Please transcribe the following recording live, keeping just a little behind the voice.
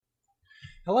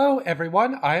Hello,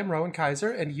 everyone. I am Rowan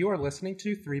Kaiser, and you are listening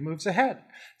to Three Moves Ahead.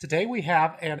 Today, we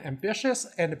have an ambitious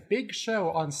and big show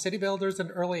on city builders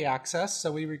and early access,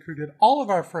 so we recruited all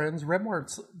of our friends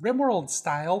Rimworld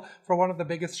style for one of the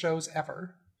biggest shows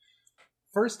ever.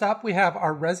 First up, we have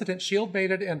our resident shield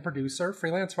maiden and producer,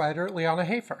 freelance writer Liana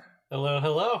Hafer. Hello,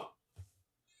 hello.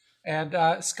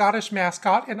 And Scottish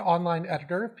mascot and online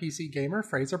editor of PC Gamer,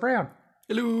 Fraser Brown.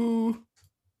 Hello.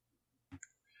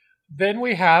 Then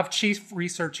we have chief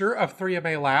researcher of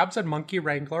 3MA Labs and Monkey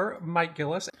Wrangler, Mike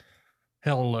Gillis.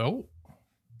 Hello.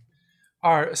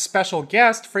 Our special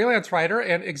guest, freelance writer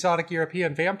and exotic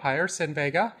European vampire, Sin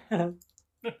Vega.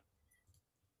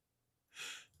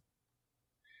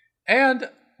 And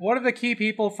one of the key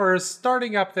people for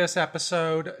starting up this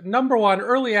episode, number one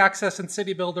early access and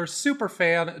city builder super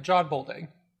fan, John Bolding.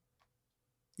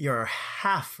 You're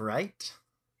half right.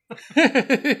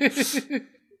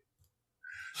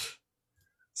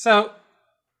 So,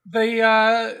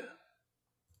 the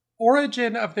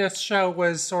origin of this show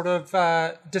was sort of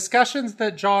discussions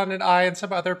that John and I and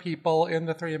some other people in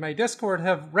the 3MA Discord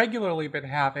have regularly been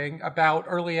having about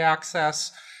early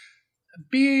access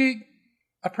being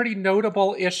a pretty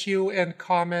notable issue and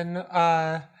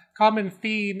common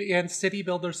theme in city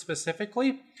builders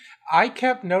specifically. I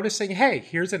kept noticing, hey,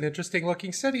 here's an interesting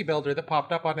looking city builder that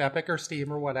popped up on Epic or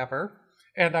Steam or whatever.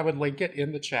 And I would link it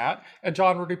in the chat. And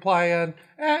John would reply in,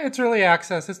 it's early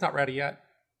access, it's not ready yet.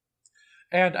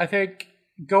 And I think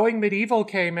Going Medieval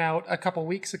came out a couple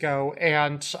weeks ago,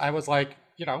 and I was like,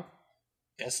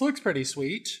 this looks pretty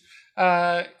sweet.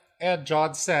 And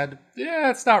John said,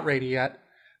 it's not ready yet.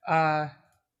 And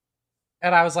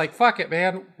I was like, fuck it,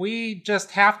 man. We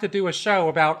just have to do a show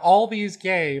about all these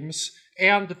games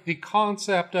and the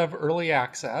concept of early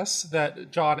access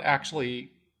that John actually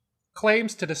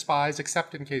claims to despise,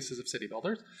 except in cases of city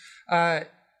builders, and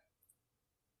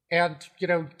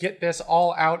get this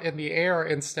all out in the air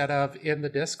instead of in the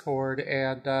Discord,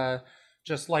 and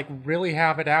just like really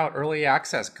have it out early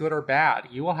access, good or bad.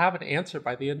 You will have an answer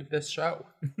by the end of this show.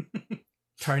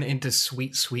 Turn it into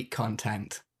sweet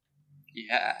content.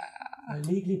 Yeah.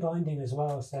 Legally binding as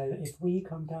well, so if we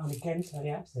come down against early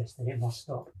access, then it must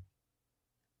stop.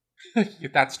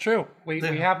 That's true. We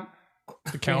have.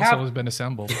 The council has been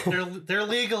assembled. They're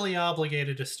legally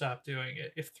obligated to stop doing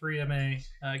it if 3MA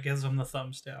gives them the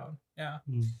thumbs down. Yeah.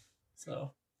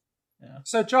 So, yeah.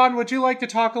 So, John, would you like to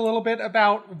talk a little bit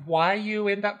about why you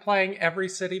end up playing every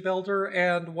city builder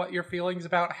and what your feelings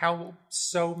about how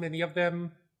so many of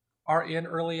them are in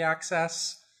early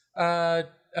access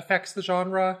affects the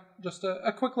genre? Just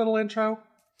a quick little intro.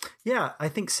 Yeah, I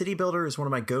think city builder is one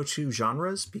of my go-to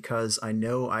genres because I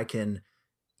know I can,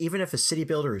 even if a city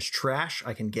builder is trash,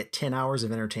 I can get 10 hours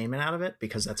of entertainment out of it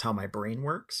because that's how my brain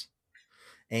works.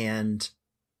 And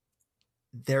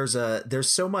there's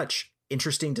so much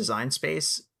interesting design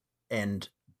space and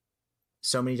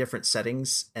so many different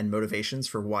settings and motivations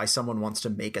for why someone wants to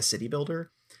make a city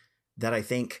builder that I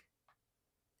think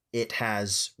it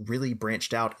has really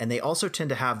branched out. And they also tend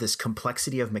to have this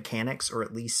complexity of mechanics, or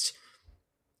at least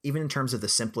even in terms of the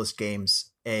simplest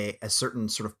games, a certain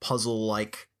sort of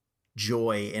puzzle-like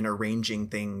joy in arranging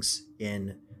things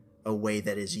in a way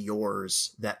that is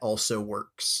yours, that also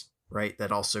works, right?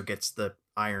 That also gets the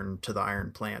iron to the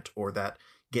iron plant, or that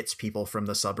gets people from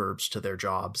the suburbs to their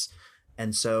jobs.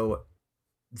 And so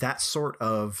that sort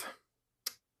of,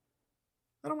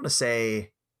 I don't want to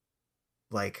say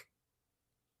like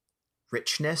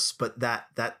richness, but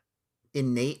that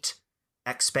innate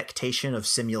expectation of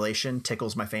simulation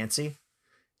tickles my fancy.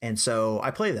 And so I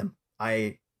play them.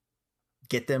 I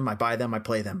get them, I buy them, I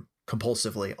play them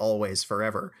compulsively, always,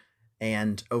 forever.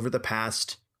 And over the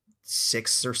past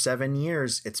 6 or 7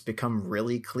 years, it's become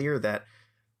really clear that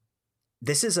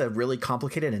this is a really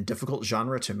complicated and difficult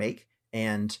genre to make.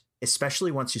 And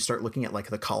especially once you start looking at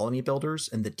like the colony builders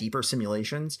and the deeper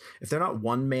simulations, if they're not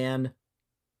one man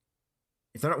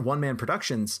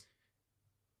productions,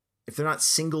 if they're not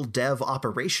single dev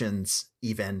operations,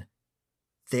 even,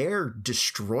 they're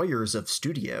destroyers of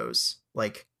studios.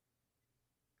 Like,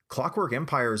 Clockwork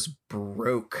Empires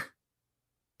broke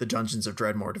the Dungeons of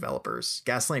Dreadmore developers.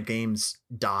 Gaslamp Games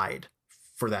died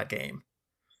for that game,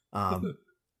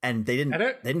 and they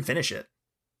didn't finish it,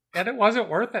 and it wasn't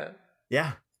worth it.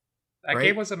 Yeah, that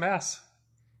game was a mess.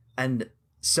 And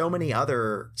so many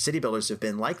other city builders have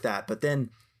been like that. But then,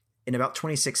 in about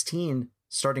 2016,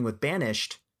 starting with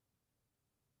Banished,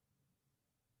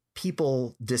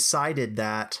 people decided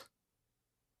that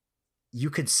you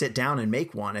could sit down and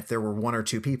make one if there were 1 or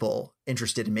 2 people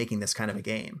interested in making this kind of a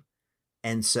game.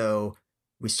 And so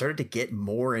we started to get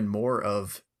more and more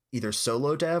of either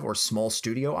solo dev or small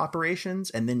studio operations,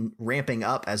 and then ramping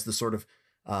up as the sort of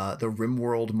the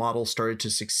RimWorld model started to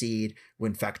succeed.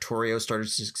 When Factorio started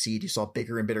to succeed, you saw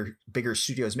bigger and bigger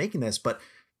studios making this. But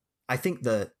I think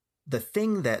the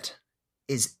thing that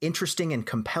is interesting and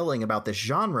compelling about this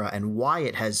genre and why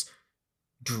it has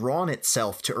drawn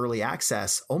itself to early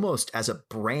access almost as a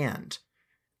brand,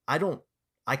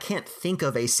 I can't think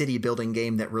of a city building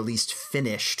game that released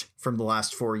finished from the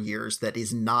last 4 years that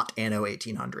is not Anno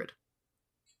 1800.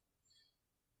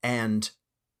 And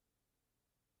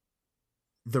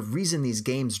the reason these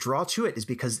games draw to it is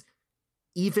because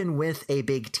even with a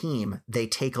big team, they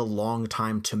take a long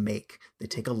time to make. They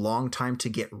take a long time to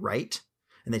get right.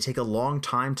 And they take a long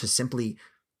time to simply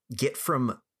get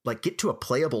to a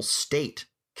playable state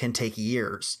can take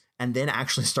years. And then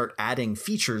actually start adding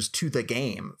features to the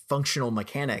game, functional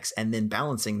mechanics, and then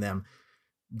balancing them.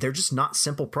 They're just not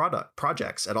simple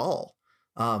projects at all.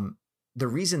 The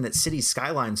reason that Cities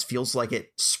Skylines feels like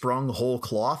it sprung whole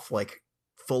cloth, like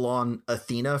full on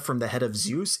Athena from the head of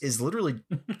Zeus, is literally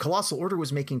Colossal Order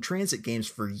was making transit games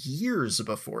for years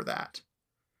before that.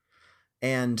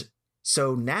 And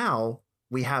so now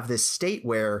we have this state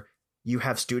where you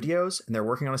have studios and they're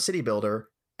working on a city builder,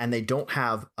 and they don't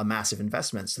have a massive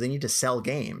investment, so they need to sell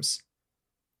games.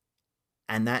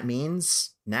 And that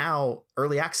means now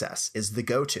early access is the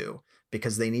go-to,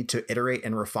 because they need to iterate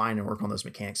and refine and work on those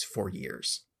mechanics for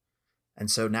years.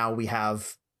 And so now we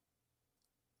have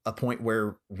a point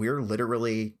where we're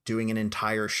literally doing an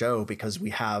entire show because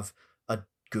we have a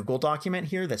Google document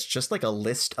here that's just like a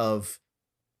list of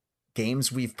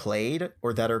games we've played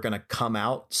or that are going to come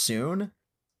out soon.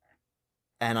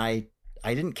 And I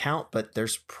didn't count, but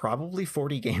there's probably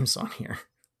 40 games on here.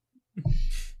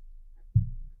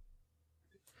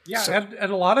 Yeah, so,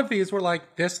 and a lot of these were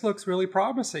like, this looks really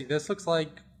promising. This looks like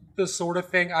the sort of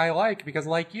thing I like, because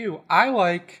like you, I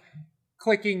like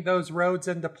clicking those roads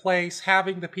into place,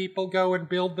 having the people go and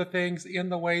build the things in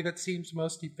the way that seems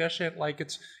most efficient. Like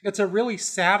it's a really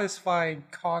satisfying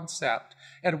concept.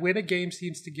 And when a game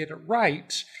seems to get it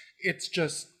right, it's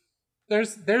just,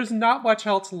 there's not much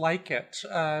else like it.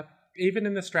 Even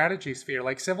in the strategy sphere,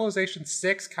 like Civilization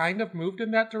 6 kind of moved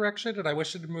in that direction, and I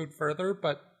wish it had moved further,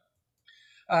 but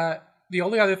the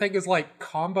only other thing is like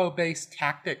combo-based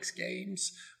tactics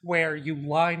games where you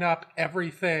line up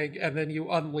everything and then you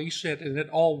unleash it and it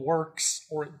all works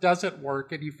or it doesn't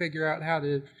work, and you figure out how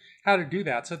to do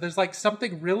that. So there's like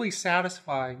something really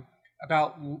satisfying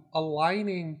about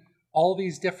aligning all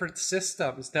these different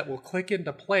systems that will click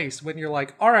into place when you're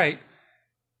like, all right,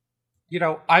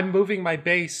 I'm moving my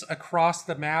base across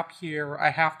the map here. I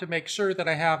have to make sure that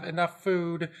I have enough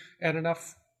food and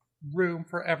enough room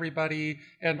for everybody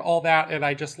and all that. And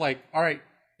I just like, all right,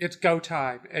 it's go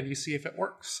time. And you see if it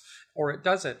works or it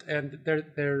doesn't. And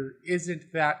there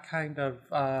isn't that kind of,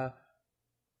 that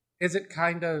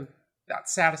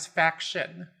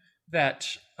satisfaction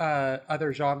that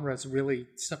other genres really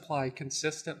supply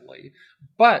consistently.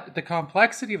 But the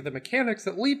complexity of the mechanics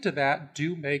that lead to that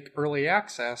do make early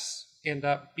access end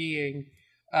up being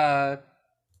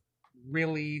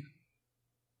really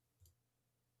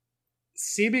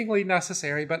seemingly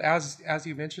necessary, but as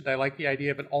you mentioned, I like the idea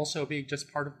of it also being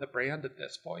just part of the brand at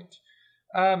this point.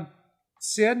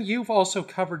 Sin, you've also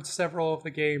covered several of the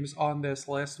games on this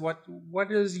list.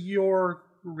 What is your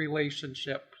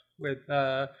relationship with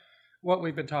what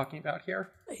we've been talking about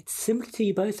here? It's similar to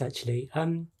you both, actually.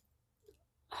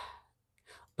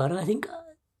 But I think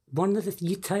one of the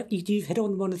you've hit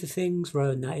on one of the things,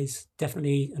 Rowan, that is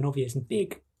definitely an obvious and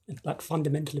big, like,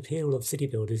 fundamental appeal of city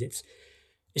builders. It's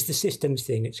the systems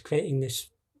thing. It's creating this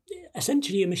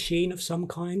essentially a machine of some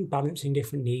kind, balancing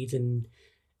different needs and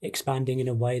expanding in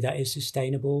a way that is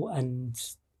sustainable and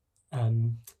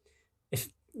if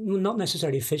not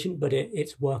necessarily efficient, but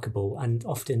it's workable, and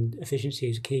often efficiency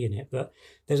is key in it. But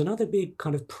there's another big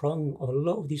kind of prong of a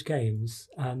lot of these games,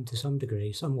 to some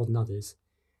degree, some more than others.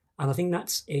 And I think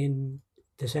that's in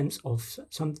the sense of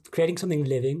creating something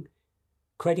living,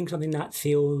 creating something that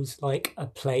feels like a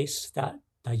place that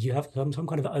you have some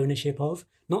kind of ownership of,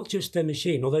 not just the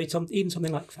machine, although it's even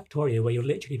something like Factorio, where you're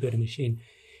literally building a machine.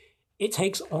 It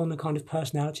takes on a kind of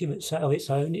personality of its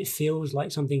own. It feels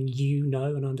like something you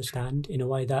know and understand in a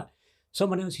way that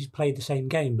someone else who's played the same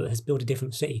game but has built a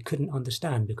different city couldn't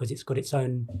understand, because it's got its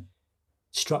own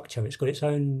structure, it's got its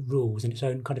own rules and its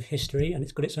own kind of history, and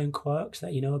it's got its own quirks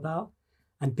that you know about.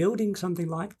 And building something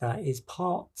like that is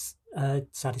part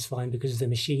satisfying because of the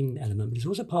machine element, but it's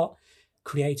also part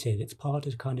creative. It's part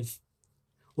of kind of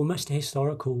almost a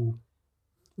historical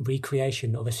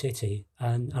recreation of a city.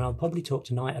 And I'll probably talk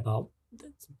tonight about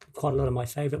quite a lot of my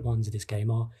favourite ones of this game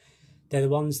are they're the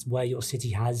ones where your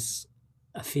city has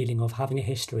a feeling of having a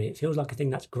history. It feels like a thing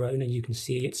that's grown and you can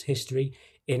see its history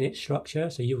in its structure.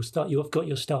 So you've got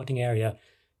your starting area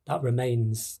that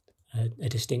remains a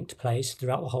distinct place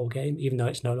throughout the whole game, even though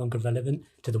it's no longer relevant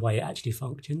to the way it actually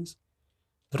functions.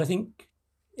 But I think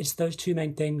it's those two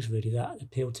main things really that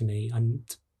appeal to me, and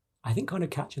I think kind of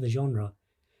capture the genre.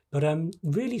 But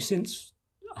really,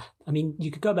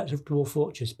 you could go back to Dwarf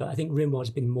Fortress, but I think RimWorld has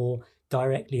been more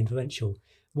directly influential.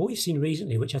 What we've seen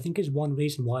recently, which I think is one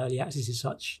reason why early access is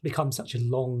become such a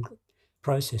long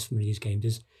process for many of these games,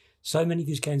 is so many of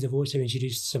these games have also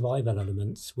introduced survival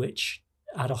elements, which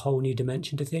add a whole new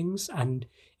dimension to things and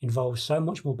involve so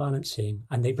much more balancing,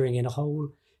 and they bring in a whole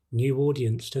new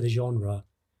audience to the genre.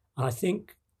 And I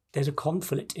think there's a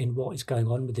conflict in what is going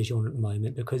on with the genre at the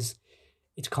moment, because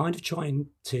it's kind of trying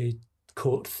to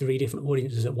court three different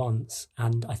audiences at once.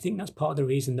 And I think that's part of the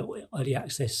reason that early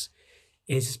access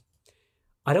is,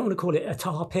 I don't want to call it a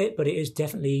tar pit, but it is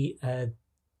definitely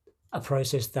a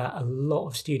process that a lot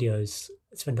of studios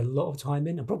spend a lot of time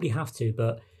in and probably have to,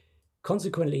 but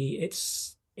consequently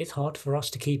it's hard for us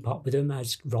to keep up with them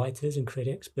as writers and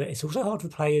critics, but it's also hard for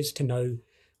players to know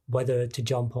whether to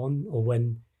jump on or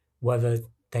whether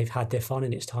they've had their fun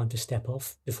and it's time to step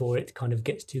off before it kind of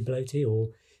gets too bloaty, or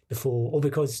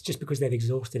because they've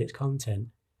exhausted its content.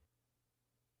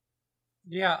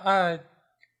 Yeah,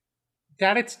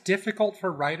 that it's difficult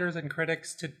for writers and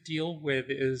critics to deal with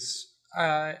is,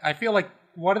 I feel like,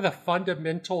 one of the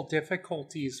fundamental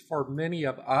difficulties for many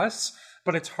of us,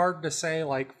 but it's hard to say,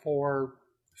 like, for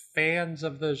fans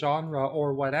of the genre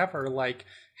or whatever, like,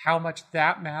 how much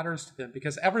that matters to them.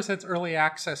 Because ever since early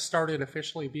access started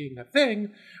officially being a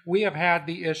thing, we have had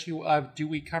the issue of, do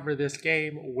we cover this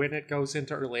game when it goes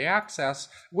into early access,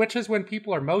 which is when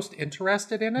people are most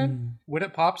interested in it. When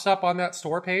it pops up on that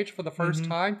store page for the first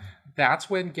time, that's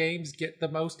when games get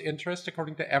the most interest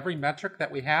according to every metric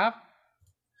that we have,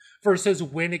 versus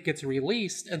when it gets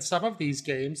released. And some of these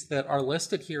games that are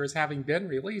listed here as having been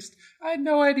released, I had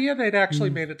no idea they'd actually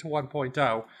made it to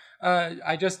 1.0.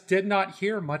 I just did not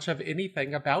hear much of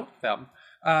anything about them,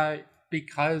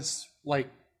 because,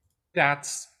 like,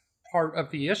 that's part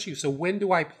of the issue. So when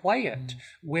do I play it?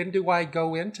 When do I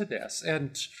go into this?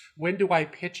 And when do I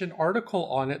pitch an article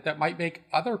on it that might make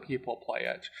other people play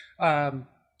it?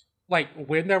 Like,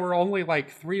 when there were only, like,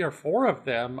 3 or 4 of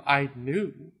them, I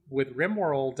knew with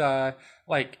RimWorld,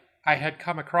 like, I had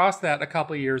come across that a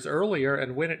couple of years earlier,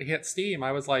 and when it hit Steam,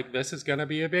 I was like, this is going to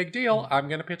be a big deal. I'm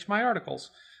going to pitch my articles.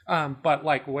 But,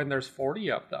 like, when there's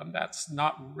 40 of them, that's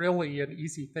not really an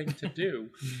easy thing to do.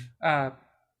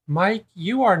 Mike,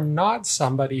 you are not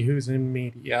somebody who's in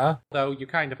media, though you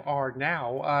kind of are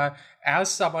now.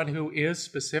 As someone who is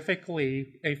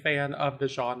specifically a fan of the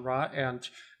genre and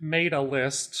made a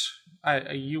list,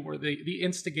 you were the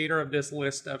instigator of this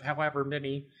list of however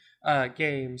many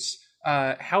games.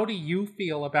 How do you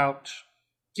feel about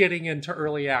getting into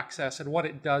early access and what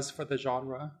it does for the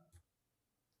genre?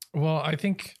 Well, I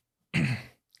think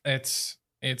it's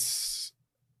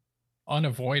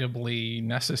unavoidably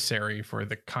necessary for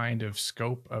the kind of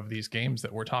scope of these games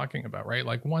that we're talking about, right?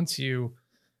 Like, once you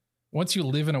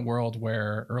live in a world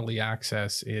where early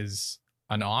access is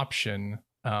an option,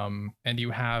 and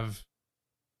you have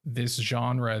this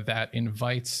genre that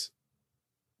invites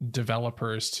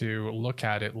developers to look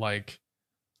at it like,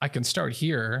 I can start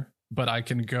here, but I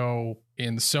can go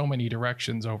in so many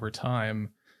directions over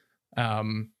time.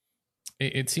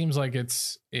 It seems like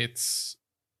it's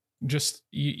just,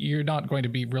 you're not going to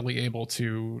be really able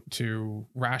to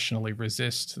rationally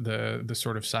resist the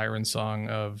sort of siren song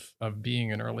of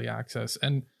being in early access.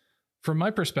 And from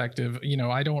my perspective,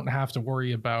 I don't have to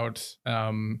worry about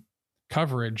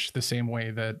coverage the same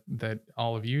way that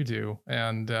all of you do.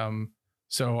 And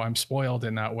so I'm spoiled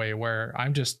in that way, where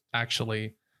I'm just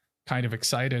actually kind of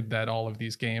excited that all of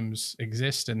these games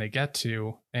exist and they get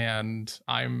to, and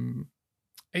I'm,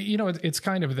 it's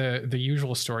kind of the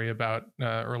usual story about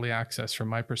early access from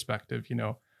my perspective.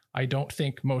 I don't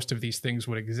think most of these things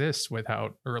would exist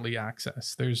without early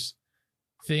access. There's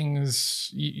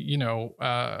things, the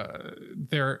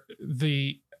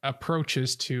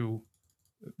approaches to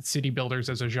city builders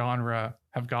as a genre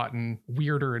have gotten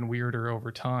weirder and weirder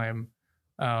over time.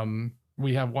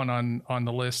 We have one on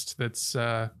the list that's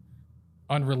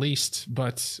unreleased,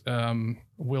 but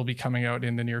will be coming out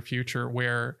in the near future,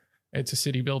 where it's a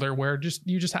city builder where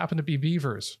you just happen to be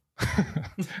beavers.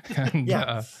 And,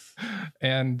 yeah.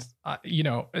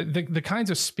 The kinds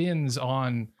of spins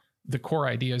on the core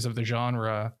ideas of the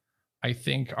genre, I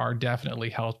think, are definitely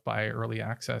helped by early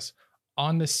access.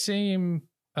 On the same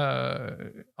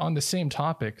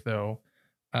topic, though,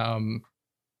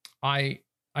 I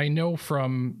I know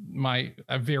from my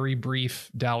a very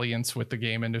brief dalliance with the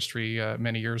game industry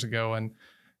many years ago,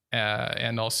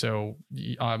 and also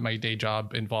my day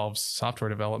job involves software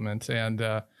development,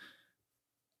 and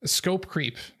scope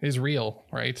creep is real,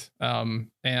 right? And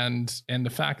the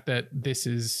fact that this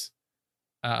is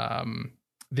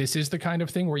the kind of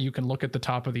thing where you can look at the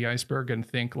top of the iceberg and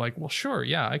think like, well, sure,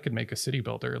 yeah, I could make a city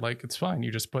builder. Like, it's fine.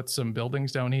 You just put some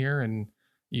buildings down here and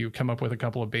you come up with a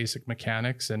couple of basic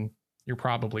mechanics and you're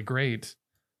probably great.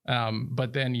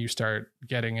 But then you start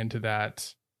getting into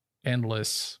that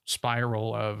endless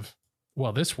spiral of,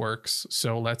 well, this works,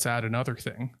 so let's add another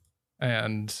thing.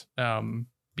 And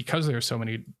because there's so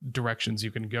many directions you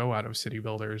can go out of city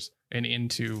builders and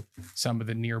into some of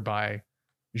the nearby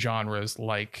genres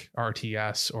like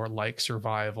RTS or like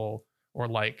survival or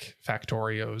like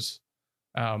Factorios,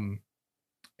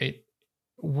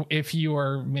 if you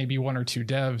are maybe one or two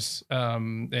devs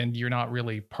and you're not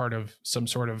really part of some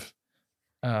sort of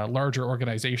larger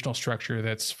organizational structure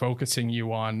that's focusing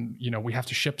you on, we have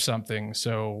to ship something,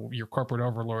 so your corporate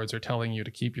overlords are telling you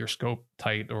to keep your scope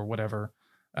tight or whatever,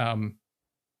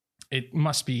 it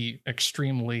must be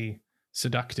extremely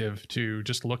seductive to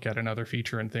just look at another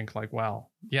feature and think like, wow,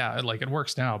 yeah, like it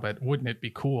works now, but wouldn't it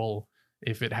be cool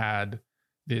if it had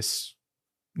this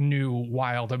new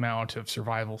wild amount of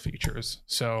survival features?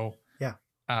 So yeah,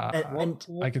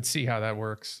 I could see how that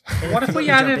works. What if we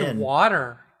added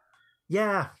water?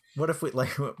 Yeah, what if we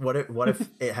what if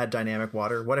it had dynamic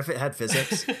water? What if it had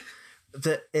physics?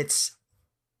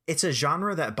 It's a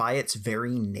genre that by its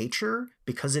very nature,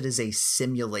 because it is a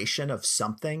simulation of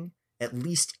something, at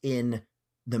least in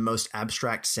the most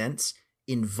abstract sense,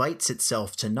 invites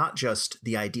itself to not just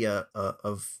the idea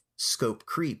of scope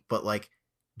creep, but like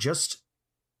just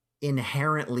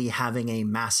inherently having a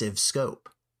massive scope,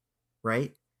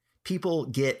 right?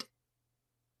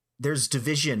 There's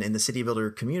division in the city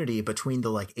builder community between the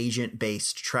like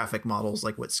agent-based traffic models,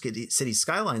 like what City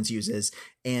Skylines uses,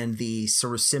 and the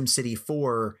sort of SimCity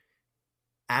 4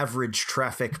 average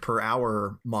traffic per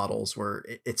hour models, where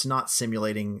it's not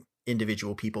simulating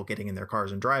individual people getting in their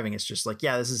cars and driving. It's just like,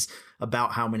 yeah, this is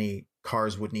about how many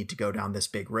cars would need to go down this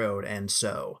big road, and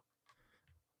so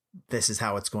this is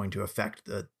how it's going to affect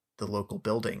the local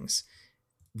buildings.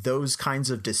 Those kinds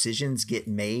of decisions get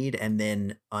made and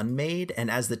then unmade. And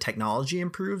as the technology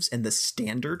improves and the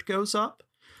standard goes up,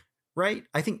 right?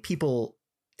 I think people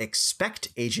expect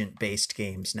agent-based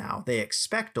games now. They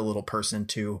expect a little person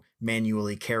to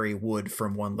manually carry wood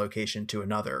from one location to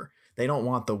another. They don't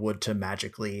want the wood to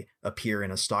magically appear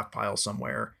in a stockpile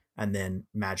somewhere and then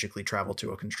magically travel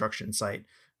to a construction site.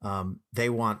 They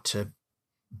want to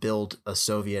build a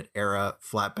Soviet-era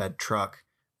flatbed truck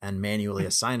and manually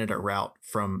assign it a route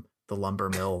from the lumber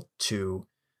mill to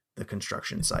the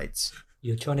construction sites.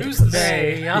 You're trying to... Who's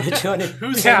they? You're trying to...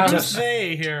 Who's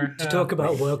they here? To talk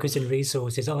about workers and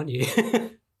resources, aren't you?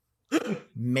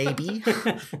 Maybe.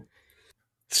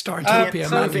 Startopia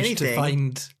managed to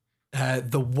find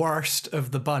the worst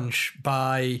of the bunch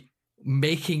by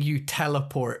making you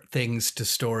teleport things to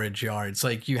storage yards.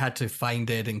 Like, you had to find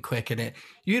it and quicken it.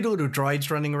 You had little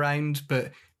droids running around, but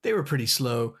they were pretty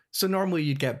slow. So normally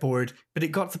you'd get bored, but it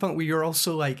got to the point where you're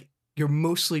also like, you're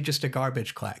mostly just a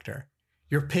garbage collector.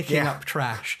 You're picking up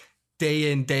trash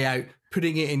day in, day out,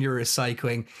 putting it in your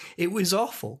recycling. It was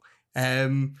awful.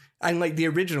 And like the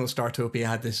original Startopia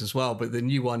had this as well, but the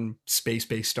new one,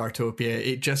 Space-Based Startopia,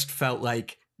 it just felt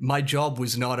like my job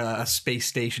was not a space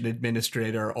station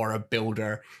administrator or a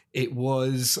builder. It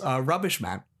was a rubbish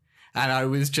man. And I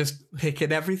was just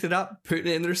picking everything up, putting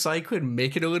it in the recycling,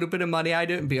 making a little bit of money out of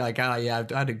it, and be like, yeah, I've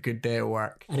had a good day at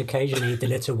work. And occasionally the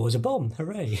litter was a bomb.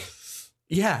 Hooray.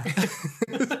 Yeah.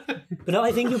 But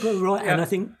I think you're probably right. Yeah. And I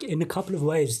think in a couple of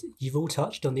ways, you've all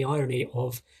touched on the irony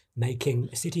of making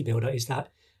a city builder is that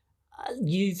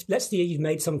let's say you've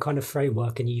made some kind of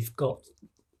framework and you've got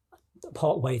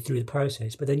part way through the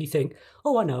process, but then you think,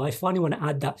 oh, I know, I finally want to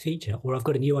add that feature, or I've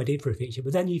got a new idea for a feature.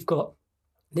 But then you've got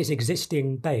this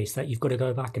existing base that you've got to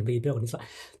go back and rebuild. And it's like,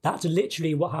 that's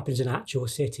literally what happens in actual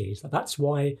cities. That's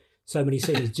why so many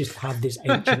cities just have this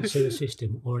ancient sewer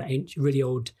system or an ancient, really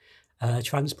old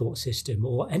transport system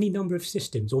or any number of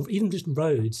systems or even just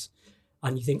roads.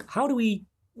 And you think, how do we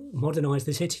modernize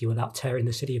the city without tearing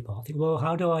the city apart? I think, well,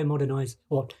 how do I modernize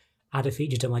or add a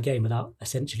feature to my game without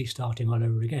essentially starting all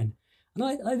over again? And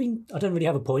I mean, I don't really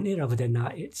have a point here other than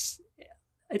that it's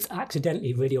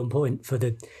accidentally really on point for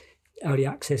the early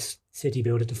access city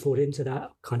builder to fall into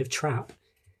that kind of trap.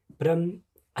 But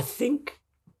I think,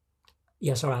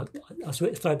 sorry, I'll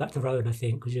throw it back to Rowan, I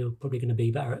think, because you're probably going to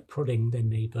be better at prodding than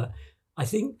me. But I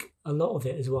think a lot of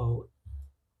it as well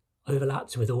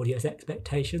overlaps with audience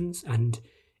expectations. And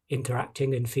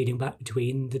interacting and feeding back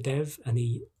between the dev and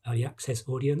the early access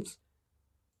audience.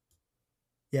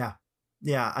 Yeah,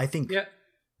 I think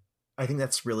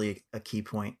that's really a key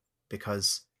point,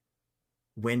 because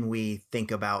when we think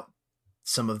about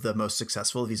some of the most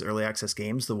successful of these early access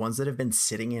games, the ones that have been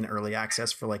sitting in early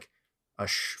access for like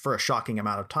for a shocking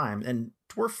amount of time, and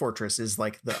Dwarf Fortress is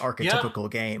like the archetypical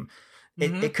game.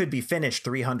 It could be finished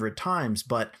 300 times,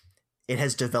 but it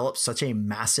has developed such a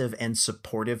massive and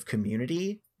supportive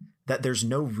community that there's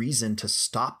no reason to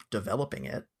stop developing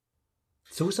it.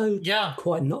 It's also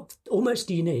quite not almost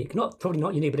unique, probably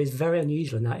not unique, but it's very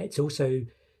unusual in that it's also,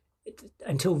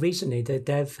 until recently, the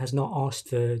dev has not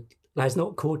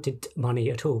courted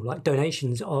money at all. Like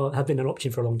donations have been an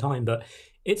option for a long time, but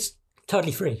it's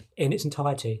totally free in its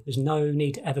entirety. There's no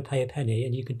need to ever pay a penny,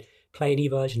 and you could play any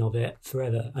version of it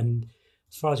forever. And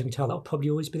as far as I can tell, that'll probably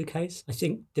always be the case. I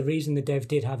think the reason the dev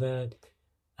did have a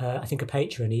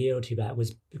Patreon a year or two back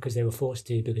was because they were forced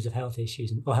to because of health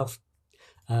issues or health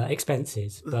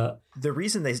expenses. But the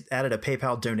reason they added a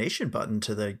PayPal donation button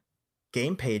to the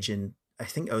game page in, I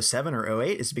think, 07 or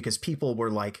 08 is because people were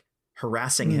like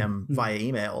harassing him via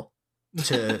email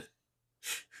to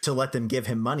let them give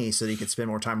him money so that he could spend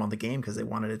more time on the game because they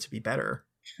wanted it to be better.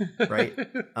 Right.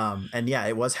 And yeah,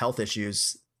 it was health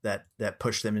issues that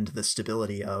pushed them into the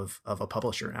stability of a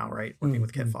publisher now, right? Working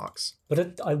with Kit Fox. But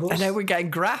and now we're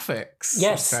getting graphics.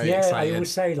 Yes. Yeah. Excited. I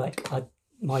always say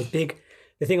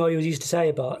the thing I always used to say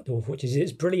about Dwarf Fortress is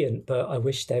it's brilliant, but I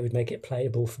wish they would make it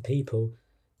playable for people.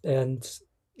 And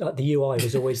like the UI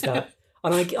was always that.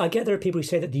 And I get there are people who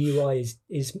say that the UI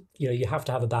is you have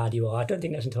to have a bad UI. I don't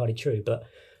think that's entirely true, but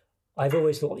I've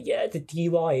always thought, the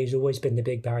UI has always been the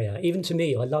big barrier. Even to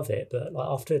me, I love it, but like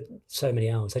after so many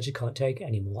hours, I just can't take it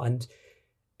anymore. And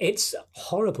it's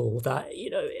horrible that,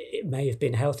 it may have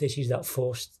been health issues that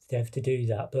forced Dev to do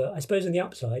that. But I suppose on the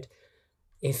upside,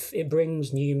 if it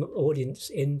brings new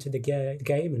audience into the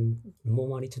game and more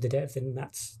money to the dev, then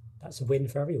that's a win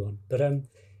for everyone. But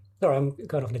sorry, I'm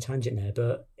going off on a tangent there,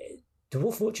 but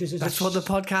Dwarf Fortress is... That's what the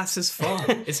podcast is for.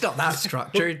 It's not that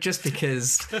structured, just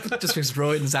because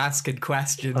Rowan's asking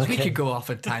questions. Okay. We could go off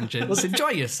on tangents.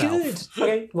 Enjoy yourself. Good.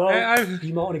 Okay, well,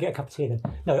 you might want to get a cup of tea then.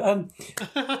 No,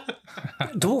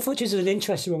 Dwarf Fortress is an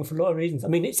interesting one for a lot of reasons. I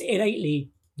mean, it's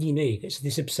innately unique. It's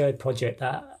this absurd project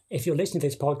that, if you're listening to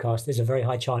this podcast, there's a very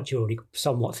high chance you're already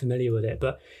somewhat familiar with it.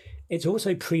 But it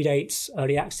also predates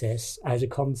early access as a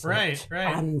concept.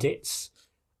 Right. And it's...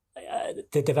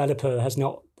 the developer has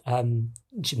not...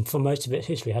 for most of its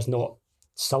history has not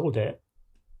sold it,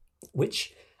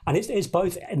 and it's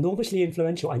both enormously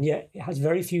influential and yet it has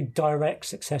very few direct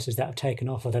successors that have taken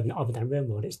off other than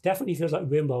RimWorld. It definitely feels like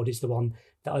RimWorld is the one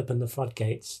that opened the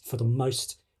floodgates for the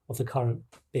most of the current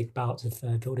big bouts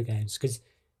of builder games.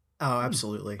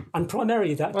 Absolutely. And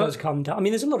primarily that does come down. I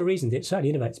mean, there's a lot of reasons it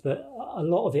certainly innovates, but a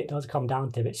lot of it does come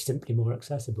down to it's simply more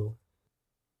accessible.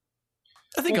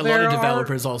 I think a lot of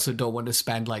developers also don't want to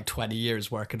spend like 20 years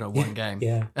working on one game.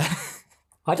 Yeah.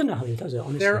 I don't know how he does it,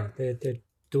 honestly. The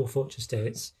Dwarf Fortress do.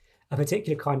 It's a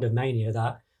particular kind of mania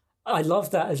that I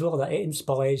love that as well, that it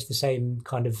inspires the same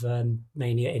kind of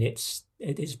mania in its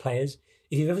players.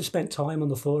 If you've ever spent time on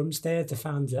the forums there, the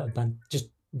fans are just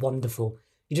wonderful.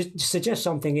 You just suggest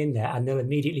something in there and they'll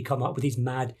immediately come up with these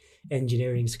mad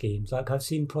engineering schemes. Like I've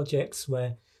seen projects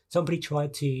where somebody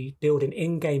tried to build an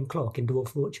in-game clock in Dwarf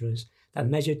Fortress that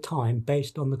measured time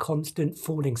based on the constant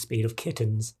falling speed of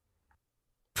kittens.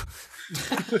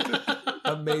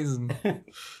 Amazing.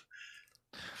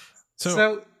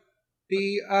 So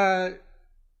the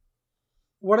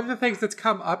one of the things that's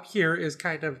come up here is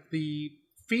kind of the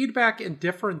feedback and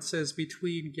differences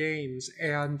between games.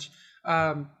 And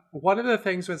one of the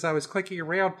things was I was clicking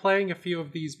around playing a few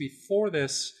of these before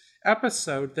this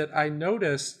episode that I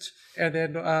noticed and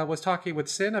then was talking with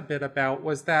Sin a bit about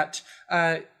was that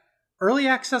early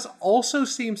access also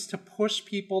seems to push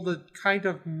people to kind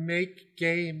of make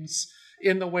games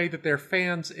in the way that their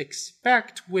fans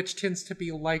expect, which tends to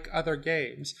be like other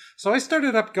games. So I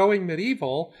started up Going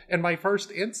Medieval, and my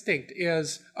first instinct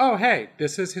is, oh, hey,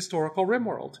 this is historical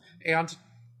RimWorld. And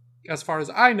as far as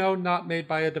I know, not made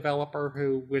by a developer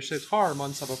who wishes harm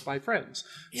on some of my friends.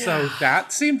 Yeah. So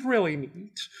that seemed really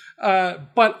neat.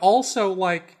 But also,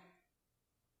 like,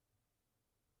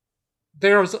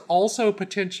 there's also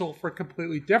potential for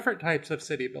completely different types of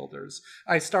city builders.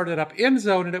 I started up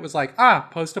InZone and it was like,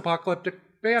 post-apocalyptic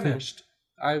Banished.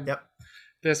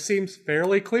 This seems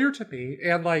fairly clear to me.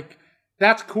 And like,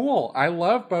 that's cool. I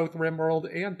love both RimWorld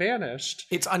and Banished.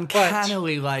 It's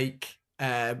uncannily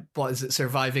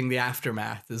Surviving the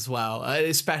Aftermath as well.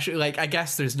 Especially, like, I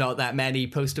guess there's not that many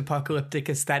post-apocalyptic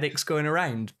aesthetics going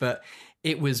around, but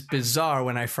it was bizarre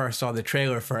when I first saw the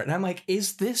trailer for it. And I'm like,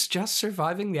 is this just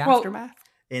Surviving the Well, Aftermath?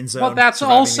 In Zone, Well, that's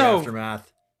Surviving also- the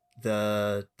Aftermath.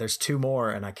 There's two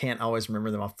more, and I can't always remember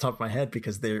them off the top of my head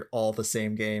because they're all the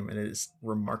same game, and it is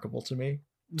remarkable to me.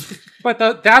 But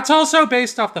that's also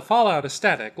based off the Fallout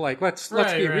aesthetic. Like, let's be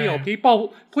Right, real. right.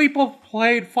 People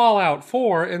played Fallout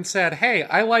 4 and said, "Hey,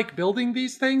 I like building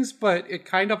these things, but it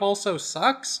kind of also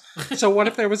sucks." So what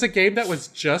if there was a game that was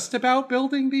just about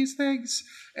building these things?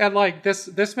 And like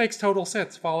this makes total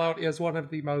sense. Fallout is one of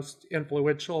the most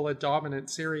influential and dominant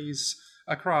series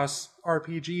across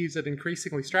RPGs and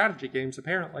increasingly strategy games,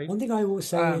 apparently. One thing I will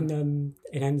say in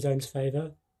Enzone's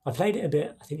favour, I played it a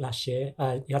bit, I think last year.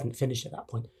 You hadn't finished at that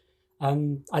point.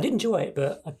 I did enjoy it,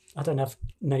 but I don't have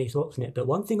many thoughts on it. But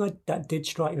one thing that did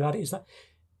strike me about it is that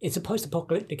it's a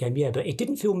post-apocalyptic game, yeah, but it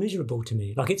didn't feel miserable to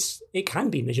me. Like it can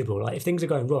be miserable. Like if things are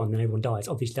going wrong and everyone dies,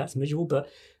 obviously that's miserable. But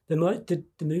the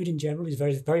mood in general is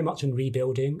very, very much on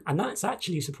rebuilding, and that's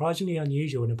actually surprisingly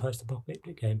unusual in a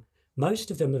post-apocalyptic game.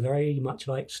 Most of them are very much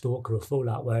like Stalker or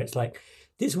Fallout, where it's like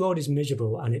this world is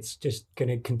miserable and it's just going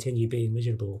to continue being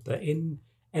miserable. But in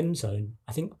Endzone,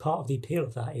 I think part of the appeal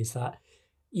of that is that,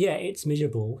 yeah, it's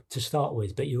miserable to start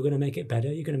with, but you're going to make it better.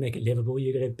 You're going to make it livable.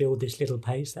 You're going to build this little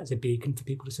place that's a beacon for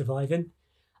people to survive in.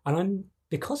 And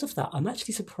because of that, I'm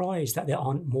actually surprised that there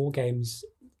aren't more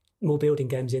building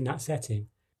games in that setting.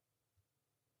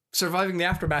 Surviving the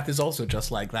Aftermath is also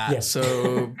just like that. Yes.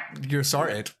 So you're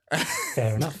sorted.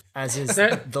 Fair enough. As is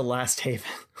That- The Last Haven.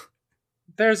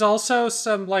 There's also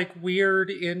some like weird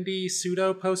indie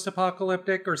pseudo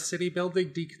post-apocalyptic or city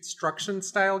building deconstruction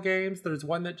style games. There's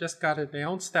one that just got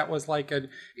announced that was like an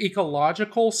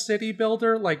ecological city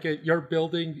builder, like you're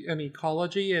building an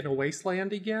ecology in a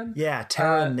wasteland again. Yeah,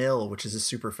 Terra Nil, which is a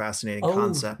super fascinating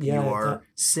concept. yeah, You are that-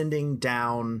 sending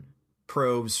down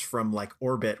probes from like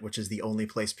orbit, which is the only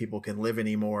place people can live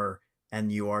anymore,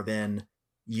 and you are then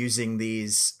using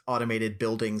these automated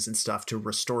buildings and stuff to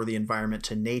restore the environment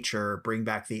to nature, bring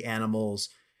back the animals,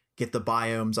 get the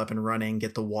biomes up and running,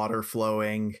 get the water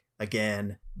flowing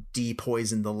again,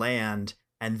 depoison the land.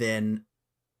 And then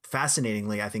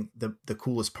fascinatingly, I think the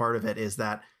coolest part of it is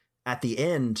that at the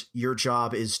end, your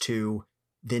job is to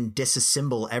then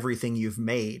disassemble everything you've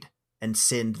made and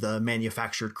send the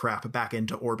manufactured crap back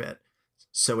into orbit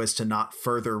so as to not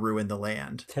further ruin the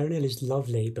land. Terra Nil is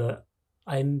lovely, but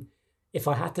if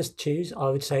I had to choose, I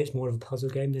would say it's more of a puzzle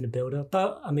game than a builder.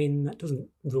 But I mean, that doesn't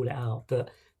rule it out. But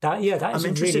that is I'm a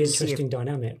interested really to see interesting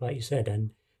dynamic, like you said,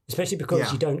 and especially because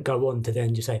Yeah. you don't go on to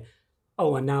then just say,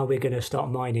 "Oh, and now we're going to start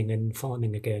mining and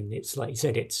farming again." It's like you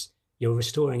said, you're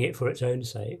restoring it for its own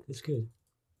sake. It's good.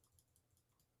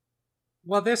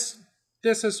 Well, this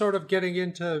is sort of getting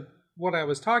into what I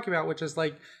was talking about, which is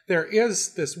like there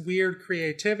is this weird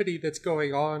creativity that's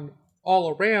going on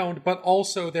all around, but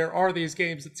also there are these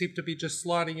games that seem to be just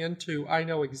slotting into, I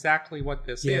know exactly what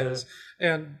this Yeah. is.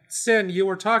 And Sin, you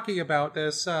were talking about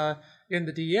this in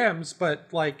the DMs, but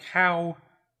like how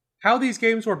these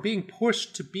games were being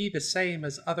pushed to be the same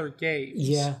as other games.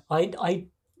 Yeah, I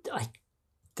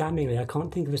damningly, I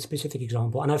can't think of a specific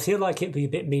example, and I feel like it'd be a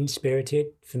bit mean-spirited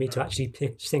for me to actually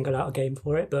single out a game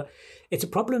for it, but it's a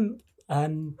problem,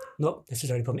 not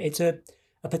necessarily a problem, it's a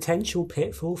potential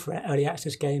pitfall for early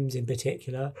access games in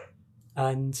particular,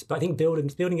 but I think building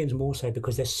games more so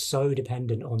because they're so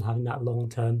dependent on having that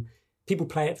long-term, people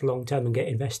play it for long-term and get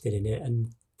invested in it and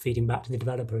feeding back to the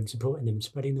developer and supporting them and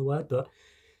spreading the word, but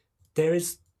there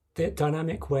is the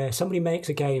dynamic where somebody makes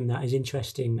a game that is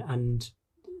interesting and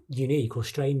unique or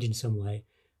strange in some way,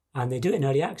 and they do it in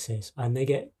early access, and they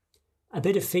get a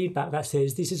bit of feedback that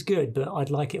says this is good, but I'd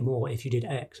like it more if you did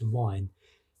X and Y. And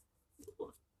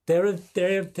there are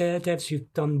devs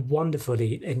who've done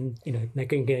wonderfully in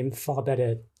making a game far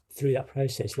better through that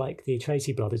process, like the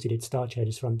Tracy brothers who did Star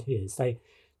Traders Frontiers.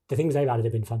 The things they've added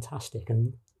have been fantastic,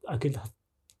 and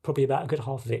probably about a good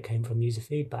half of it came from user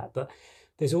feedback, but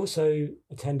there's also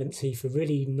a tendency for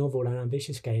really novel and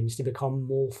ambitious games to become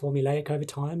more formulaic over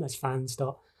time as fans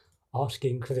start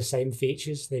asking for the same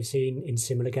features they've seen in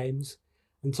similar games.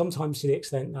 And sometimes to the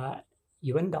extent that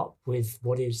you end up with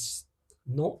what is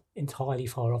not entirely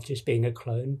far off just being a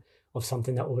clone of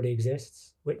something that already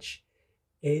exists, which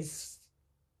is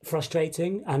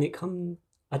frustrating. And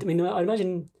I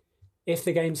imagine if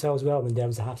the game sells well and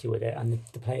devs are happy with it and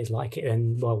the players like it,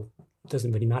 then, well, it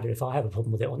doesn't really matter if I have a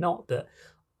problem with it or not, but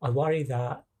I worry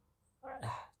that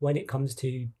when it comes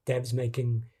to devs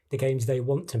making the games they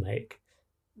want to make,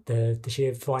 the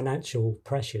sheer financial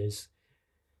pressures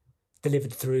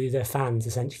delivered through their fans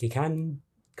essentially can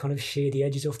kind of shear the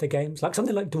edges off their games. Like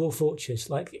something like Dwarf Fortress,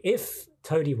 like if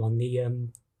Toady won the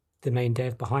the main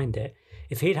dev behind it,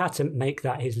 if he'd had to make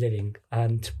that his living,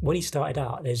 and when he started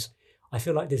out, I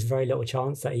feel like there's very little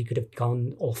chance that he could have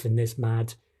gone off in this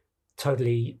mad,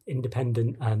 totally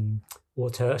independent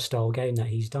auteur style game that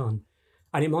he's done.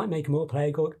 And it might make a more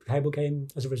playable game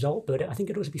as a result, but I think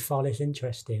it'd also be far less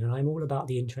interesting. And I'm all about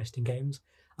the interesting games.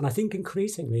 And I think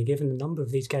increasingly, given the number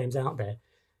of these games out there,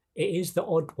 it is the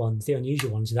odd ones, the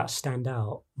unusual ones that stand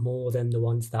out more than the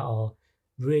ones that are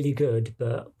really good,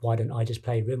 but why don't I just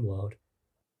play RimWorld?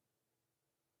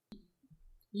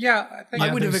 Yeah,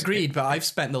 I would have agreed, but I've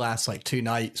spent the last 2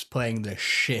 nights playing the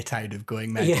shit out of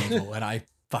Going Medieval, and I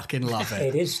fucking love it.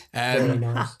 It is very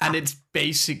nice. And it's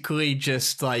basically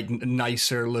just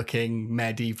nicer looking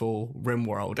medieval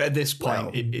RimWorld. At this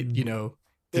point, well,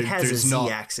 it has a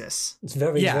Z-axis. It's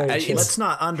very chill. Let's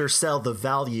not undersell the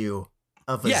value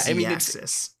of a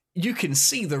Z-axis. You can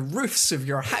see the roofs of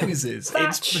your houses.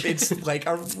 it's like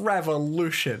a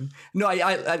revolution. No,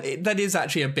 I that is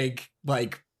actually a big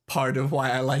part of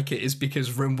why I like it is because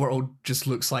RimWorld just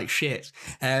looks like shit.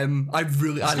 I love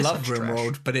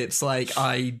RimWorld, but it's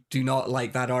I do not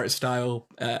like that art style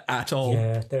at all.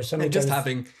 Yeah, there's so many. Just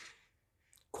having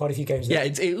quite a few games. Yeah,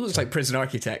 it looks like Prison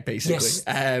Architect basically. Yes.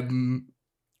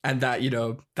 And that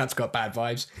that's got bad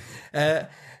vibes.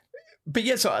 But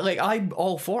yeah, so I'm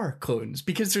all for clones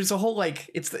because there's a whole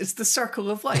it's the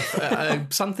circle of life.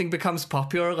 Something becomes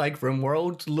popular like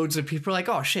RimWorld. Loads of people are like,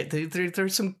 oh shit,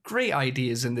 there's some great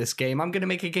ideas in this game. I'm going to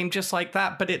make a game just like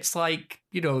that, but it's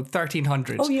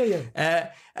 1300s. Oh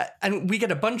yeah. And we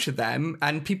get a bunch of them,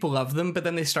 and people love them, but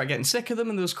then they start getting sick of them,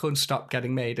 and those clones stop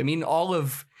getting made. I mean, all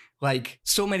of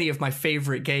so many of my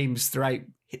favorite games throughout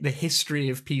the history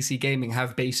of PC gaming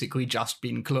have basically just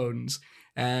been clones.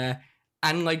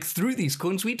 And through these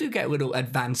clones, we do get little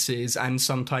advances and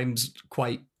sometimes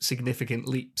quite significant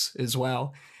leaps as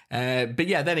well. But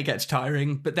yeah, then it gets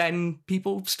tiring. But then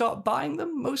people stop buying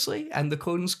them mostly, and the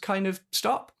clones kind of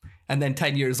stop. And then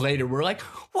 10 years later, we're like,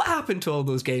 what happened to all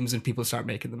those games? And people start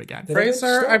making them again.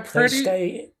 Fraser, They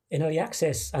stay in early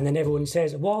access, and then everyone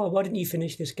says, well, why didn't you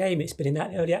finish this game? It's been in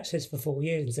that early access for 4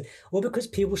 years. And well, because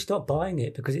people stopped buying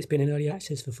it because it's been in early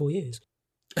access for 4 years.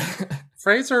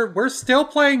 Fraser, we're still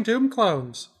playing Doom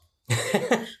clones.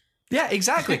 Yeah,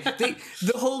 exactly.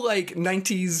 The whole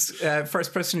 90s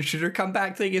first-person shooter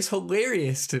comeback thing is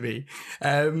hilarious to me.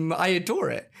 I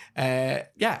adore it.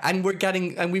 Yeah, and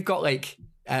we've got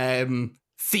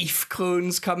Thief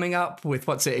clones coming up with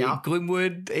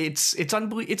Gloomwood. It's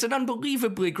an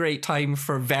unbelievably great time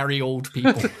for very old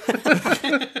people.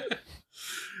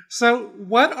 So,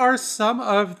 what are some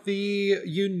of the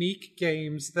unique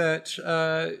games that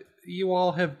you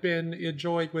all have been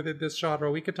enjoying within this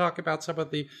genre? We could talk about some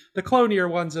of the clonier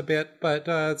ones a bit,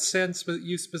 but since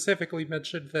you specifically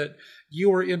mentioned that you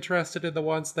were interested in the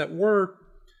ones that were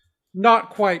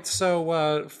not quite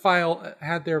so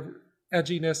had their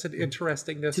edginess and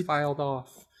interestingness filed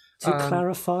off. To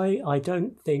clarify, I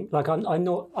don't think I'm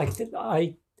not as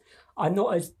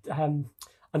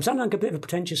I'm sounding like a bit of a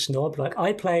pretentious snob.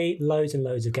 I play loads and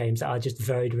loads of games that are just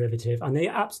very derivative, and they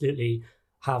absolutely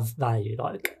have value.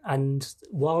 And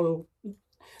while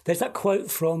there's that quote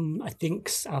from, I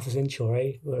think, Alpha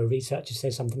Centauri, where a researcher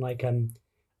says something like,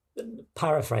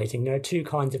 paraphrasing, there are two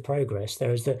kinds of progress.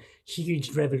 There is the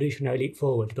huge revolutionary leap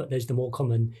forward, but there's the more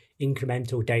common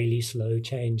incremental, daily, slow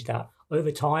change that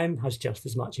over time has just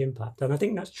as much impact. And I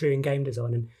think that's true in game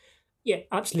design. And yeah,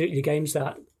 absolutely, games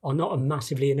that are not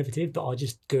massively innovative, but are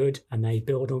just good, and they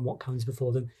build on what comes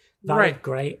before them. Are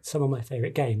great, some of my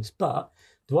favourite games. But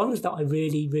the ones that I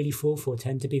really, really fall for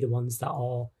tend to be the ones that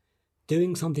are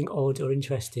doing something odd or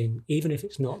interesting, even if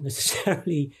it's not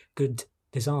necessarily good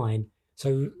design.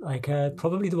 So,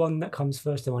 probably the one that comes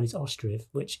first to mind is Ostriv,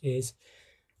 which is,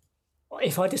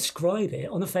 if I describe it,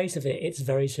 on the face of it, it's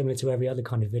very similar to every other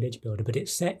kind of village builder, but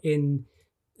it's set in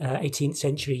 18th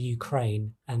century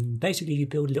Ukraine, and basically you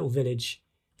build a little village.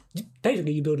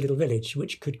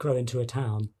 Which could grow into a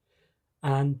town,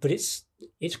 but it's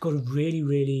got a really,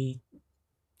 really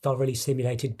thoroughly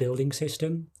simulated building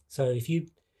system. So if you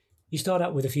start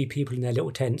out with a few people in their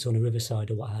little tents on a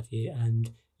riverside or what have you,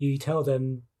 and you tell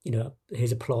them,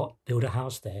 here's a plot, build a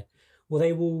house there.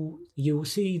 Well, you will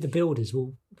see the builders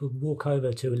will walk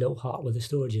over to a little hut where the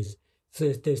storage is.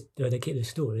 So where they keep the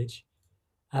storage,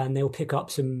 and they'll pick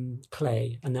up some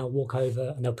clay, and they'll walk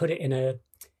over and they'll put it in a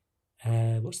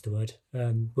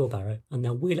wheelbarrow, and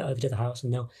they'll wheel it over to the house,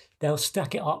 and they'll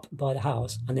stack it up by the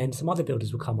house, and then some other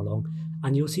builders will come along,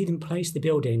 and you'll see them place the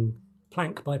building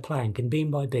plank by plank and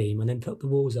beam by beam, and then put the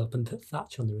walls up and put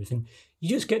thatch on the roof, and you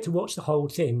just get to watch the whole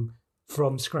thing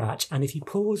from scratch. And if you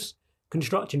pause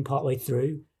construction partway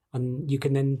through, and you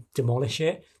can then demolish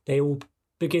it, they all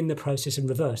begin the process in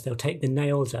reverse. They'll take the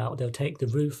nails out, they'll take the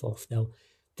roof off, they'll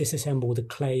disassemble the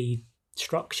clay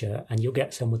structure, and you'll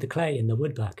get some with the clay and the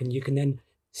wood back. And you can then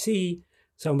see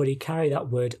somebody carry that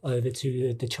wood over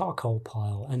to the charcoal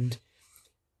pile. And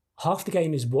half the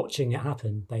game is watching it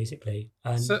happen, basically.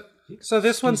 And so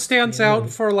this one stands out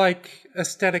for like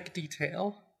aesthetic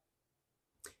detail.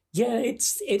 Yeah,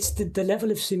 it's the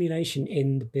level of simulation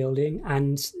in the building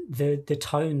and the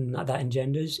tone that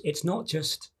engenders. It's not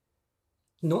just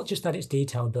that it's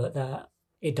detailed, but that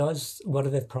it does one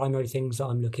of the primary things that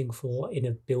I'm looking for in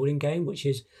a building game, which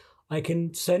is I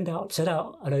can set out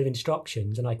a load of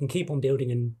instructions and I can keep on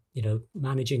building and, you know,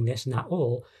 managing this and that,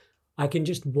 or I can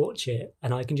just watch it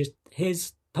and I can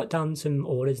just put down some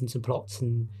orders and some plots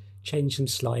and change some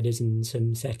sliders and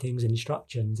some settings and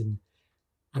instructions,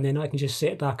 and then I can just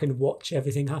sit back and watch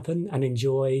everything happen and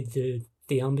enjoy the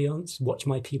ambience, watch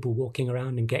my people walking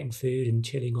around and getting food and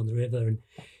chilling on the river. And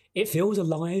it feels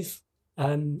alive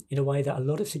in a way that a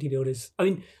lot of city builders, I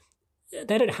mean,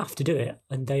 they don't have to do it,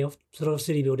 and sort of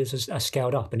city builders are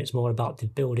scaled up and it's more about the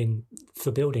building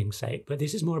for building's sake. But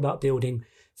this is more about building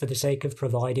for the sake of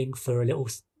providing for a little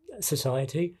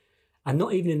society, and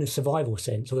not even in a survival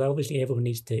sense, although obviously everyone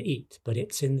needs to eat, but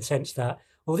it's in the sense that,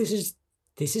 well, this is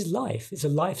life. It's a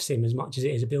life sim as much as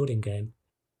it is a building game.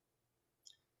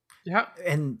 Yeah.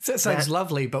 And that sounds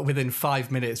lovely, but within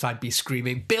 5 minutes I'd be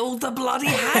screaming, "Build the bloody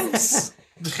house!"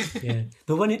 Yeah.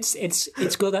 But when it's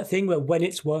got that thing where when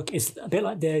it's it's a bit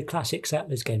like the classic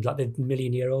Settlers games, like the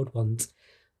million-year-old ones,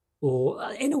 or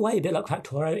in a way a bit like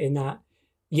Factorio in that,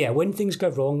 yeah, when things go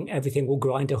wrong, everything will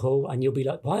grind a hole and you'll be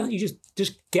like, why don't you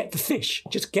just get the fish?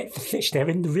 Just get the fish. They're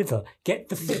in the river. Get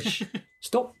the fish.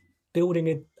 Stop building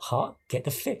a hut, get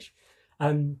the fish. But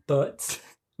I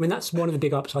mean, that's one of the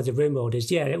big upsides of RimWorld is,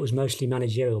 yeah, it was mostly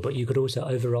managerial, but you could also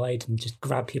override and just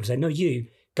grab people and say, no, you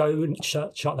go and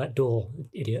shut that door,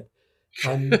 idiot.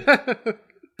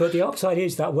 But the upside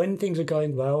is that when things are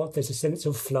going well, there's a sense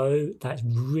of flow that's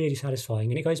really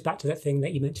satisfying. And it goes back to that thing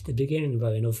that you mentioned at the beginning,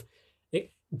 Rowan, of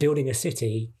building a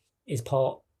city is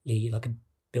partly like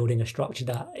building a structure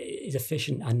that is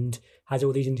efficient and has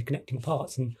all these interconnecting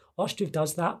parts. And Ostriv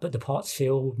does that, but the parts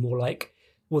feel more like,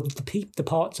 well, the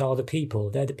parts are the people.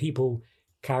 They're the people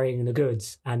carrying the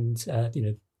goods and,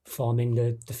 farming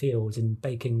the fields and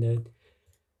baking the...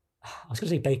 I was going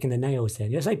to say baking the nails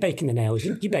then. You say baking the nails.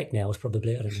 You bake nails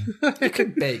probably. I don't know. You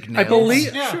can bake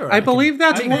nails. I believe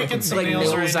that's I'm making some like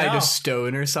nails nails right out now. of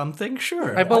stone or something.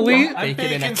 Sure. I believe I'm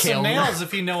baking some nails,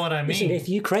 if you know what I mean. Listen, if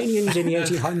Ukrainians in the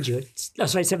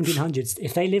 1700s,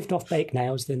 if they lived off baked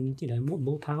nails, then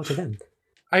more power to them.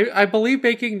 I believe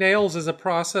baking nails is a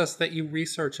process that you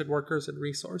research in Workers and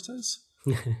Resources.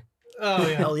 Oh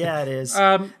yeah, hell yeah, it is.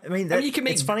 I mean, you can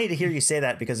make... it's funny to hear you say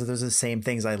that because those are the same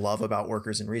things I love about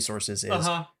Workers and Resources is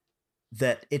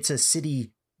that it's a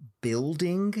city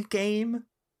building game.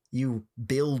 You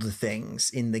build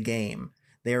things in the game.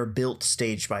 They are built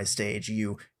stage by stage.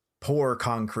 You pour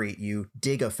concrete, you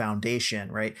dig a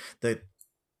foundation, right? The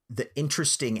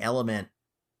interesting element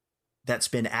that's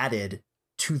been added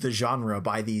to the genre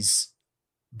by this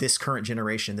current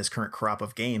generation, this current crop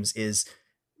of games is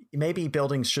maybe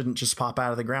buildings shouldn't just pop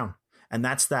out of the ground. And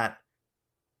that's that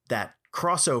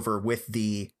crossover with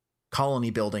the colony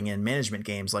building and management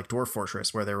games like Dwarf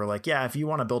Fortress, where they were like, yeah, if you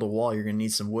want to build a wall, you're going to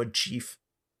need some wood, chief.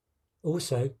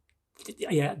 Also,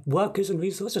 yeah, Workers and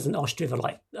Resources and Ostriv are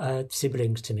like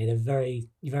siblings to me. They're very,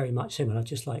 very much similar,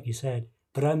 just like you said.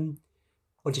 But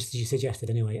or just as you suggested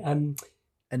anyway. And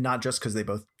not just because they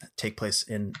both take place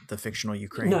in the fictional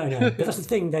Ukraine. No. But that's the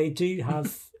thing. They do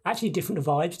have actually different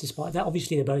vibes despite that.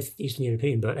 Obviously, they're both Eastern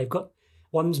European, but they've got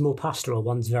one's more pastoral,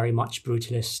 one's very much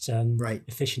brutalist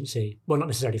efficiency. Well, not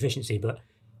necessarily efficiency, but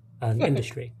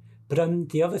industry. But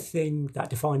the other thing that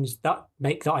defines that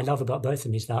I love about both of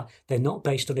them is that they're not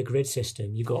based on a grid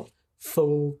system. You've got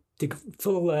full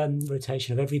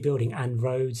rotation of every building and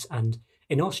roads. And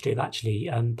in Ostriv, actually,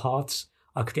 paths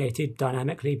are created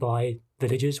dynamically by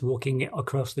villagers walking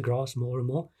across the grass more and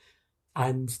more.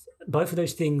 And both of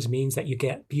those things means that you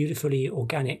get beautifully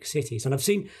organic cities. And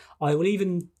I will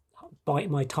even bite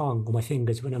my tongue or my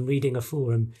fingers when I'm reading a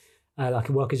forum, like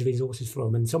a Workers' Resources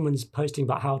forum, and someone's posting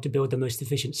about how to build the most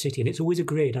efficient city. And it's always a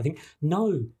grid. I think,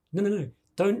 no.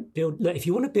 Don't build. Look, if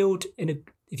you want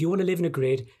to live in a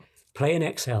grid, play in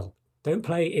Excel. Don't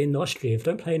play in Ostriv.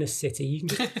 Don't play in a city. You can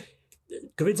just,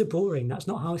 grids are boring. That's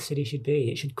not how a city should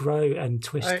be. It should grow and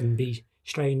twist and be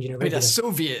strange and irregular. I mean, a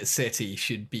Soviet city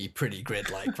should be pretty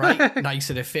grid-like, right? Nice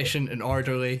and efficient and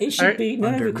orderly. It should be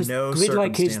because no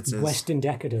grid-like is Western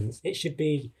decadence. It should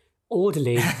be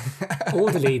orderly,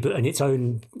 but in its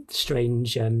own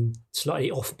strange, slightly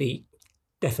offbeat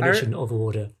definition of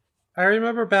order. I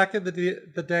remember back in the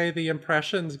day, the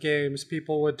Impressions games,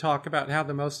 people would talk about how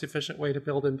the most efficient way to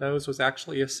build in those was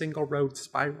actually a single road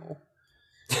spiral.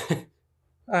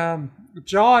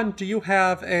 John, do you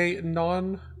have a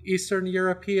non-Eastern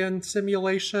European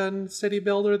simulation city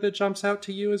builder that jumps out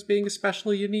to you as being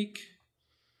especially unique?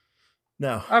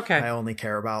 No. Okay. I only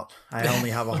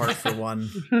have a heart for one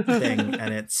thing,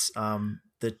 and it's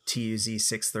the TUZ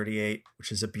 638,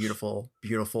 which is a beautiful,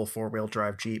 beautiful 4-wheel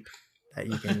drive Jeep that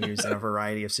you can use in a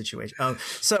variety of situations.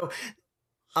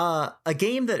 A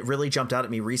game that really jumped out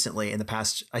at me recently in the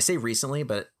past, I say recently,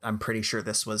 but I'm pretty sure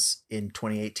this was in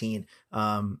 2018,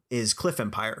 is Cliff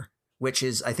Empire, which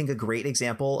is, I think, a great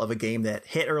example of a game that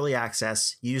hit early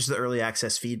access, used the early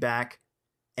access feedback,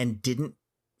 and didn't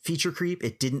feature creep.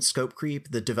 It didn't scope creep.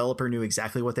 The developer knew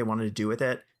exactly what they wanted to do with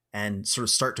it, and sort of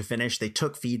start to finish, they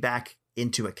took feedback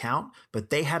into account, but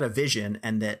they had a vision,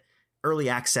 and that early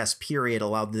access period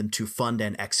allowed them to fund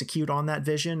and execute on that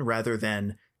vision rather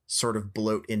than sort of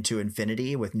bloat into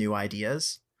infinity with new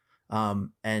ideas.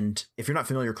 And if you're not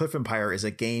familiar, Cliff Empire is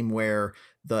a game where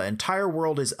the entire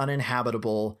world is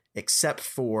uninhabitable except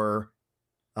for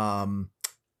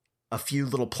a few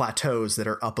little plateaus that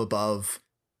are up above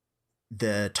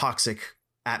the toxic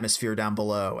atmosphere down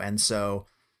below. And so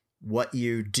what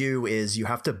you do is you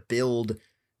have to build,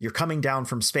 you're coming down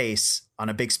from space on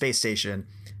a big space station,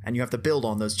 and you have to build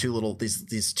on those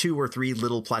these 2 or 3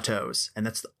 little plateaus. And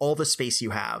that's all the space you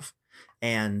have.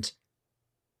 And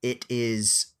it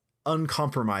is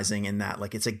uncompromising in that,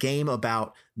 like, it's a game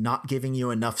about not giving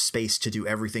you enough space to do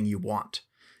everything you want.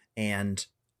 And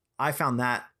I found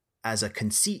that as a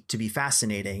conceit to be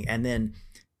fascinating. And then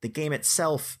the game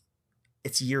itself,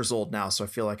 it's years old now, so I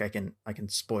feel like I can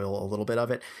spoil a little bit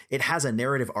of it. It has a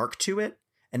narrative arc to it,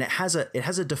 and it has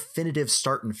a definitive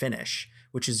start and finish,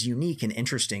 which is unique and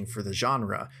interesting for the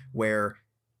genre, where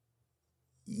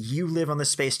you live on the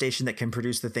space station that can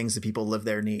produce the things that people live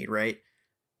there need, right?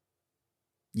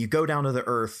 You go down to the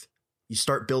Earth, you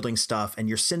start building stuff, and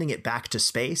you're sending it back to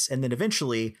space. And then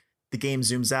eventually the game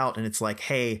zooms out and it's like,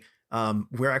 hey,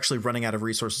 we're actually running out of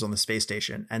resources on the space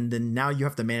station. And then now you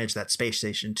have to manage that space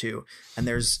station too. And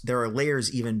there are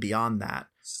layers even beyond that.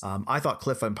 I thought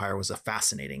Cliff Empire was a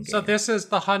fascinating game. So this is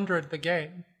the 100, the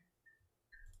game.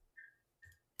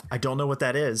 I don't know what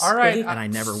that is. All right. And I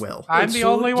never will. I'm the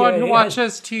only one who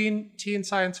watches teen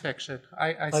science fiction.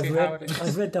 I see how it is.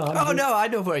 I've read the 100. Oh, no, I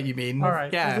know what you mean. All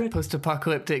right. Yeah,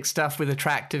 post-apocalyptic stuff with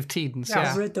attractive teens.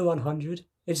 Yeah. I've read the 100.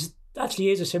 It's actually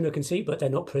is a similar conceit, but they're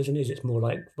not prisoners. It's more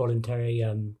like voluntary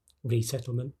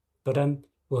resettlement. But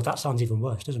well, that sounds even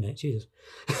worse, doesn't it? Jesus.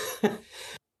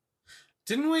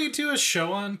 Didn't we do a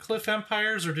show on Cliff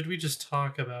Empires, or did we just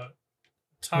talk about?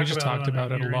 We just talked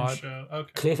about it a lot. Show?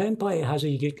 Okay. Cliff Empire has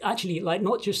actually, like,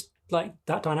 not just like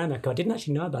that dynamic. I didn't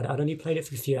actually know about it. I'd only played it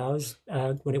for a few hours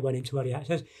when it went into early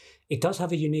access. It does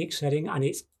have a unique setting, and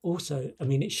it's also, I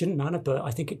mean, it shouldn't matter, but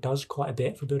I think it does quite a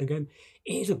bit for building a game.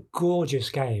 It is a gorgeous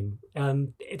game.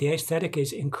 The aesthetic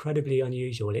is incredibly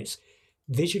unusual. It's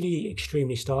visually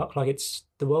extremely stark. Like,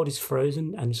 the world is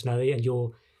frozen and snowy, and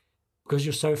because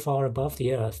you're so far above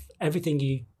the earth, everything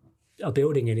you are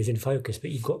building in is in focus, but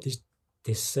you've got this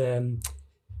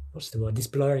what's the word? This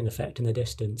blurring effect in the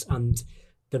distance, and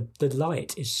the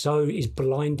light is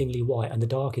blindingly white, and the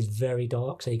dark is very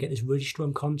dark. So you get this really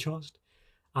strong contrast,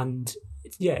 and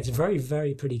it's a very,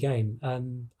 very pretty game.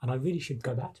 And I really should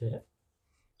go back to it.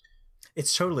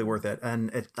 It's totally worth it,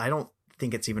 and I don't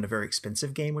think it's even a very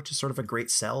expensive game, which is sort of a great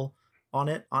sell on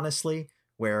it, honestly.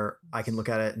 Where I can look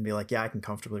at it and be like, yeah, I can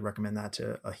comfortably recommend that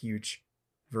to a huge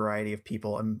variety of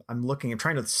people. I'm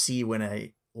trying to see when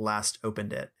I last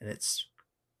opened it, and it's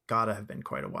gotta have been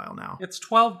quite a while now. It's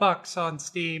 $12 on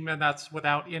Steam, and that's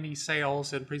without any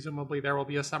sales, and presumably there will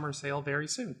be a summer sale very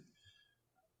soon.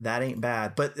 That ain't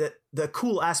bad. But the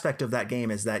cool aspect of that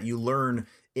game is that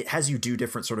it has you do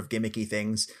different sort of gimmicky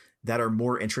things that are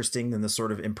more interesting than the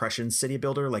sort of Impressions city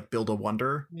builder, like Build a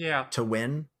Wonder to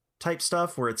win type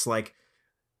stuff, where it's like,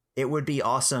 it would be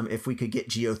awesome if we could get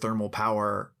geothermal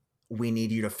power. We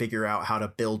need you to figure out how to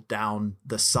build down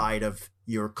the side of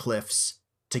your cliffs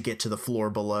to get to the floor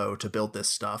below to build this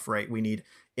stuff, right? We need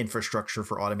infrastructure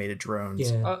for automated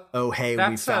drones. Yeah.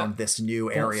 We found this new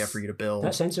area for you to build.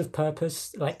 That sense of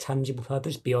purpose, like tangible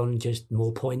purpose beyond just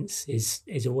more points, is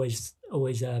always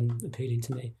appealing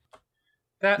to me.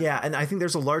 And I think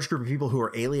there's a large group of people who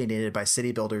are alienated by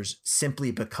city builders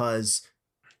simply because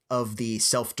of the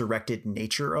self-directed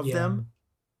nature of them,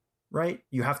 right?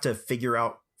 You have to figure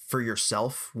out for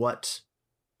yourself what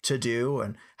to do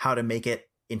and how to make it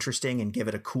interesting and give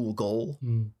it a cool goal.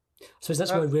 So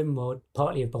that's why RimWorld,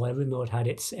 partly of why RimWorld had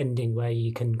its ending, where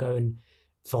you can go and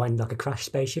find like a crashed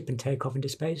spaceship and take off into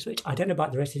space. Which I don't know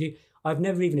about the rest of you. I've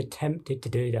never even attempted to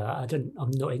do that.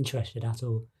 I'm not interested at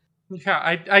all.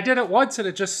 Yeah, I did it once, and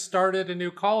it just started a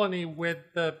new colony with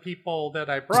the people that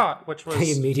I brought, which was...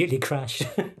 They immediately crash.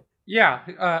 Yeah,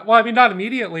 well, I mean, not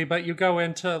immediately, but you go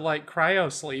into, like,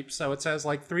 cryo sleep, so it says,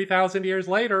 like, 3,000 years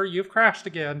later, you've crashed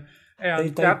again,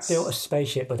 and they built a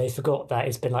spaceship, but they forgot that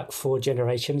it's been, like, 4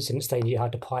 generations since they knew how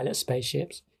to pilot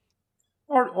spaceships.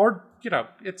 Or you know,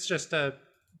 it's just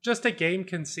a game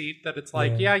conceit that it's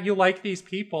like, yeah, you like these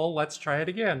people, let's try it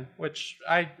again, which,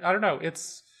 I don't know,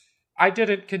 I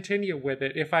didn't continue with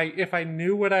it. If I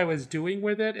knew what I was doing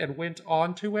with it and went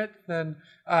on to it, then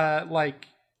like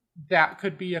that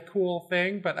could be a cool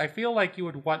thing. But I feel like you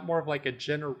would want more of like a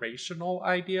generational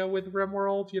idea with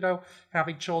RimWorld, you know,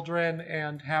 having children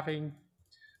and having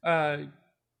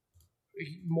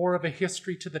more of a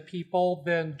history to the people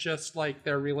than just like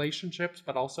their relationships,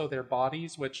 but also their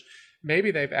bodies, which maybe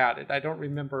they've added. I don't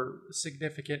remember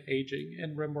significant aging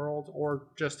in RimWorld, or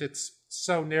just it's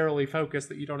so narrowly focused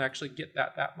that you don't actually get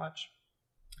that much.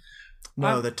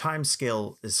 No, the time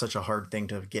scale is such a hard thing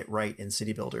to get right in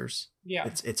City Builders. Yeah.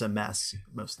 It's a mess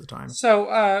most of the time.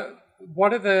 So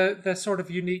one of the sort of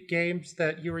unique games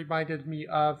that you reminded me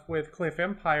of with Cliff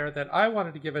Empire that I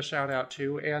wanted to give a shout out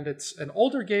to, and it's an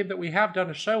older game that we have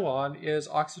done a show on, is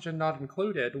Oxygen Not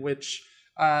Included, which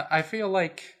I feel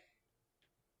like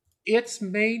its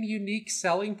main unique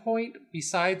selling point,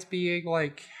 besides being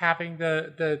like having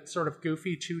the sort of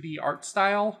goofy 2D art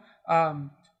style,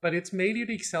 but its main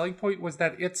unique selling point was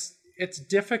that its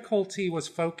difficulty was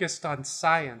focused on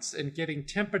science and getting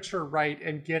temperature right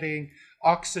and getting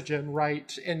oxygen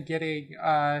right and getting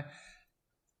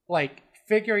like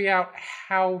figuring out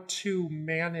how to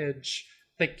manage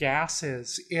the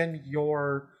gases in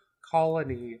your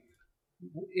colony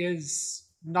is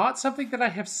not something that I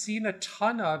have seen a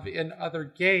ton of in other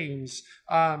games.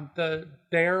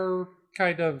 Their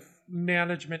kind of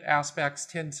management aspects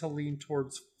tend to lean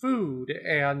towards food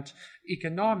and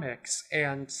economics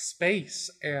and space,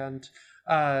 and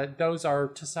those are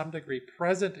to some degree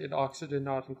present in Oxygen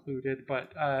Not Included,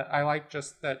 but I like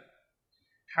just that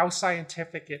how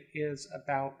scientific it is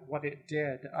about what it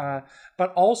did.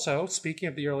 But also, speaking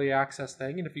of the early access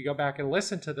thing, and if you go back and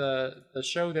listen to the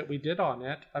show that we did on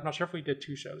it, I'm not sure if we did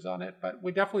 2 shows on it, but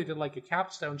we definitely did like a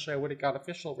capstone show when it got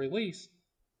official release.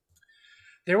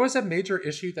 There was a major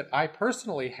issue that I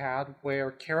personally had where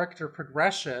character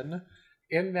progression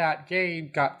in that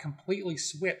game got completely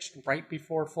switched right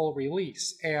before full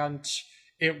release, and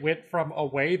it went from a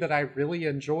way that I really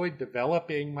enjoyed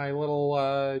developing my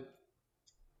little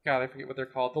God, I forget what they're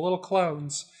called. The little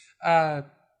clones.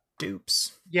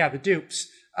 Dupes. Yeah, the dupes.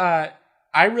 I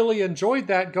really enjoyed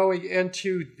that going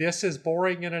into this is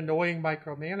boring and annoying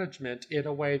micromanagement in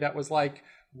a way that was like,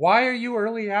 why are you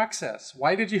early access?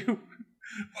 Why did you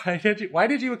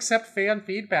accept fan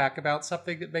feedback about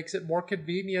something that makes it more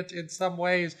convenient in some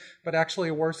ways, but actually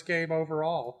a worse game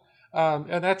overall?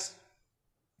 And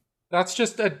that's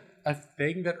just a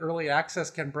thing that early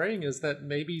access can bring, is that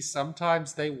maybe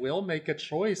sometimes they will make a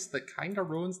choice that kind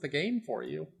of ruins the game for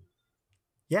you.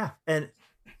 Yeah, and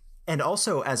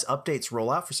also as updates roll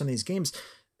out for some of these games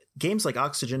like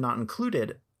Oxygen Not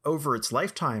Included, over its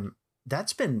lifetime,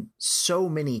 that's been so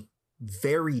many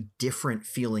very different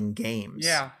feeling games.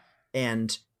 Yeah.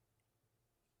 And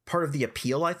part of the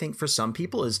appeal, I think, for some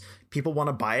people is people want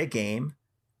to buy a game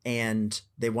and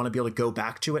they want to be able to go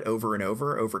back to it over and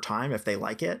over time if they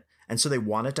like it. And so they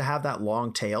want it to have that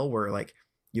long tail where like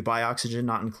you buy Oxygen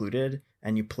Not Included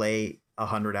and you play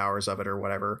 100 hours of it or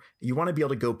whatever. You want to be able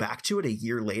to go back to it a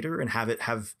year later and have it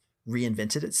have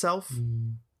reinvented itself.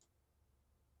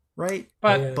 Right.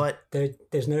 But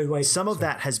there's no way. Some of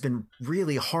that has been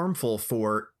really harmful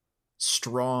for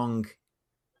strong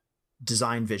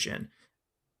design vision,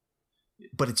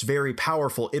 but it's very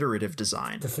powerful iterative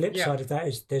design. The flip side of that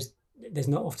is there's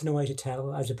not often a way to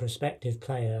tell as a prospective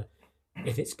player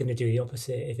if it's going to do the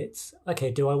opposite. If it's, okay,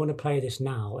 do I want to play this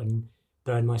now and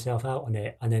burn myself out on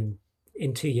it? And then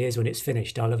in 2 years when it's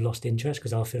finished, I'll have lost interest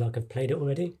because I'll feel like I've played it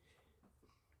already.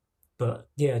 But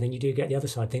yeah, then you do get the other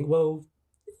side. Think, well,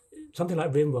 something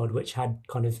like RimWorld, which had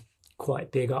kind of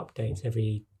quite big updates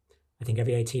every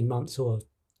 18 months or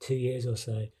 2 years or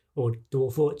so, or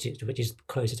Dwarf Orchard, which is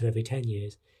closer to every 10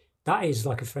 years. That is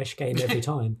like a fresh game every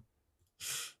time.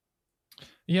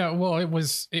 Yeah, well,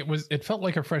 it felt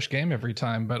like a fresh game every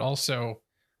time, but also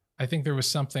I think there was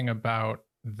something about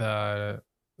the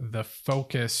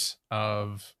focus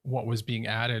of what was being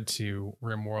added to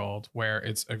RimWorld, where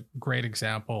it's a great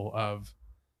example of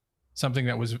something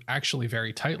that was actually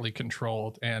very tightly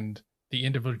controlled, and the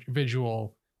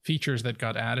individual features that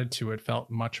got added to it felt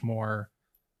much more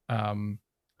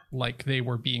like they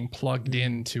were being plugged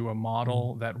into a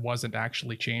model that wasn't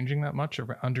actually changing that much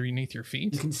underneath your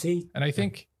feet. You can see. And I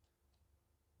think,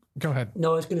 go ahead.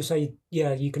 No, I was going to say,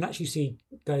 yeah, you can actually see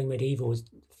Going Medieval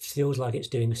feels like it's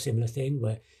doing a similar thing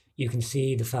where you can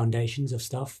see the foundations of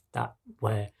stuff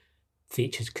where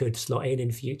features could slot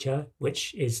in future,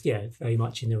 which is, yeah, very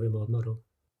much in the RimWorld model.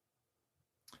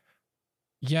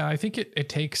 Yeah, I think it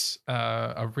takes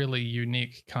a really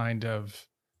unique kind of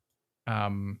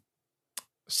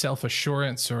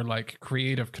self-assurance or like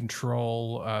creative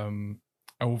control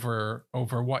over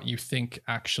what you think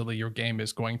actually your game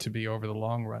is going to be over the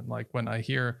long run. Like when I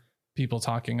hear people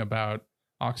talking about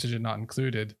Oxygen Not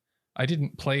Included, I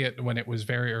didn't play it when it was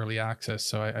very early access,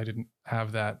 so I didn't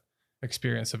have that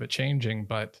experience of it changing,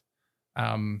 but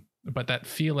that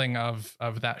feeling of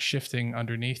that shifting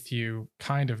underneath you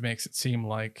kind of makes it seem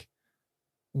like,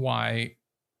 why,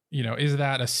 is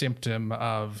that a symptom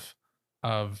of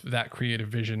that creative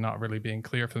vision not really being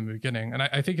clear from the beginning? And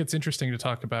I think it's interesting to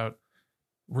talk about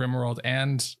RimWorld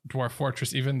and Dwarf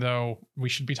Fortress, even though we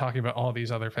should be talking about all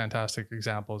these other fantastic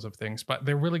examples of things, but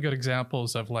they're really good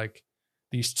examples of like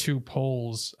these two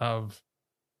poles of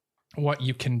what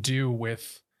you can do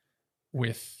with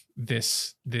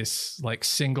this like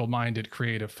single-minded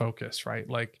creative focus, right?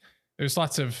 Like there's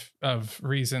lots of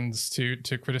reasons to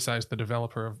criticize the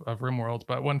developer of RimWorld,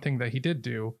 but one thing that he did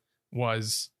do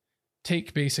was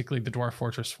take basically the Dwarf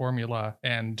Fortress formula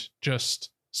and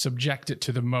just subject it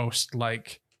to the most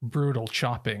like brutal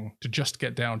chopping to just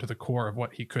get down to the core of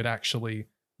what he could actually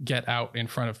get out in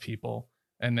front of people,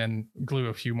 and then glue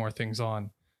a few more things on.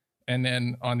 And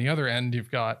then on the other end, you've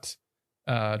got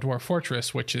Dwarf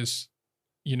Fortress, which is,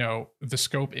 the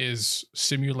scope is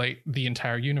simulate the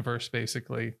entire universe,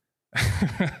 basically,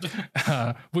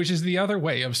 which is the other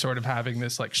way of sort of having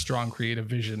this like strong creative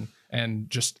vision, and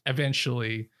just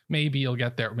eventually, maybe you'll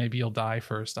get there, maybe you'll die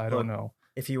first. I don't know.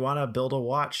 If you want to build a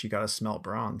watch, you got to smelt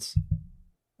bronze.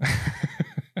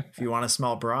 If you want to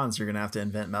smelt bronze, you're going to have to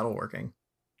invent metalworking.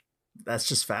 That's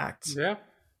just facts. Yeah.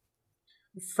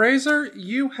 Fraser,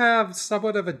 you have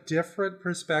somewhat of a different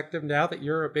perspective now that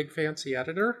you're a big fancy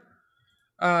editor.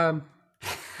 Are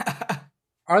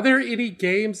there any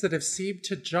games that have seemed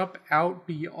to jump out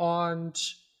beyond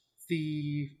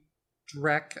the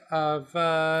dreck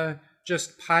of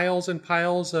just piles and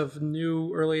piles of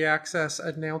new early access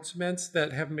announcements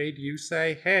that have made you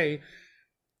say, hey,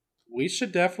 we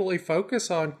should definitely focus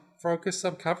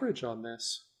some coverage on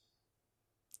this?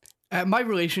 My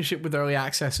relationship with early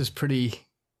access is pretty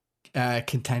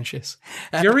contentious.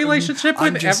 Your relationship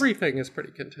with everything is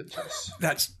pretty contentious.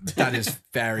 That is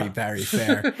very, very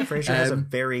fair. Fraser has a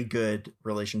very good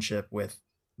relationship with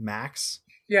Max.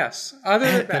 Yes, other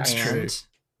than that's true.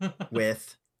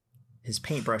 With his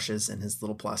paintbrushes and his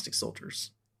little plastic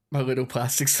soldiers. My little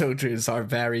plastic soldiers are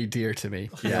very dear to me.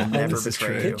 Yeah, never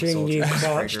betray you. Picturing you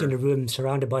crouched in a room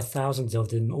surrounded by thousands of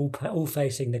them, all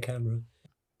facing the camera.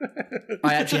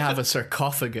 I actually have a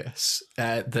sarcophagus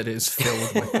that is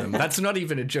filled with them. That's not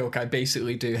even a joke. I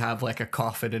basically do have like a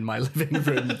coffin in my living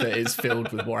room that is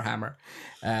filled with Warhammer.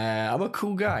 I'm a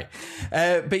cool guy.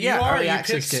 But yeah, early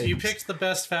access games. You picked the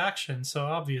best faction, so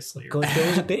obviously. God, there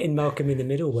was a bit in Malcolm in the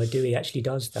Middle where Dewey actually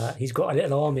does that. He's got a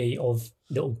little army of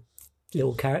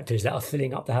little characters that are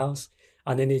filling up the house.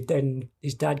 And then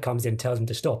his dad comes in and tells him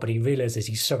to stop, but he realizes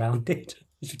he's surrounded.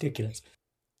 It's ridiculous.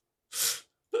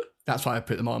 That's why I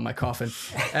put them all in my coffin.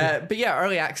 But yeah,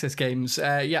 early access games.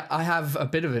 I have a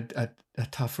bit of a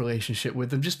tough relationship with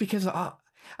them just because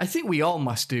I think we all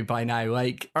must do by now.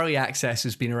 Like, early access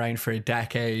has been around for a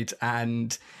decade,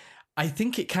 and I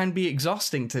think it can be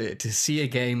exhausting to see a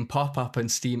game pop up on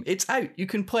Steam. It's out. You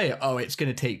can play it. Oh, it's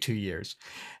going to take 2 years.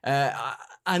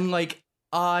 And like,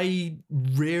 I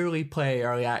rarely play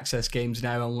early access games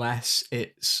now unless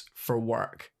it's for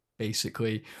work,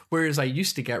 basically. Whereas I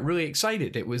used to get really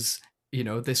excited. It was,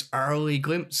 this early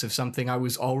glimpse of something I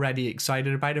was already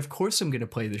excited about. Of course I'm going to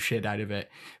play the shit out of it.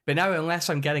 But now, unless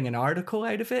I'm getting an article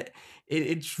out of it,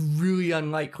 it's really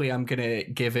unlikely I'm going to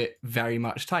give it very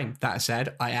much time. That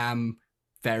said, I am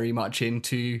very much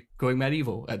into Going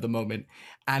Medieval at the moment.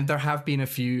 And there have been a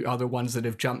few other ones that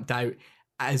have jumped out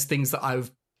as things that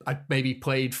I've maybe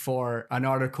played for an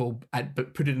article,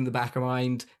 but put it in the back of my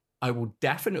mind. I will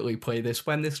definitely play this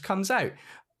when this comes out.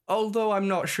 Although I'm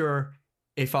not sure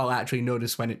if I'll actually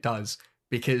notice when it does,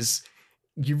 because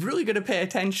you've really got to pay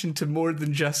attention to more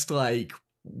than just like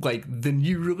the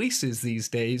new releases these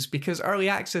days, because early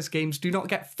access games do not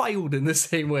get filed in the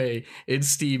same way in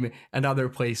Steam and other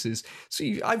places. So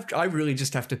I really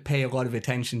just have to pay a lot of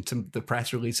attention to the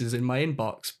press releases in my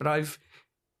inbox. But I've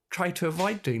try to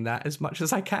avoid doing that as much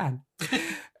as I can.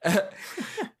 But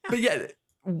yeah,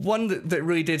 one that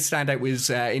really did stand out was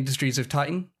Industries of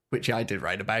Titan, which I did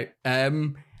write about.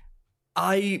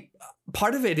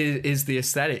 Part of it is the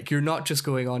aesthetic. You're not just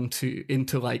going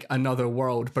into like another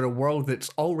world, but a world that's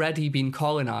already been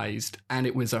colonized and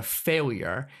it was a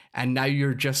failure. And now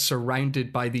you're just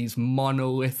surrounded by these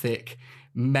monolithic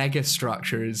mega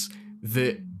structures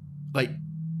that, like,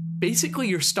 basically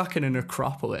you're stuck in an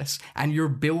acropolis and you're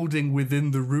building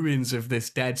within the ruins of this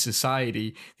dead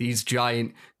society, these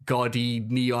giant gaudy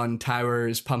neon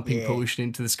towers pumping pollution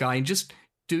into the sky and just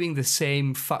doing the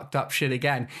same fucked up shit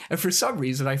again. And for some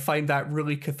reason, I find that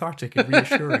really cathartic and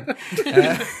reassuring.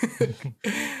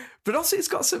 But also it's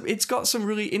got some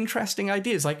really interesting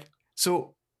ideas. Like,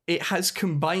 so it has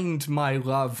combined my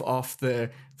love of the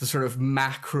sort of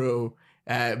macro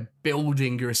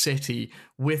building your city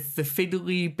with the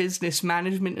fiddly business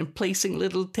management and placing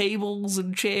little tables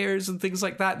and chairs and things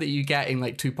like that you get in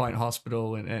like 2 Point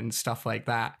Hospital and stuff like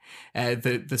that.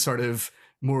 The sort of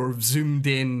more zoomed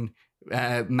in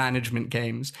management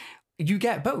games. You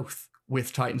get both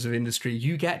with Titans of Industry.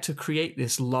 You get to create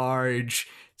this large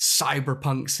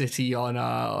cyberpunk city on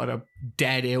a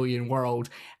dead alien world,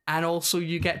 and also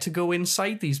you get to go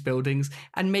inside these buildings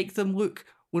and make them look,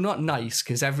 well, not nice,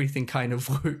 because everything kind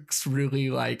of looks really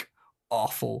like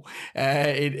awful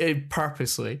it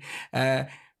purposely, but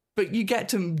you get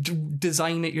to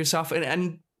design it yourself,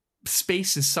 and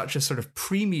space is such a sort of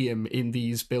premium in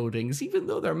these buildings, even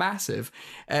though they're massive,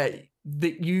 that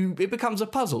it becomes a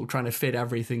puzzle trying to fit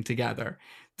everything together.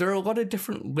 There are a lot of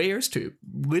different layers to it,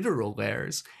 literal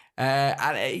layers.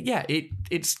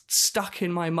 It's stuck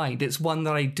in my mind. It's one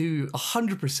that I do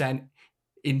 100%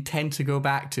 intend to go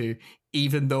back to,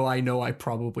 even though I know I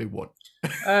probably won't.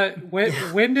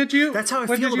 When did you? That's how I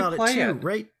feel about it too,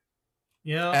 right?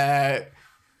 Yeah.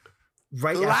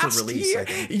 Right after release, year? I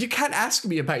think. You can't ask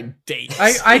me about dates.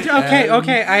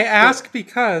 Okay. I ask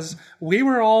because we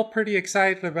were all pretty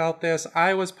excited about this.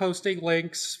 I was posting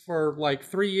links for like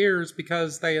 3 years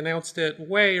because they announced it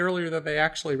way earlier than they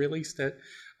actually released it.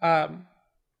 And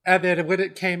then when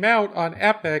it came out on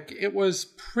Epic, it was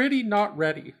pretty not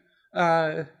ready.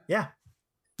 Yeah,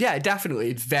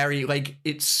 definitely. It's very, like,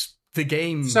 it's the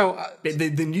game. So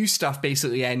the new stuff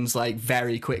basically ends like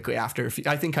very quickly after.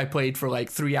 I think I played for like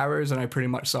 3 hours and I pretty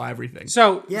much saw everything.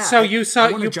 You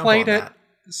played it.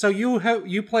 So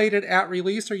you played it at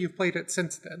release, or you've played it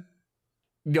since then?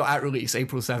 No, at release,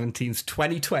 April 17th,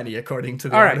 2020, according to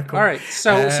the article. All right.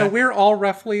 So we're all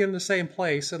roughly in the same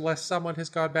place, unless someone has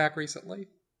gone back recently.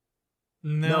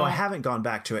 No, I haven't gone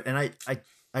back to it, and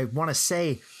I want to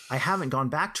say I haven't gone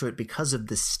back to it because of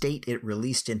the state it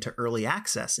released into early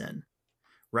access in,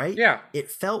 right? Yeah.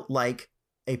 It felt like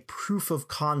a proof of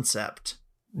concept.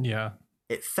 Yeah.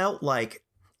 It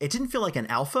didn't feel like an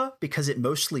alpha because it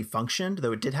mostly functioned,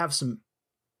 though it did have some,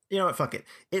 you know what, fuck it.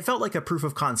 It felt like a proof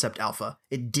of concept alpha.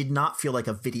 It did not feel like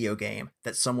a video game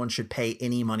that someone should pay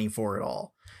any money for at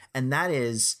all. And that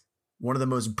is one of the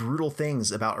most brutal things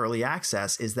about early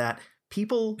access, is that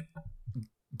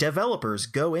developers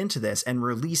go into this and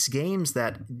release games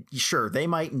that, sure, they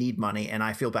might need money, and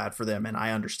I feel bad for them, and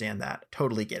I understand that.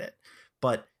 Totally get it.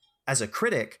 But as a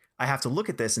critic, I have to look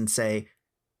at this and say,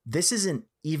 this isn't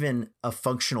even a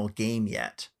functional game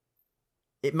yet.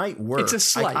 It might work. It's a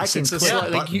slice. I can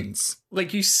click buttons.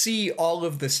 Like you see all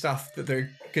of the stuff that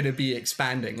they're going to be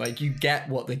expanding. Like, you get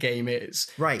what the game is,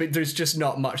 right? But there's just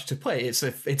not much to play. It's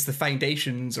the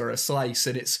foundations or a slice,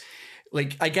 and it's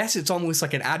like, I guess it's almost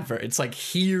like an advert. It's like,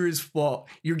 here's what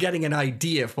you're getting, an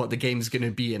idea of what the game's going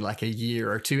to be in like a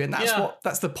year or two, and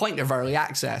that's the point of early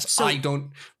access. So, I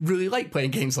don't really like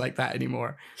playing games like that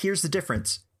anymore. Here's the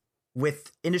difference.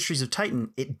 With Industries of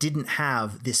Titan, it didn't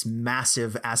have this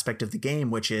massive aspect of the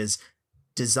game, which is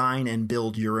design and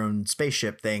build your own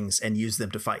spaceship things and use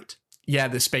them to fight. Yeah,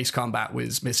 the space combat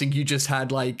was missing. You just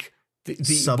had like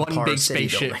the one big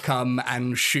spaceship come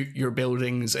and shoot your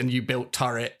buildings, and you built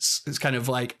turrets. It's kind of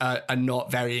like a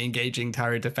not very engaging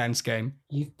tower defense game.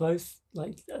 You've both,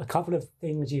 like, a couple of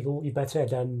things you both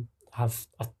said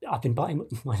I've been biting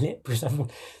my lip because I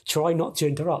try not to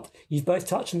interrupt. You've both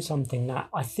touched on something that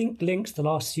I think links the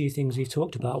last few things we've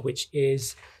talked about, which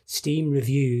is Steam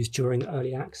reviews during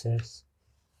early access.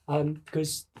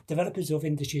 Because developers of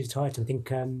Industries of Titan,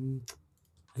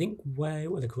 I think what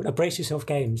are they called? Brace Yourself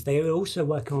Games. They were also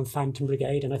working on Phantom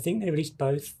Brigade, and I think they released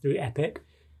both through Epic.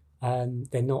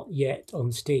 They're not yet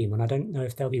on Steam, and I don't know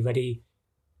if they'll be ready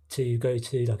to go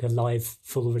to like a live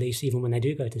full release even when they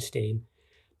do go to Steam.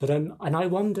 But and I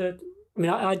wondered, I mean,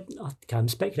 I'm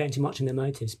speculating too much on their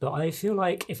motives, but I feel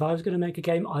like if I was going to make a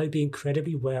game, I would be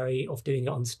incredibly wary of doing it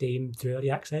on Steam through early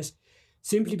access,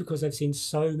 simply because I've seen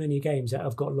so many games that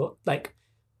have got a lot, like,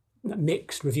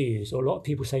 mixed reviews, or a lot of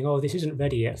people saying, "Oh, this isn't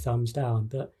ready yet, thumbs down,"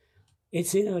 but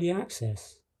it's in early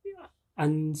access.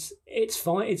 And it's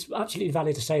fine. It's absolutely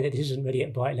valid to say that this isn't ready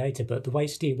yet, buy it later. But the way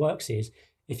Steam works is,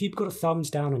 if you've got a thumbs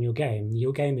down on your game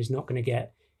is not going to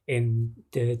get in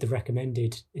the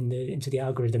recommended into the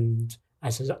algorithm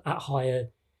as at higher.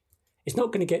 It's not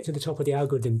going to get to the top of the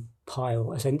algorithm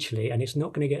pile essentially, and it's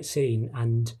not going to get seen.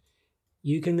 And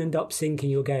you can end up sinking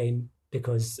your game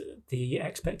because the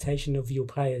expectation of your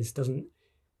players doesn't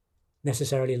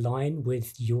necessarily align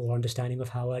with your understanding of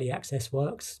how early access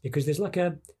works. Because there's like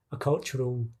a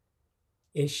cultural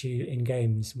issue in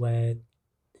games where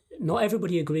not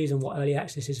everybody agrees on what early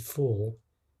access is for,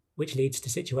 which leads to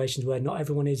situations where not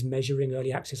everyone is measuring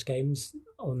early access games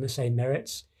on the same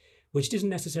merits, which isn't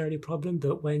necessarily a problem.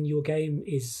 But when your game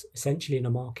is essentially in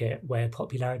a market where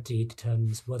popularity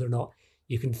determines whether or not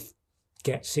you can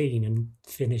get seen and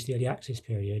finish the early access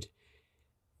period,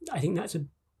 I think that's one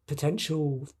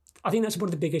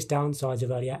of the biggest downsides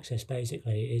of early access,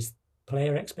 basically, is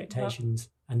player expectations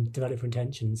and developer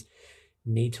intentions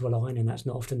need to align, and that's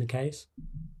not often the case.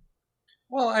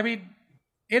 Well, I mean,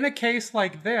 in a case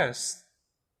like this,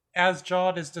 as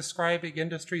John is describing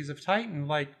Industries of Titan,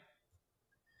 like,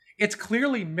 it's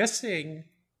clearly missing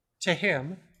to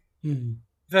him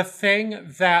the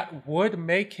thing that would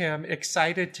make him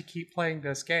excited to keep playing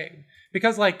this game.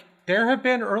 Because, like, there have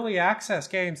been early access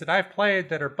games that I've played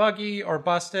that are buggy or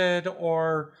busted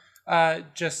or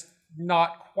just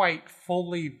not quite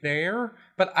fully there,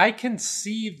 but I can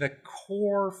see the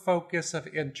core focus of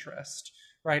interest.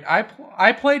 Right,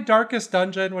 I played Darkest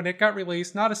Dungeon when it got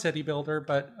released, not a city builder,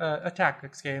 but a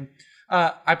tactics game.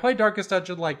 I played Darkest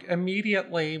Dungeon like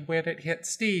immediately when it hit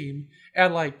Steam,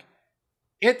 and like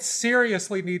it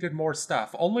seriously needed more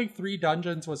stuff. Only 3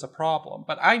 dungeons was a problem,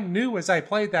 but I knew as I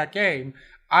played that game,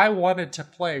 I wanted to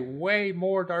play way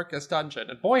more Darkest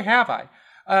Dungeon, and boy have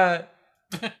I.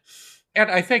 And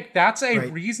I think that's a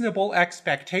reasonable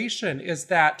expectation, is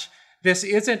that this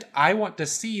isn't, I want to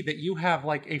see that you have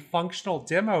like a functional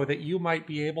demo that you might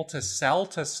be able to sell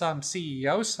to some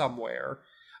CEO somewhere.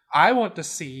 I want to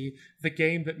see the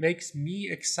game that makes me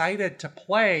excited to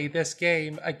play this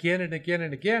game again and again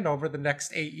and again over the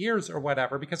next 8 years or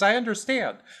whatever, because I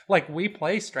understand, like, we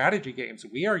play strategy games.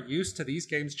 We are used to these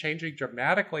games changing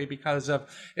dramatically because of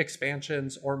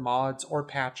expansions or mods or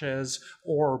patches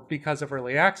or because of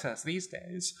early access these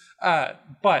days.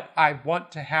 But I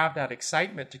want to have that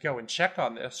excitement to go and check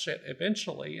on this shit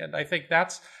eventually. And I think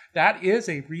that is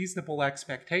a reasonable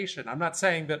expectation. I'm not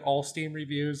saying that all Steam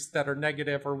reviews that are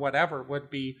negative or whatever would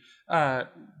be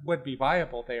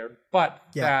viable there, but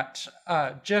that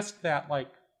just that, like,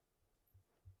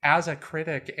 as a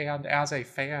critic and as a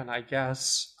fan, I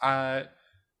guess I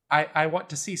want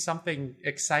to see something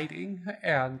exciting.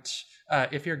 And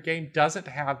if your game doesn't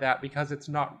have that because it's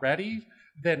not ready,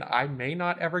 then I may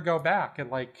not ever go back. And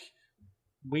like,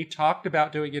 we talked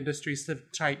about doing Industries of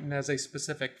Titan as a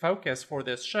specific focus for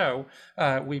this show.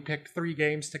 We picked 3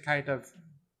 games to kind of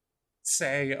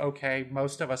say, okay,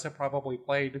 most of us have probably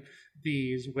played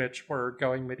these, which were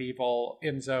Going Medieval,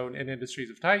 InZone, and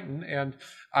Industries of Titan. And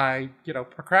I,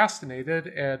 procrastinated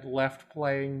and left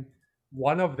playing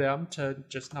one of them to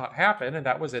just not happen. And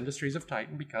that was Industries of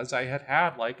Titan, because I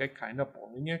had like a kind of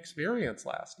boring experience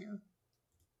last year.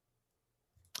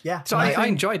 Yeah, so I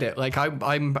enjoyed it. Like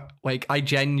I'm like, I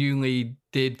genuinely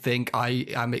did think I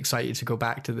am excited to go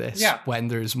back to this when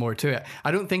there's more to it. I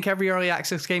don't think every early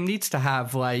access game needs to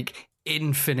have like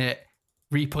infinite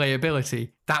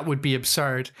replayability. That would be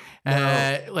absurd. No,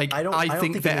 I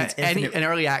think that an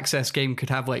early access game could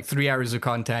have like 3 hours of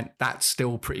content. That's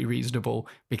still pretty reasonable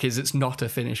because it's not a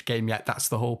finished game yet. That's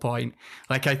the whole point.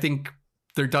 Like, I think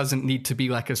there doesn't need to be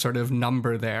like a sort of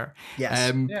number there. Yes.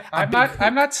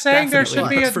 I'm not saying there should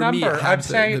be a number. I'm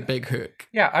saying the big hook.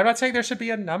 Yeah, I'm not saying there should be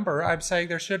a number. I'm saying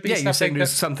there should be something. You're saying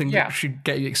there's something that should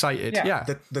get you excited. Yeah.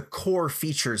 The core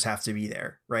features have to be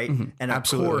there, right? Mm-hmm. And a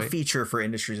core feature for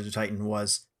Industries of Titan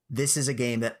was, this is a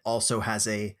game that also has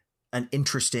an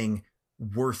interesting,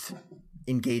 worth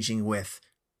engaging with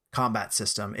combat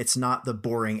system. It's not the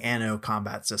boring Anno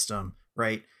combat system,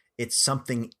 right? It's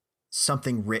something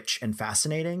rich and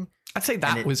fascinating. I'd say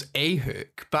that was a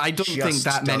hook, but I don't think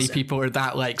that many people are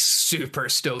that like super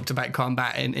stoked about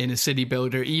combat in a city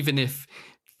builder, even if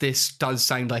this does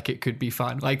sound like it could be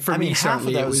fun. Like for me,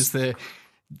 certainly it was the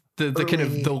kind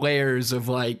of the layers of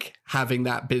like having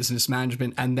that business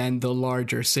management and then the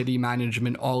larger city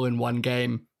management all in one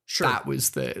game. Sure. That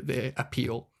was the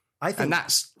appeal. and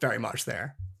that's very much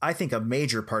there. I think a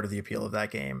major part of the appeal of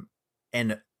that game,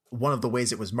 and one of the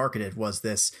ways it was marketed, was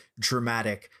this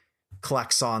dramatic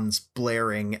klaxons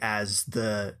blaring as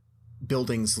the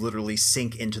buildings literally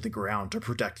sink into the ground to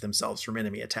protect themselves from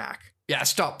enemy attack. Yeah,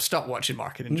 stop watching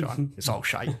marketing, John. It's all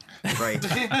shite. Right.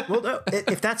 Well, no,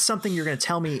 if that's something you're going to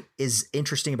tell me is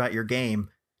interesting about your game,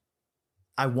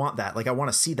 I want that. Like, I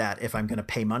want to see that if I'm going to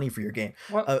pay money for your game.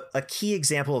 Well, A key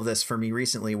example of this for me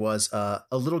recently was a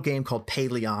little game called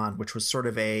Paleon, which was sort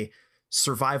of a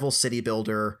survival city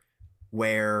builder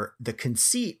where the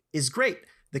conceit is great.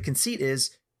 The conceit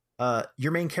is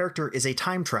your main character is a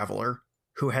time traveler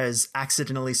who has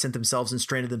accidentally sent themselves and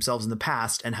stranded themselves in the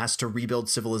past and has to rebuild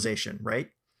civilization, right?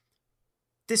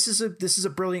 This is a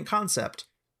brilliant concept.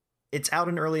 It's out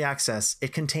in early access.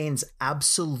 It contains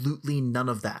absolutely none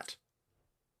of that.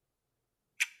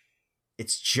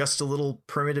 It's just a little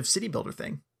primitive city builder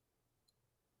thing.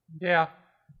 yeah.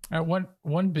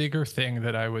 One bigger thing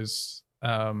that I was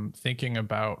thinking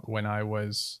about when I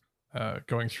was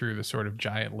going through the sort of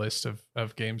giant list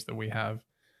of games that we have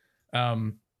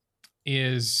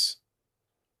is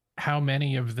how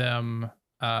many of them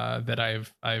that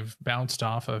I've bounced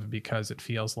off of because it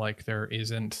feels like there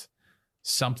isn't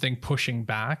something pushing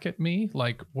back at me.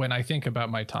 Like when I think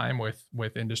about my time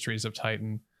with Industries of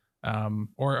Titan,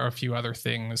 or a few other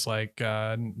things like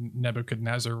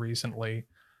Nebuchadnezzar recently,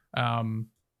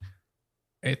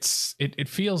 it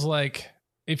feels like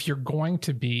if you're going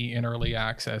to be in early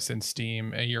access in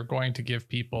Steam and you're going to give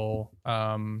people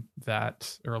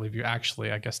that early view,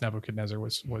 actually, I guess Nebuchadnezzar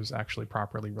was actually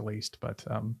properly released, but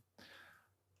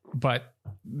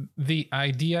the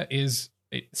idea is,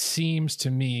 it seems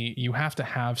to me, you have to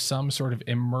have some sort of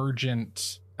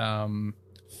emergent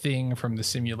thing from the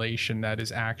simulation that is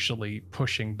actually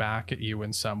pushing back at you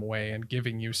in some way and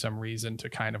giving you some reason to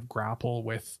kind of grapple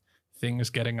with things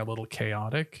getting a little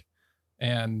chaotic.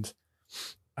 And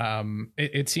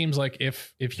it seems like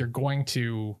if you're going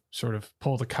to sort of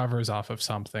pull the covers off of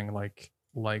something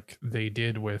like they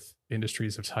did with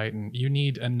Industries of Titan, you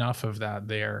need enough of that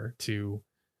there to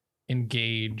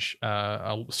engage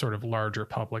a sort of larger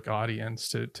public audience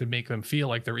to make them feel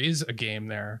like there is a game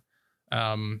there.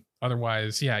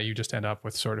 Otherwise, yeah, you just end up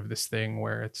with sort of this thing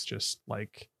where it's just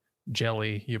like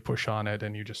jelly. You push on it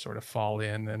and you just sort of fall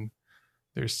in, and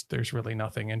there's really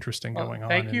nothing interesting going on.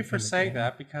 Thank you for saying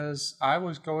that, because I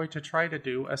was going to try to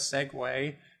do a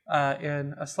segue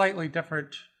in a slightly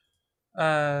different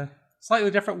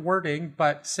wording,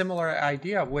 but similar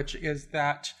idea, which is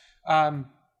that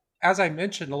as I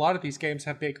mentioned, a lot of these games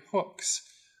have big hooks,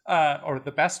 or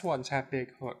the best ones have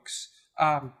big hooks.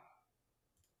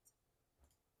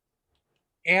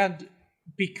 And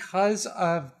because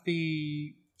of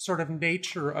the sort of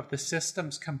nature of the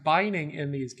systems combining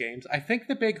in these games, I think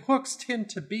the big hooks tend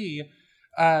to be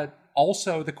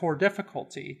also the core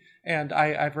difficulty. And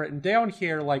I've written down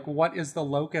here, like, what is the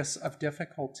locus of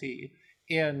difficulty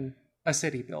in a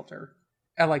city builder?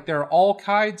 And like, there are all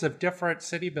kinds of different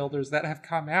city builders that have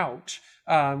come out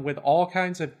with all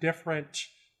kinds of different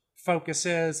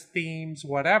focuses, themes,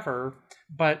 whatever.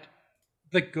 But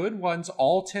the good ones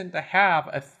all tend to have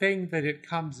a thing that it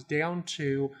comes down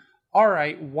to. All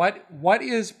right, what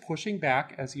is pushing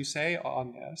back, as you say,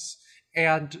 on this?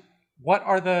 And what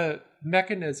are the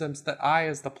mechanisms that I,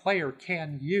 as the player,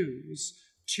 can use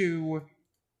to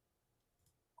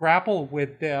grapple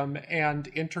with them and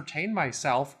entertain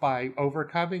myself by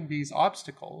overcoming these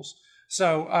obstacles?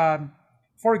 So,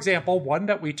 for example, one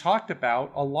that we talked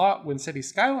about a lot when City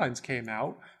Skylines came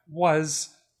out was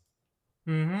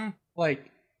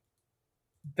like,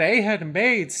 they had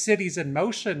made Cities in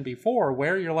Motion before,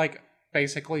 where you're like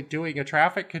basically doing a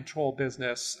traffic control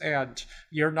business and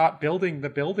you're not building the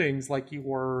buildings like you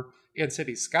were in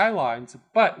City Skylines.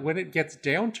 But when it gets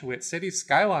down to it, City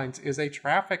Skylines is a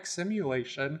traffic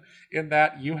simulation in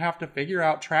that you have to figure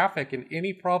out traffic, and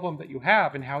any problem that you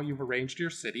have and how you've arranged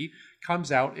your city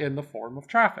comes out in the form of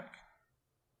traffic.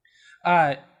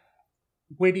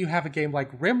 When you have a game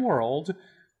like RimWorld,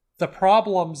 the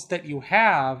problems that you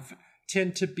have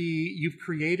tend to be, you've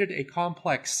created a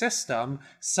complex system,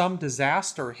 some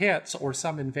disaster hits or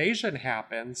some invasion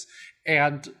happens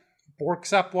and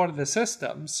borks up one of the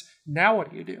systems. Now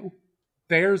what do?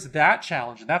 There's that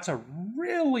challenge. That's a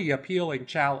really appealing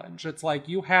challenge. It's like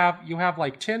you have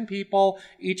like 10 people,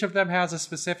 each of them has a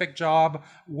specific job.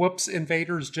 Whoops,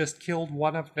 invaders just killed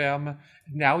one of them.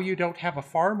 Now you don't have a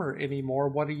farmer anymore.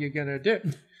 What are you gonna do?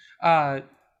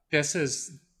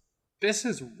 This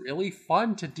is really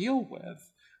fun to deal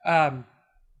with.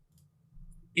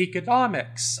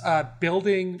 economics,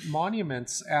 building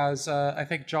monuments, as I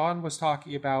think John was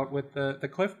talking about with the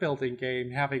cliff building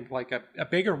game, having like a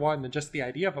bigger one than just the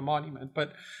idea of a monument.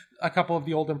 But a couple of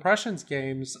the old Impressions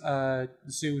games,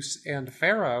 Zeus and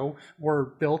Pharaoh,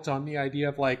 were built on the idea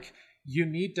of like, you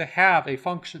need to have a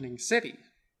functioning city.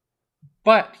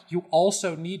 But you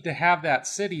also need to have that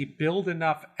city build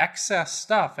enough excess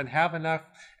stuff and have enough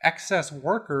excess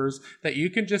workers that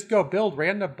you can just go build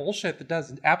random bullshit that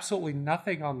does absolutely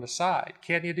nothing on the side.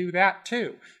 Can you do that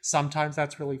too? Sometimes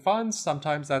that's really fun.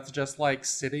 Sometimes that's just like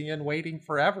sitting and waiting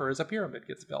forever as a pyramid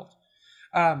gets built.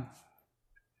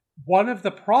 One of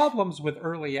the problems with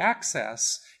early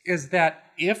access is that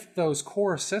if those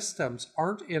core systems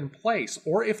aren't in place,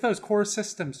 or if those core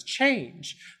systems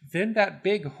change, then that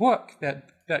big hook,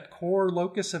 that core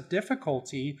locus of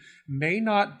difficulty, may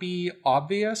not be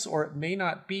obvious, or it may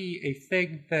not be a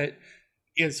thing that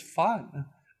is fun.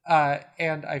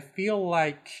 And I feel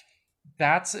like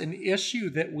that's an issue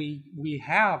that we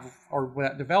have, or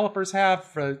that developers have,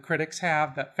 critics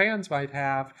have, that fans might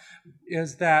have,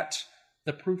 is that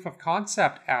the proof of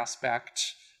concept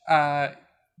aspect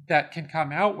that can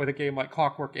come out with a game like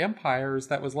Clockwork Empires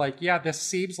that was like, yeah, this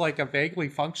seems like a vaguely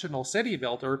functional city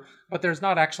builder, but there's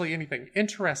not actually anything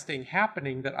interesting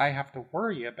happening that I have to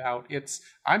worry about.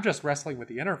 I'm just wrestling with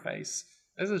the interface.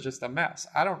 This is just a mess.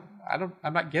 I'm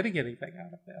not getting anything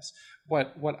out of this.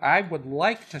 What I would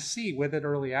like to see with an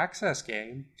early access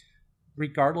game,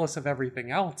 regardless of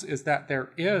everything else, is that there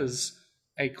is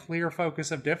a clear focus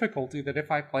of difficulty that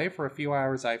if I play for a few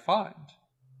hours, I find.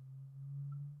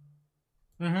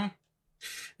 Mm-hmm.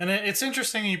 And it's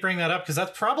interesting you bring that up, because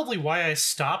that's probably why I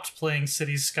stopped playing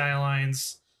Cities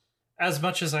Skylines as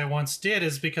much as I once did,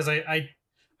 is because I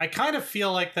kind of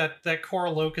feel like that core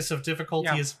locus of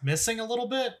difficulty is missing a little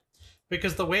bit,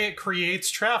 because the way it creates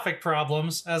traffic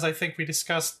problems, as I think we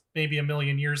discussed maybe a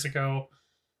million years ago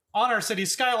on our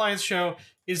Cities Skylines show,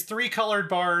 is 3 colored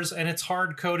bars, and it's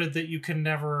hard-coded that you can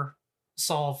never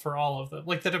solve for all of them.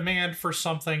 Like, the demand for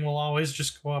something will always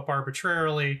just go up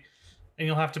arbitrarily, and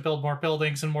you'll have to build more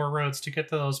buildings and more roads to get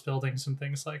to those buildings and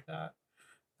things like that.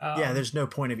 Yeah, there's no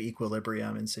point of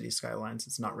equilibrium in City Skylines.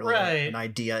 It's not really an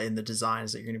idea in the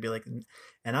designs that you're going to be like,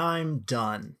 and I'm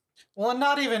done. Well, and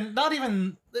not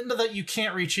even into that you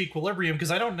can't reach equilibrium,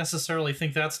 because I don't necessarily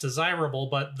think that's desirable,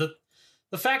 but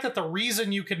the fact that the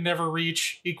reason you can never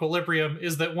reach equilibrium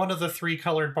is that one of the 3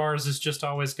 colored bars is just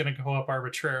always going to go up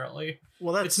arbitrarily.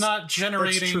 Well, it's not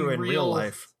generating that's true in real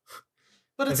life.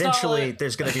 But eventually,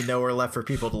 there's going to be nowhere left for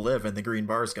people to live, and the green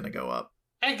bar is going to go up.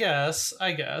 I guess.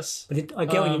 But I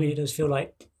get what you mean. It does feel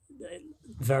like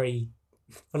very,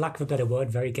 for lack of a better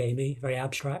word, very gamey, very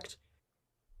abstract.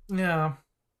 Yeah.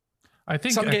 I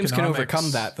think some games can overcome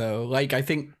that, though. Like, I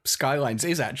think Skylines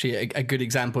is actually a good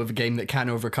example of a game that can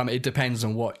overcome it. It depends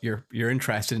on what you're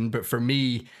interested in. But for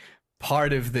me,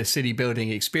 part of the city building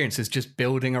experience is just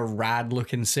building a rad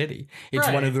looking city. It's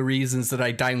one of the reasons that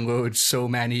I download so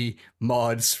many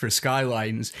mods for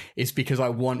Skylines, is because I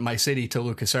want my city to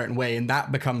look a certain way, and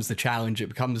that becomes the challenge. It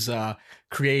becomes a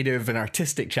creative and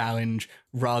artistic challenge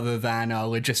rather than a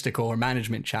logistical or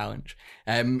management challenge.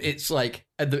 It's like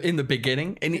in the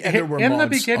beginning, and there were mods,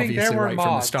 obviously, right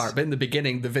from the start, but in the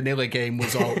beginning, the vanilla game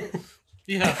was all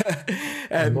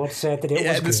mod said that it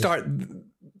was at the start.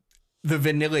 The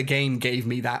vanilla game gave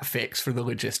me that fix for the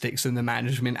logistics and the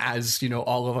management, as, you know,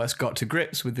 all of us got to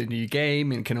grips with the new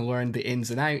game and kind of learned the ins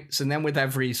and outs. And then with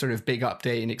every sort of big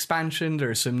update and expansion,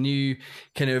 there are some new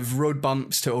kind of road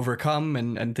bumps to overcome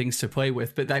and things to play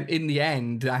with. But then in the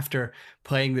end, after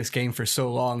playing this game for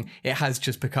so long, it has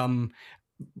just become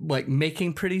like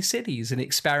making pretty cities and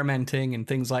experimenting and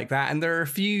things like that. And there are a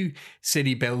few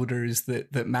city builders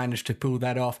that manage to pull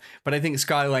that off. But I think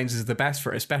Skylines is the best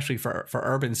for it, especially for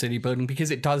urban city building, because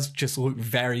it does just look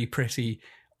very pretty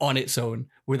on its own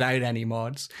without any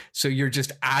mods. So you're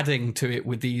just adding to it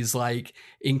with these like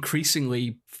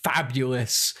increasingly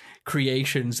fabulous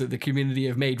creations that the community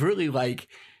have made, really like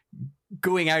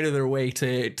going out of their way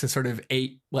to sort of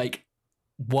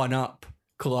one up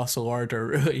Colossal Order,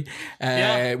 really,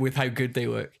 with how good they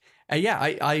look.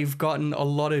 I've gotten a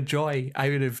lot of joy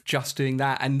out of just doing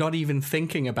that and not even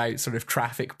thinking about sort of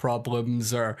traffic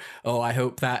problems or, I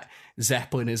hope that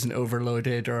Zeppelin isn't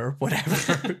overloaded or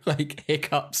whatever like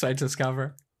hiccups I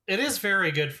discover. It is very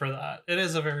good for that. It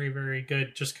is a very, very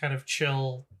good, just kind of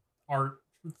chill art,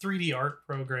 3D art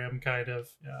program, kind of.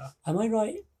 Yeah. Am I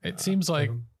right? It seems like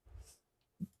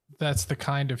that's the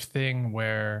kind of thing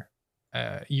where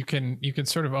you can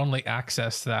sort of only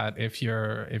access that if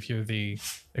you're the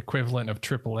equivalent of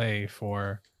AAA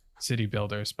for city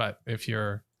builders. But if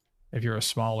you're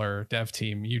smaller dev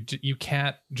team, you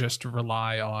can't just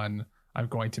rely on, I'm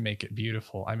going to make it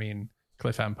beautiful. I mean,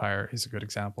 Cliff Empire is a good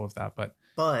example of that, but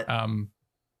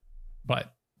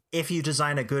if you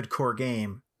design a good core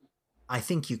game, I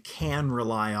think you can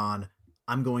rely on,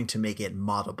 I'm going to make it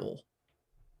moddable.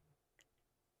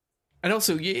 And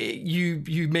also,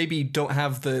 you maybe don't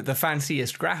have the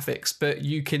fanciest graphics, but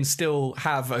you can still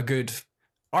have a good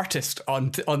artist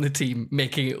on the team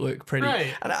making it look pretty.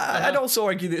 Right. And I'd also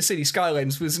argue that City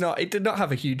Skylines did not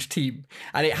have a huge team,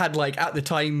 and it had, like, at the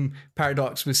time,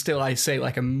 Paradox was still, I say,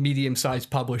 like a medium-sized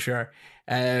publisher,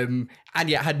 and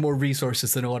yet had more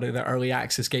resources than a lot of the early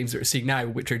access games that we're seeing now,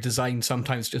 which are designed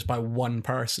sometimes just by one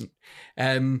person.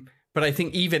 But I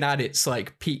think even at its,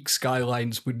 like, peak,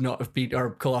 Skylines would not have been,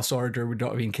 or Colossal Order would not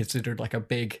have been considered like a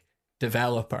big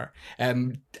developer.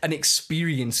 An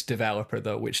experienced developer,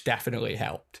 though, which definitely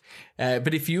helped.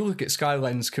 But if you look at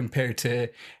Skylines compared to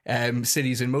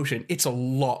Cities in Motion, it's a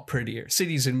lot prettier.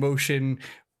 Cities in Motion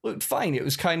looked fine. It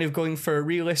was kind of going for a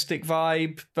realistic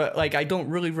vibe, but, like, I don't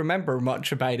really remember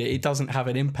much about it. It doesn't have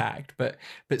an impact. But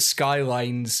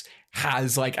Skylines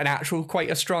has, like, an actual quite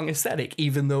a strong aesthetic,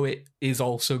 even though it is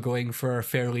also going for a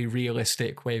fairly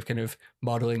realistic way of kind of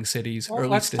modeling cities, or at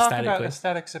least aesthetically. Let's talk about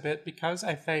aesthetics a bit, because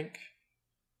I think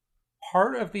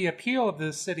part of the appeal of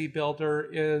this city builder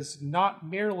is not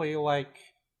merely like,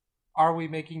 are we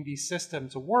making these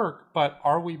systems work, but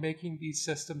are we making these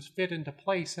systems fit into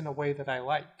place in a way that I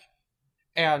like?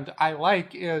 And I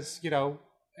like is,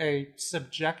 a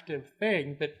subjective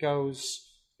thing that goes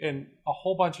in a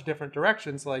whole bunch of different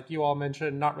directions. Like you all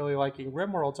mentioned, not really liking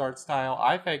RimWorld's art style.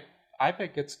 I think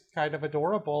it's kind of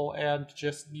adorable and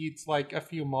just needs, like, a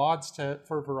few mods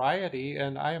for variety,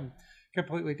 and I am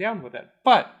completely down with it.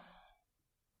 But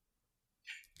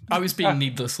I was being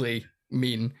needlessly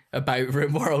mean about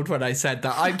RimWorld when I said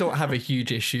that. I don't have a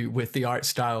huge issue with the art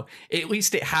style. At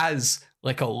least it has,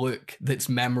 like, a look that's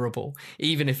memorable,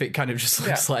 even if it kind of just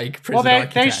looks like Prison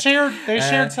Architect. They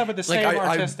shared some of the same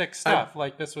artistic stuff.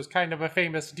 Like, this was kind of a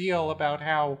famous deal about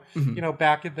how,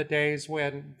 back in the days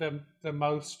when the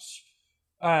most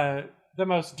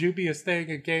dubious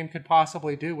thing a game could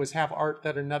possibly do was have art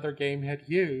that another game had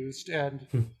used, and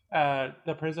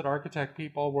the Prison Architect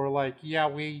people were like, yeah,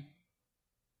 we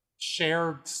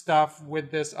shared stuff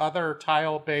with this other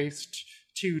tile-based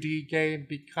 2D game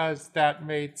because that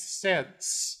made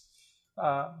sense.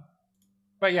 But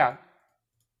yeah,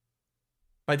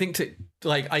 I think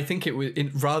it was,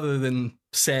 rather than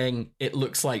saying it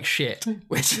looks like shit,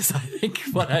 which is, I think,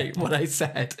 what I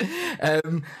said.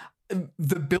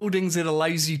 The buildings it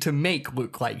allows you to make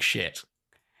look like shit.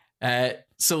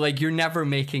 So, like, you're never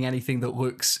making anything that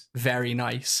looks very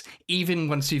nice. Even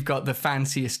once you've got the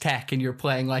fanciest tech and you're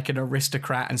playing like an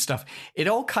aristocrat and stuff, it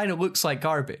all kind of looks like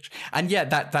garbage. And yeah,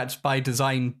 that's by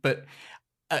design. But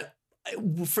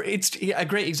it's a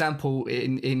great example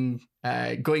in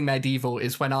Going Medieval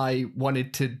is when I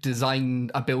wanted to design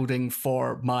a building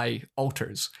for my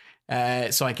altars,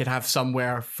 so I could have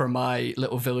somewhere for my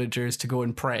little villagers to go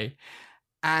and pray.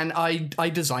 And I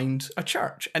designed a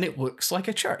church, and it looks like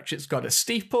a church. It's got a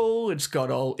steeple.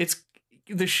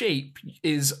 The shape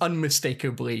is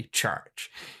unmistakably church.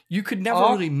 You could never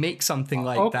really make something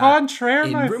like that. Au contraire,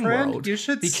 my friend. You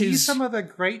should see some of the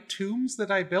great tombs that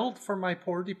I built for my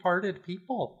poor departed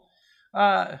people.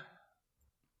 But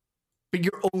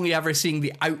you're only ever seeing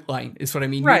the outline, is what I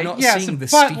mean. Right, you're not yes, seeing the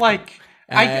but steeple. Like,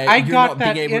 I got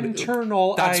that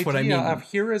internal idea what I mean. Of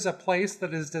here is a place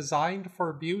that is designed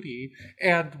for beauty,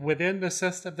 and within the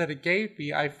system that it gave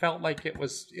me, I felt like it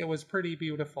was pretty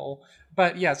beautiful.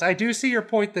 But yes, I do see your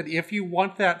point that if you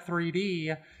want that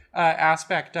 3D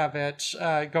aspect of it,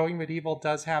 Going Medieval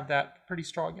does have that pretty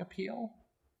strong appeal.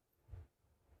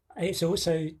 It's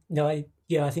also I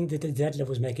think that the dead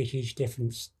levels make a huge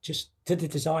difference just to the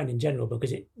design in general,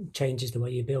 because it changes the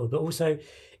way you build, but also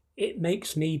it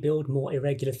makes me build more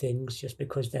irregular things just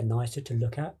because they're nicer to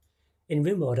look at. In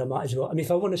RimWorld, I might as well. I mean,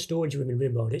 if I want a storage room in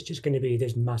RimWorld, it's just going to be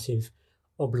this massive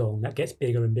oblong that gets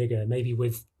bigger and bigger. Maybe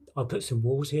I'll put some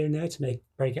walls here and there to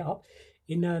break it up.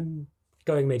 In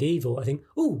Going Medieval, I think,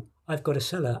 I've got a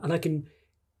cellar and I can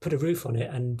put a roof on it,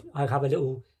 and I have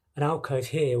an alcove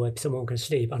here where someone can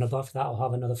sleep, and above that I'll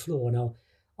have another floor, and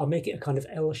I'll make it a kind of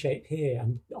L shape here.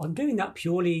 And I'm doing that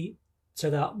purely so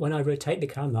that when I rotate the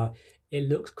camera, it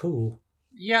looks cool.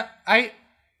 Yeah, and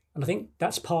I think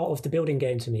that's part of the building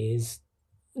game to me. Is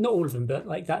not all of them, but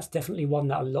like that's definitely one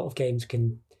that a lot of games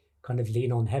can kind of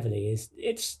lean on heavily.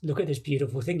 It's look at this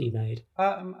beautiful thing you made.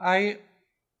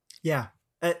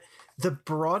 The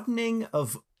broadening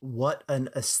of what an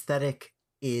aesthetic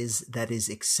is that is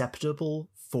acceptable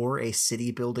for a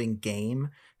city building game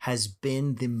has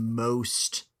been the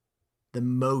most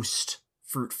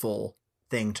fruitful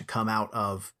thing to come out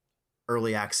of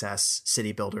early access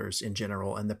city builders in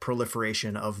general, and the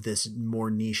proliferation of this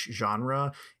more niche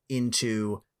genre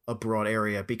into a broad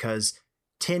area. Because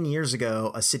 10 years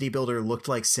ago, a city builder looked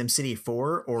like SimCity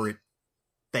 4 or it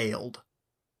failed.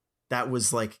 That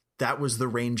was the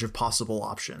range of possible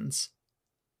options.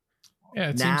 Yeah,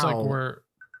 it seems like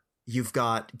you've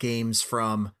got games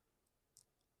from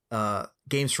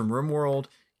RimWorld,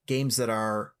 games that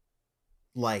are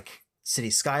like City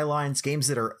Skylines, games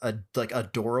that are like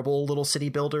adorable little city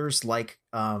builders. Like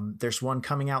there's one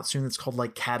coming out soon that's called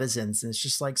like Catizens, and it's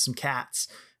just like some cats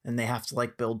and they have to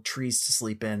like build trees to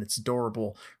sleep in. It's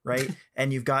adorable, right?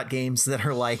 And you've got games that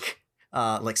are like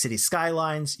City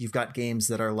Skylines. You've got games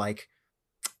that are like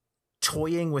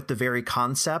toying with the very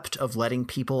concept of letting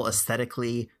people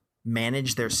aesthetically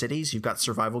manage their cities. You've got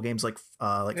survival games like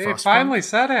Frostpunk, finally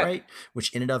said it, right?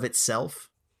 Which in and of itself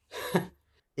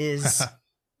is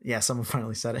yeah, someone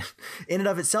finally said it. In and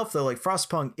of itself, though, like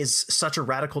Frostpunk is such a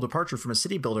radical departure from a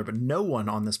city builder, but no one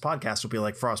on this podcast will be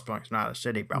like, Frostpunk's not a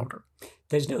city builder.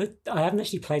 I haven't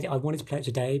actually played it. I wanted to play it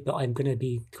today, but I'm going to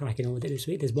be cracking on with it this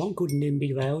week. There's one called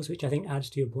NIMBY Rails, which I think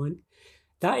adds to your point.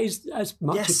 That is as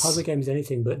much a puzzle game as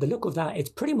anything, but the look of that, it's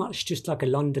pretty much just like a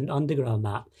London Underground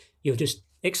map. You're just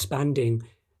expanding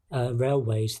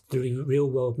railways through real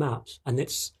world maps, and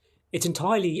it's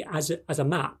entirely as a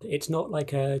map. It's not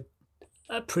like a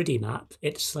pretty map.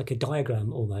 It's like a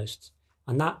diagram almost,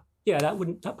 and that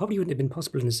probably wouldn't have been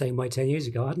possible in the same way 10 years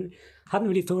ago. I hadn't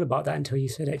really thought about that until you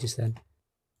said it just then.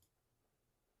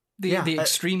 The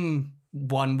extreme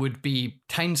one would be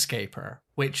Townscaper,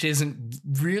 which isn't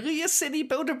really a city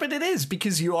builder, but it is,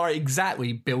 because you are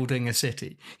exactly building a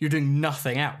city. You're doing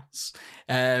nothing else.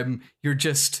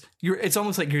 It's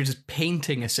almost like you're just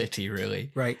painting a city,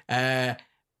 really. Right.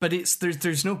 But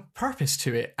there's no purpose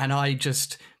to it, and I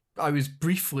was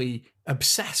briefly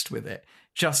obsessed with it,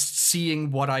 just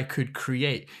seeing what I could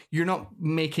create. You're not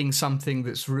making something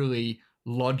that's really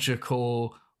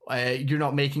logical. You're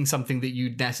not making something that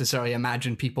you'd necessarily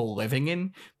imagine people living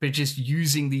in, but just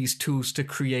using these tools to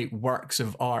create works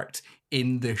of art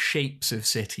in the shapes of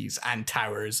cities and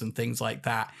towers and things like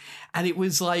that. And it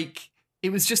was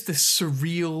just this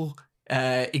surreal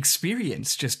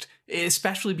experience, just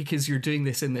especially because you're doing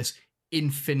this in this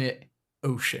infinite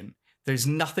ocean. There's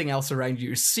nothing else around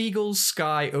you. Seagulls,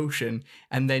 sky, ocean,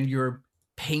 and then you're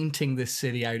painting this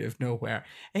city out of nowhere.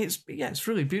 And it's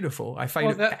really beautiful. I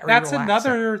find that's relaxing.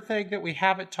 Another thing that we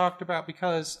haven't talked about,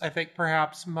 because I think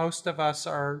perhaps most of us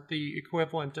are the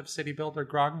equivalent of city builder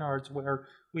grognards, where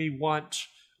we want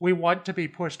to be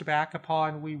pushed back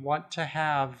upon. We want to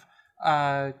have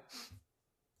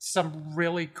some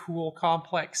really cool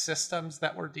complex systems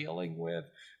that we're dealing with.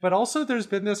 But also there's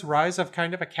been this rise of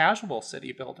kind of a casual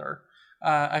city builder.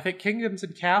 I think Kingdoms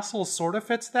and Castles sort of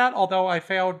fits that, although I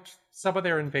found some of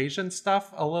their invasion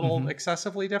stuff a little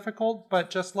excessively difficult. But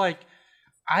just like,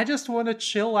 I just want to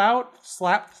chill out,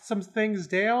 slap some things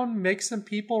down, make some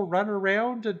people run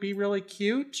around and be really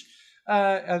cute.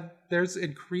 There's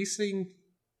increasing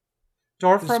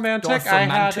Dorfromantik.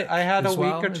 I had a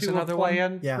week or two of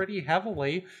playing pretty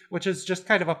heavily, which is just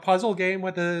kind of a puzzle game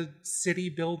with a city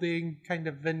building kind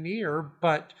of veneer,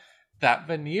 but that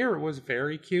veneer was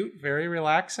very cute, very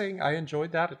relaxing. I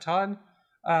enjoyed that a ton.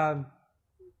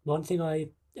 One thing I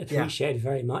appreciated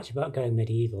very much about going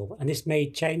medieval, and this may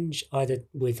change either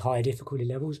with higher difficulty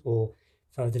levels or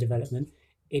further development,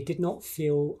 I didn't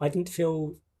feel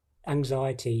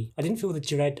anxiety. I didn't feel the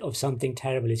dread of something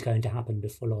terrible is going to happen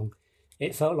before long.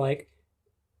 It felt like,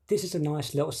 this is a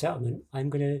nice little settlement. I'm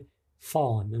going to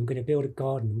farm. I'm going to build a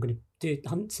garden. I'm going to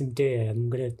hunt some deer. I'm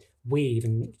going to weave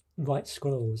and write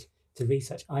scrolls to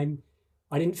research. I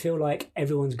didn't feel like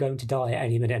everyone's going to die at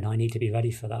any minute and I need to be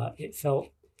ready for that. It felt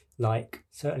like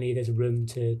certainly there's room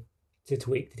to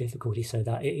tweak the difficulty so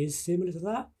that it is similar to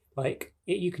that. Like,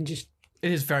 you can just...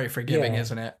 It is very forgiving,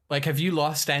 isn't it? Like, have you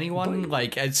lost anyone?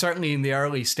 Like, certainly in the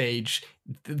early stage,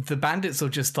 the bandits will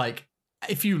just, like,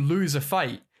 if you lose a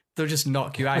fight, they'll just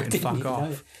knock you out and fuck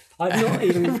off. I've not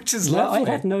even... Which is lovely.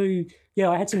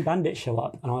 I had some bandits show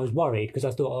up and I was worried because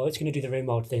I thought, it's going to do the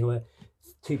RimWorld thing where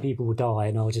 2 people will die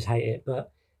and I'll just hate it.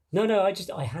 But no,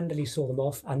 I handily saw them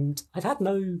off, and I've had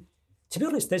to be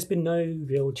honest, there's been no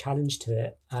real challenge to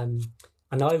it. And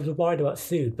I was worried about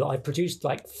food, but I produced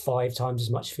like 5 times as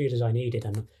much food as I needed.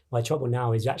 And my trouble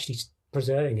now is actually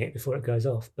preserving it before it goes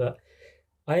off. But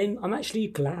I'm actually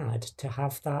glad to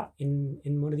have that in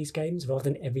one of these games rather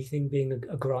than everything being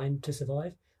a grind to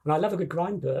survive. And I love a good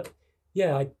grind, but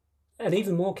an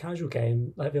even more casual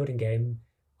game, like building game,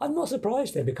 I'm not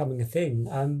surprised they're becoming a thing.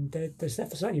 There's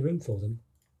certainly room for them.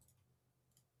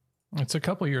 It's a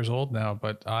couple years old now,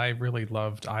 but I really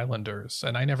loved Islanders,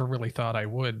 and I never really thought I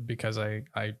would, because I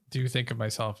do think of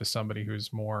myself as somebody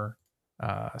who's more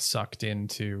sucked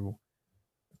into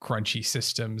crunchy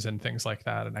systems and things like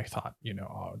that. And I thought,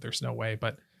 oh, there's no way.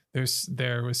 But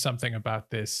there was something about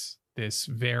this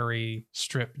very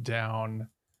stripped down,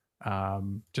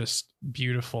 just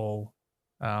beautiful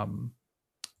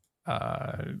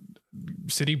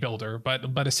city builder,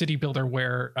 but a city builder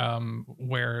where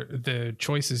the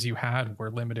choices you had were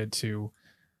limited to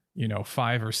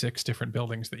 5 or 6 different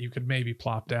buildings that you could maybe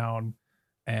plop down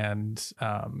and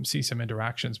see some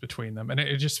interactions between them. And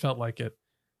it just felt like it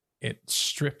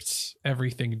stripped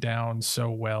everything down so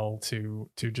well to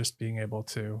just being able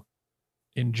to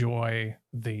enjoy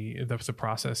the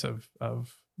process of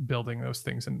building those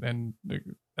things and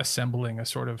assembling a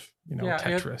sort of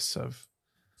Tetris of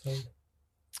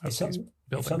if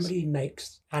somebody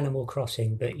makes Animal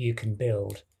Crossing but you can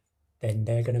build, then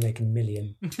they're going to make $1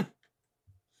 million.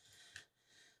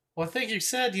 Well, I think you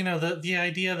said, the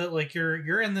idea that like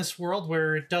you're in this world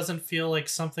where it doesn't feel like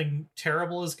something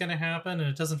terrible is going to happen, and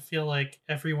it doesn't feel like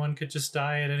everyone could just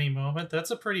die at any moment.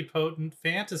 That's a pretty potent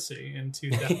fantasy in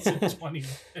 2020.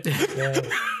 Yeah,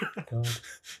 God.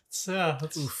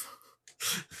 That's Oof.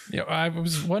 I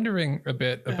was wondering a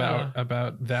bit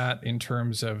about that in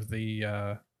terms of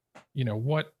the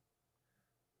what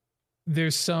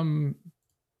there's some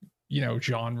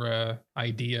genre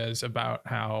ideas about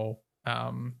how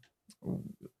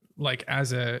like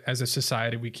as a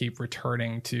society we keep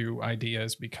returning to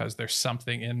ideas because there's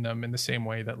something in them, in the same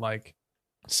way that like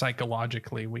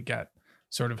psychologically we get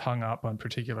sort of hung up on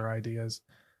particular ideas.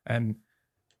 And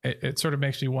it sort of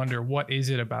makes me wonder, what is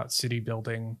it about city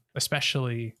building,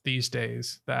 especially these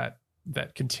days, that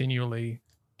continually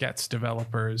gets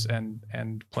developers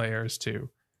and players to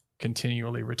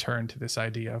continually return to this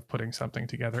idea of putting something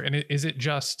together? And is it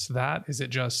just that? Is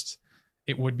it just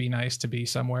it would be nice to be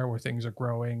somewhere where things are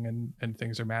growing and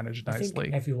things are managed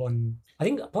nicely? I think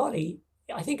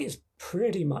it's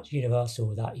pretty much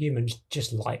universal that humans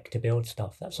just like to build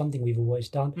stuff. That's something we've always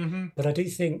done. Mm-hmm. But I do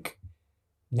think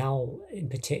now in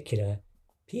particular,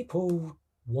 people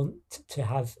want to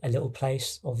have a little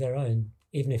place of their own,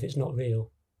 even if it's not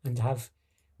real, and to have,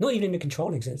 not even in a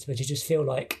controlling sense, but to just feel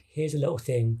like, here's a little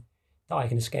thing that I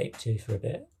can escape to for a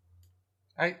bit.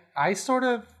 I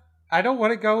don't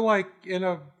want to go like in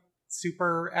a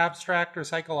super abstract or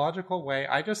psychological way.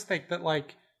 I just think that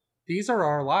like these are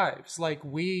our lives. Like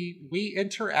we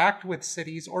interact with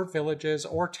cities or villages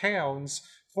or towns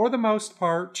for the most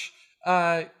part,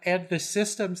 and the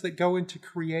systems that go into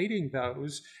creating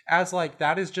those as like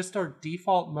that is just our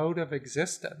default mode of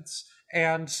existence.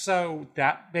 And so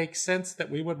that makes sense that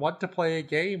we would want to play a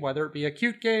game, whether it be a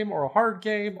cute game or a hard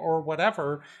game or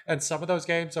whatever. And some of those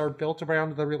games are built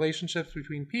around the relationships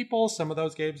between people. Some of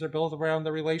those games are built around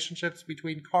the relationships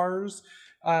between cars.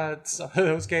 Some of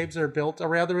those games are built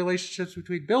around the relationships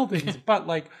between buildings. But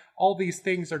like all these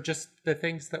things are just the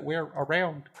things that we're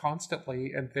around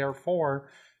constantly. And therefore,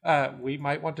 we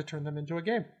might want to turn them into a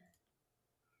game.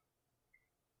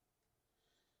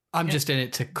 I'm just in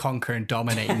it to conquer and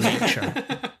dominate nature.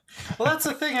 Well, that's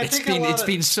the thing. It's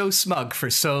been so smug for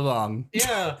so long.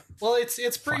 Yeah. Well, it's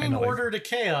bringing Finally. order to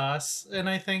chaos, and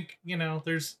I think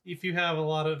if you have a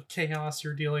lot of chaos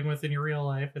you're dealing with in your real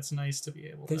life, it's nice to be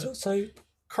able There's to also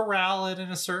corral it in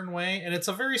a certain way, and it's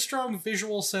a very strong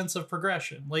visual sense of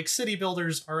progression. Like city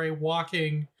builders are a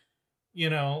walking,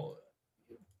 not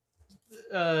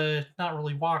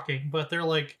really walking, but they're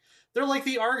like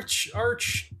the arch.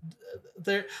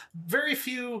 There, very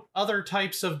few other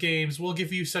types of games will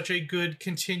give you such a good,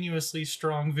 continuously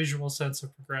strong visual sense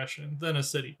of progression than a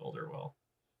city builder will.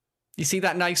 You see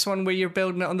that nice one where you're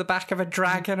building it on the back of a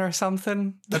dragon or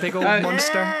something? The big old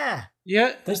monster?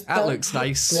 Yeah. That looks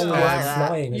nice. One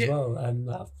flying as yeah.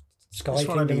 well. Sky I just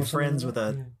want to Kingdom be or friends something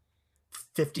with like a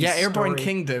 50 Yeah, Airborne story,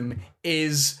 Kingdom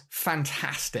is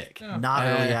fantastic. Yeah. not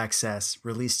early access,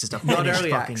 released just a Not finished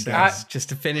early fucking access, game.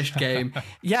 just a finished game.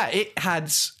 Yeah, it had.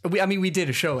 We did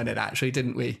a show in it actually,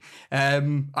 didn't we?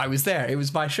 I was there. It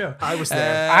was my show. I was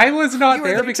there. I was not you were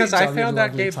there there because too, I John. We had found a that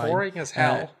lovely game time. boring as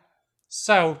hell.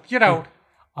 So,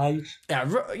 I Yeah,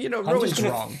 I'm Rowan's just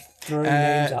gonna wrong. throw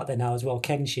names out there now as well.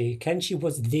 Kenshi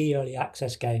was the early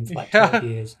access game for like Yeah. 12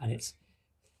 years, and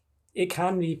it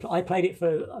can be. I played it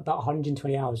for about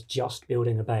 120 hours just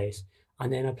building a base,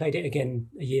 and then I played it again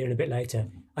a year and a bit later,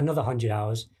 another 100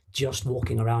 hours just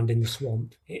walking around in the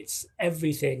swamp. It's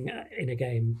everything in a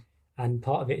game, and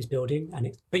part of it is building.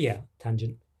 But yeah,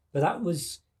 tangent. But that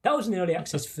was That was in early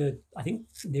access for, I think,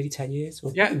 nearly 10 years.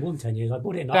 Or Yeah. probably more than 10 years. I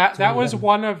bought it in That was 2011.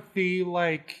 one of the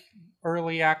like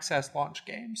early access launch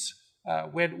games.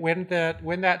 When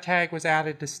that tag was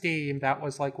added to Steam, that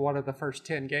was like one of the first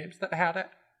 10 games that had it.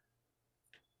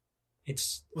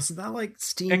 Wasn't that like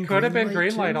Steam? It could have been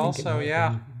Greenlight too? also,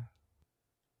 yeah.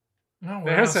 Oh, wow,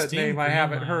 There's a Steam name I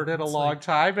haven't Greenlight. heard in a It's long like-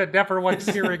 time and never want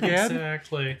to hear again.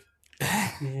 Exactly.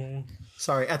 Yeah.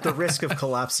 Sorry, at the risk of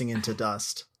collapsing into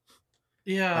dust,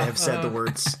 Yeah. I have said the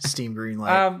words Steam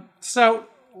Greenlight. So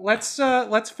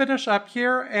let's finish up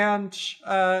here, and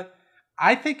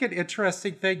I think an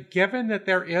interesting thing, given that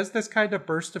there is this kind of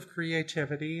burst of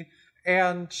creativity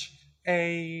and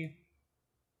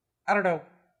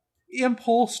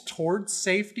impulse towards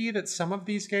safety that some of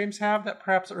these games have that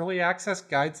perhaps early access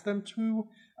guides them to.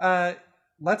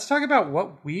 Let's talk about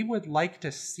what we would like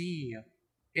to see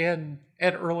in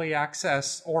an early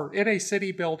access or in a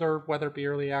city builder, whether it be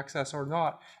early access or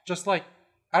not. Just like,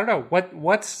 I don't know,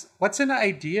 what's an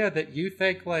idea that you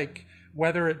think, like,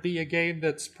 whether it be a game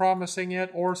that's promising it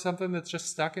or something that's just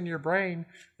stuck in your brain,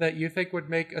 that you think would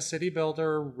make a city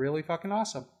builder really fucking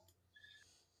awesome?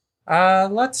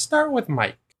 Let's start with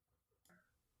Mike.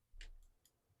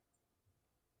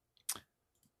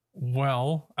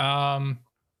 Well,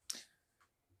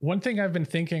 one thing I've been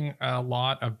thinking a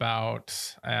lot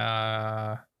about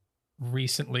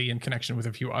recently in connection with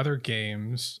a few other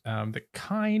games that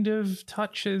kind of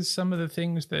touches some of the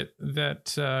things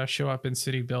that show up in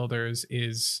city builders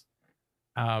is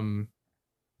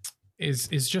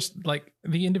just like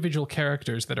the individual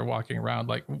characters that are walking around.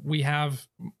 Like, we have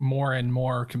more and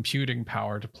more computing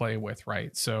power to play with,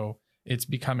 right? So it's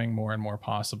becoming more and more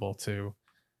possible to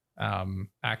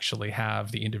actually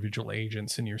have the individual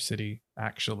agents in your city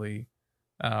actually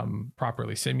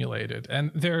properly simulated. And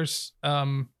there's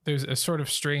a sort of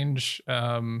strange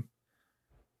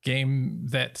game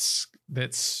that's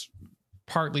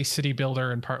partly city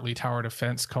builder and partly tower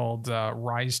defense called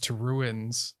Rise to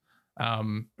Ruins,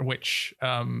 which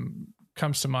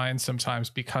comes to mind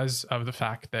sometimes because of the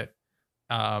fact that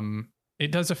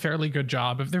it does a fairly good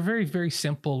job of, they're very, very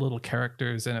simple little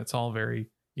characters, and it's all very,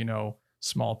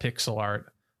 small pixel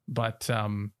art, but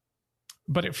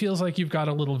it feels like you've got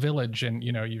a little village, and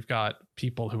you've got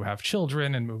people who have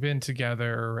children and move in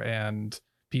together, and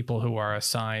people who are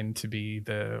assigned to be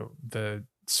the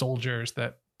soldiers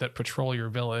that patrol your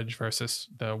village versus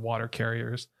the water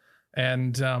carriers.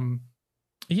 And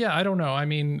I don't know. I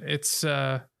mean, it's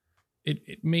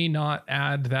it may not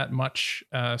add that much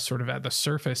sort of at the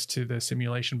surface to the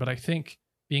simulation, but I think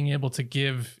being able to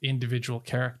give individual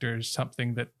characters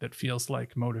something that feels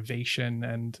like motivation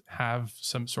and have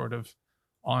some sort of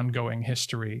ongoing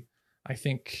history, I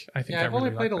think I've I really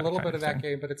only played like a little kind bit of that thing.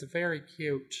 game, but it's very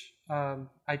cute.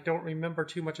 I don't remember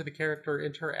too much of the character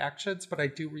interactions, but I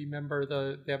do remember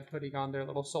them putting on their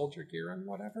little soldier gear and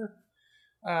whatever.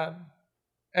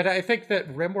 And I think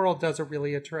that RimWorld does a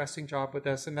really interesting job with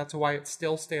this, and that's why it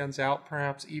still stands out,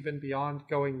 perhaps even beyond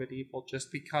going medieval,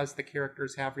 just because the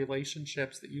characters have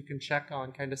relationships that you can check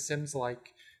on, kind of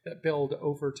Sims-like, that build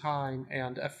over time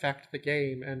and affect the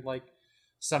game. And like,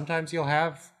 sometimes you'll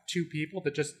have two people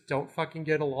that just don't fucking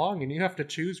get along, and you have to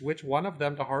choose which one of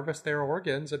them to harvest their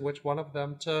organs and which one of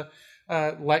them to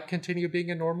let continue being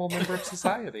a normal member of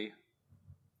society.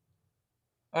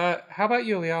 How about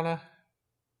you, Liana?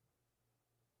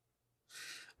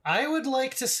 I would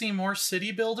like to see more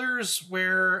city builders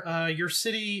where your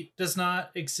city does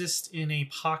not exist in a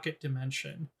pocket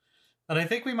dimension. And I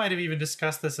think we might have even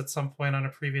discussed this at some point on a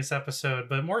previous episode,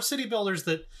 but more city builders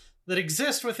that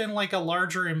exist within like a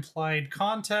larger implied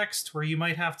context where you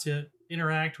might have to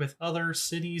interact with other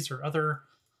cities or other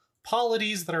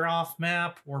polities that are off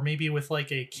map, or maybe with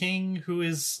like a king who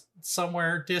is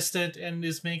somewhere distant and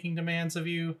is making demands of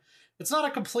you. It's not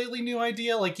a completely new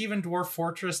idea. Like, even Dwarf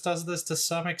Fortress does this to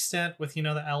some extent with,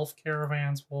 the elf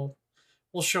caravans will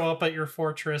show up at your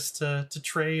fortress to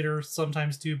trade or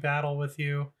sometimes do battle with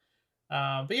you.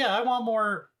 But yeah, I want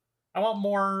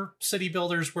more city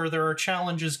builders where there are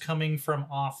challenges coming from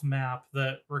off map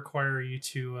that require you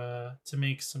to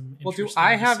make some interesting Well, do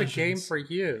I have decisions. a game for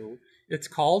you? It's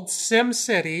called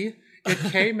SimCity. It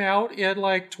came out in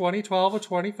like 2012 or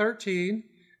 2013.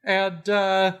 And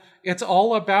it's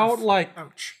all about like,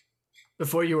 Ouch.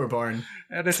 Before you were born.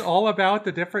 and it's all about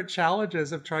the different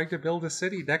challenges of trying to build a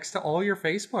city next to all your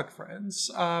Facebook friends.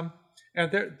 And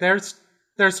there's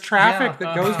traffic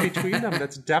that goes between them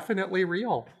that's definitely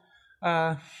real.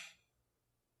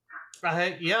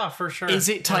 Yeah, for sure. Is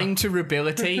it time to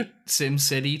rehabilitate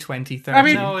SimCity 2030? I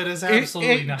mean, No, it is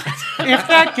absolutely not. If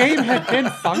that game had been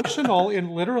functional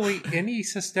in literally any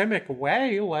systemic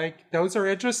way, like those are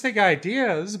interesting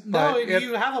ideas. But No,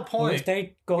 you have a Or point. if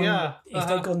they'd gone, Yeah, if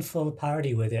they'd gone full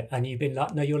parody with it, and you've been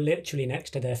like, no, you're literally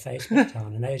next to their Facebook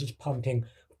town, and they're just pumping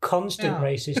constant Yeah.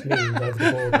 racist memes over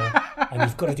the border, and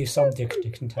you've got to do something to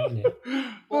contain it.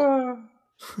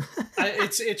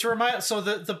 So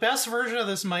the best version of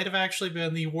this might have actually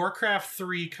been the Warcraft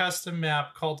 3 custom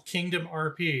map called Kingdom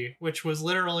RP, which was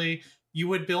literally you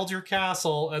would build your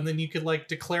castle and then you could like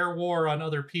declare war on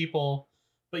other people,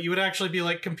 but you would actually be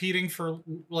like competing for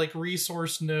like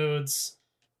resource nodes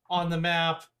on the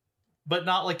map, but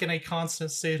not like in a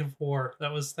constant state of war.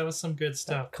 That was some good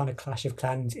stuff. That kind of Clash of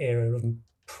Clans era of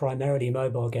primarily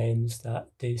mobile games that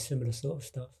do similar sort of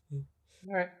stuff.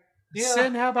 All right, Yeah.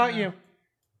 Sin, how about you?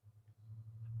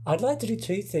 I'd like to do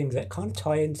two things that kind of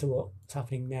tie into what's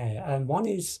happening there. One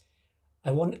is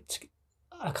I want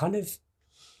a kind of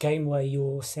game where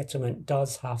your settlement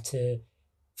does have to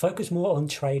focus more on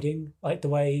trading, like the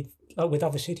way with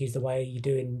other cities, the way you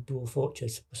do in Dwarf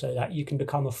Fortress, so that you can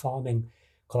become a farming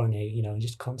colony, and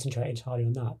just concentrate entirely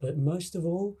on that. But most of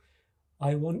all,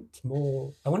 I want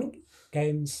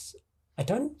games. I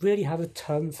don't really have a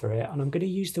term for it, and I'm going to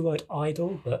use the word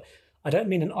idle, but I don't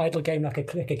mean an idle game like a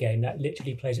clicker game that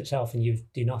literally plays itself and you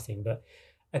do nothing, but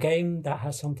a game that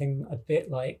has something a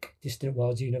bit like Distant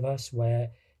Worlds Universe,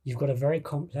 where you've got a very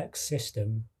complex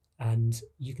system and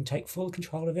you can take full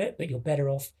control of it, but you're better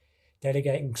off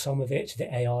delegating some of it to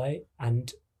the AI,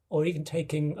 or even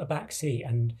taking a back seat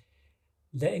and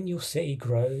letting your city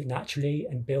grow naturally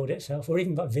and build itself, or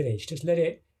even that village. Just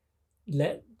let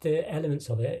the elements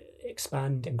of it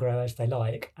expand and grow as they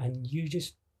like, and you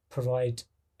just provide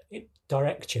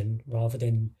direction rather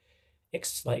than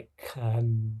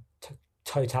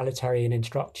totalitarian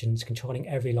instructions controlling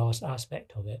every last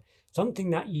aspect of it.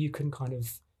 Something that you can kind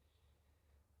of,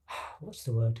 what's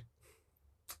the word?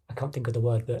 I can't think of the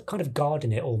word, but kind of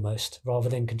garden it almost rather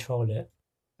than control it.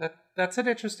 That's an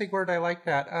interesting word. I like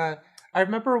that. I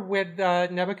remember when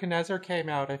Nebuchadnezzar came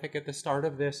out, I think at the start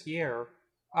of this year,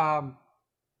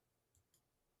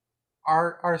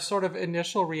 our sort of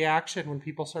initial reaction when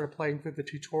people started playing through the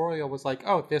tutorial was like,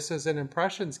 oh, this is an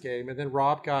impressions game. And then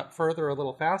Rob got further a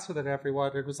little faster than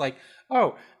everyone. It was like,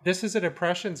 oh, this is an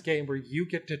impressions game where you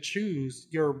get to choose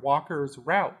your walker's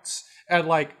routes. And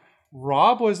like,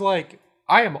 Rob was like,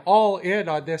 I am all in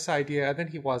on this idea. And then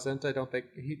he wasn't. I don't think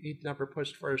he never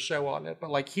pushed for a show on it. But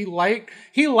like, he liked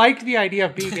the idea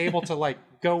of being able to like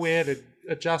go in and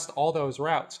adjust all those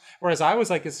routes. Whereas I was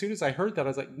like, as soon as I heard that, I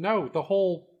was like, no, the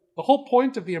whole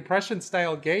point of the impression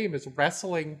style game is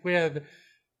wrestling with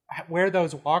where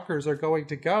those walkers are going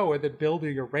to go and then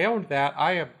building around that.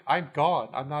 I'm gone.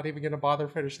 I'm not even going to bother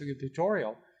finishing the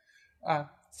tutorial.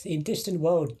 See, in Distant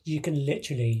World, you can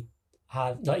literally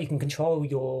you can control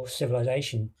your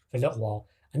civilization for a little while,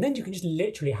 and then you can just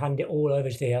literally hand it all over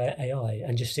to the AI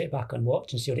and just sit back and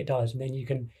watch and see what it does, and then you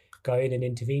can go in and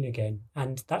intervene again.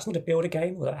 And that's not a builder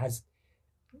game, or that has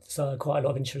quite a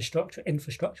lot of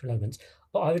infrastructure elements.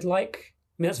 But I would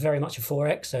that's very much a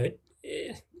 4X, so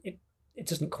it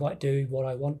doesn't quite do what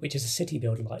I want, which is a city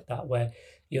builder like that, where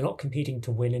you're not competing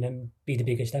to win and be the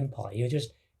biggest empire. You're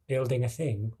just building a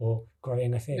thing or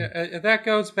growing a thing. Yeah, that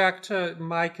goes back to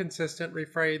my consistent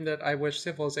refrain that I wish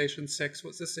Civilization 6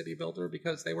 was a city builder,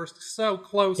 because they were so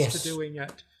close to doing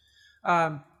it.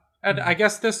 And I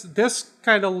guess this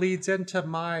kind of leads into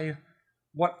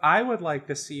what I would like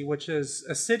to see, which is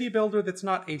a city builder that's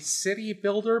not a city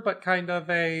builder, but kind of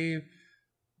a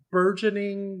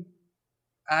burgeoning,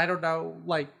 I don't know,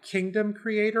 like kingdom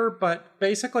creator, but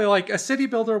basically like a city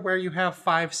builder where you have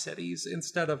 5 cities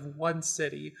instead of 1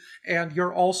 city, and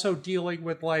you're also dealing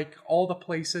with like all the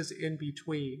places in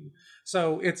between.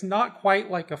 So it's not quite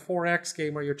like a 4X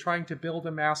game where you're trying to build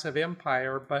a massive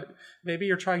empire, but maybe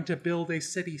you're trying to build a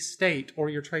city-state, or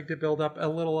you're trying to build up a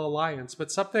little alliance,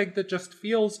 but something that just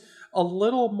feels a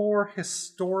little more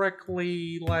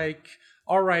historically like,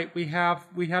 all right, we have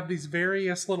these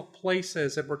various little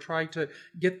places, and we're trying to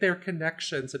get their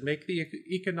connections and make the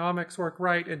economics work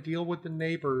right and deal with the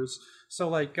neighbors. So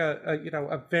like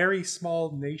a very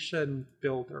small nation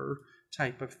builder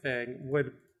type of thing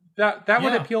would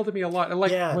appeal to me a lot. And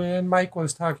like when Mike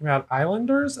was talking about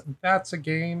Islanders, that's a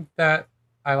game that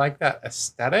I like, that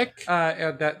aesthetic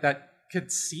and that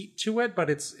conceit to it, but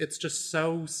it's just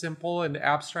so simple and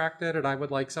abstracted, and I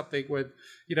would like something with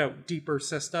deeper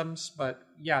systems. But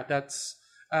yeah, that's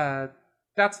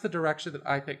the direction that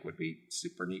I think would be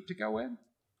super neat to go in.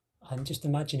 I'm just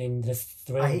imagining the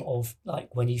thrill of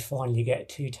like when you finally get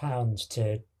two towns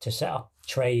to set up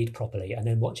trade properly, and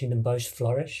then watching them both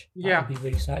flourish. Yeah. That would be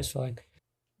really satisfying.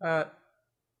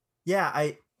 Yeah,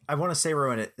 I want to say,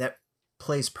 Rowan, that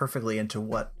plays perfectly into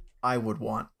what I would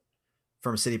want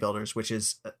from City Builders, which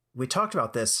is we talked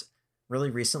about this really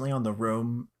recently on the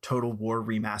Rome Total War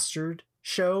Remastered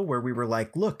show, where we were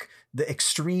like, look, the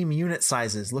extreme unit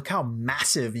sizes, look how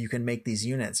massive you can make these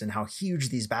units and how huge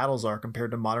these battles are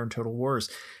compared to modern Total Wars.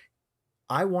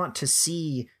 I want to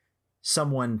see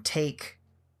someone take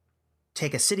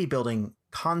a city building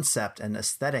concept and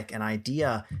aesthetic and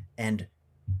idea, and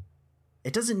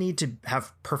it doesn't need to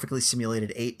have perfectly simulated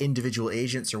individual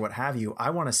agents or what have you. I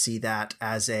want to see that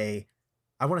I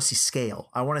want to see scale.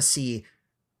 I want to see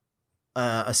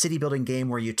a city building game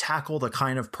where you tackle the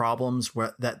kind of problems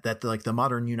that like the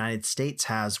modern United States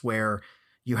has, where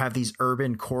you have these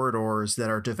urban corridors that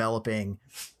are developing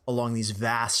along these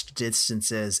vast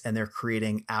distances, and they're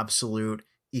creating absolute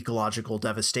ecological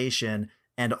devastation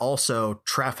and also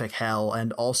traffic hell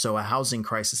and also a housing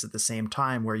crisis at the same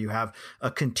time, where you have a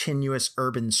continuous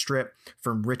urban strip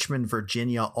from Richmond,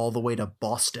 Virginia, all the way to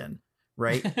Boston,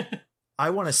 right? I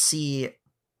want to see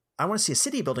a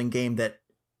city building game that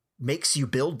makes you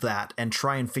build that and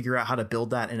try and figure out how to build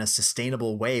that in a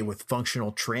sustainable way with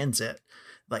functional transit.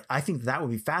 Like, I think that would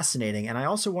be fascinating. And I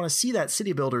also want to see that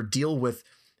city builder deal with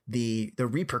the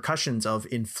repercussions of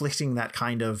inflicting that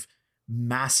kind of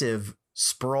massive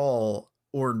sprawl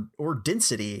or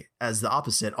density as the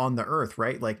opposite on the earth,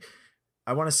 right? Like,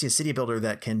 I want to see a city builder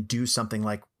that can do something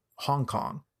like Hong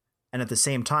Kong. And at the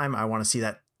same time, I want to see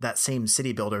that same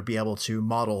city builder be able to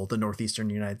model the northeastern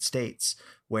United States,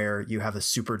 where you have a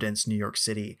super dense New York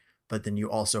City, but then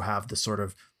you also have the sort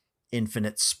of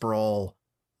infinite sprawl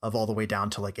of all the way down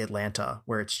to like Atlanta,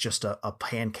 where it's just a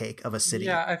pancake of a city.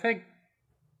 Yeah, I think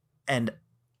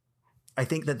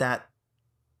that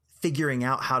figuring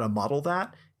out how to model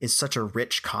that is such a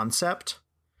rich concept,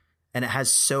 and it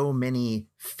has so many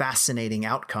fascinating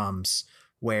outcomes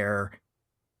where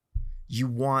you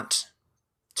want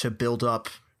to build up.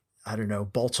 I don't know,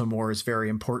 Baltimore is very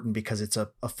important because it's a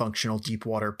functional deep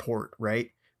water port, right?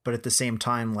 But at the same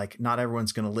time, like, not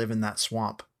everyone's going to live in that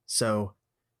swamp. So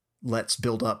let's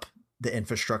build up the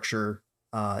infrastructure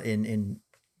in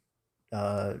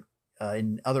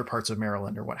other parts of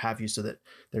Maryland or what have you, so that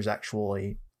there's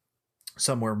actually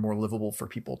somewhere more livable for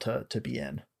people to be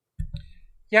in.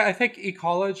 Yeah, I think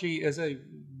ecology is a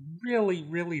really,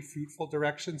 really fruitful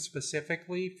direction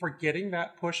specifically for getting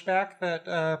that pushback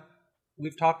that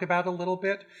we've talked about a little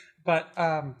bit. But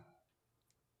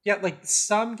yeah, like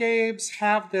some games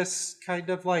have this kind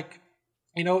of like,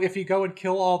 you know, if you go and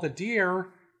kill all the deer,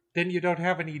 then you don't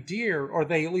have any deer, or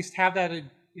they at least have that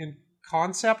in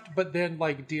concept, but then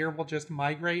like deer will just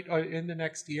migrate in the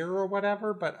next year or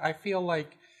whatever. But I feel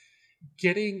like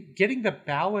getting the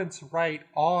balance right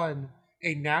on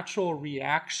a natural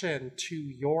reaction to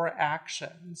your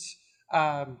actions,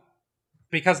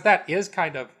 because that is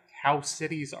kind of how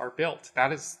cities are built.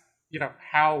 That is, you know,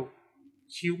 how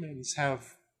humans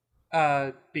have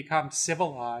become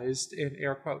civilized, in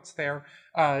air quotes there.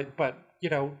 But, you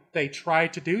know, they try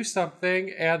to do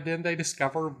something and then they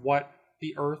discover what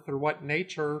the earth or what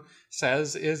nature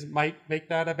says might make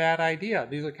that a bad idea.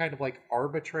 These are kind of like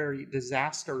arbitrary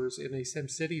disasters in a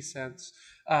SimCity sense,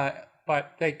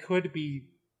 but they could be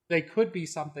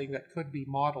something that could be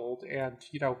modeled, and,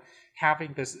 you know,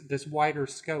 having this wider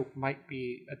scope might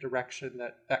be a direction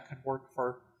that could work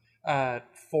for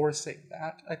forcing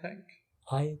that, I think.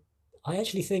 I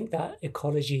actually think that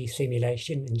ecology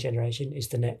simulation and generation is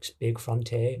the next big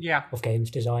frontier of games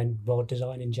design, world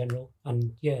design in general.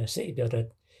 And yeah, City Builder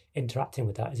interacting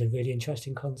with that is a really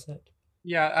interesting concept.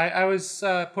 Yeah, I was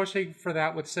pushing for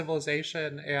that with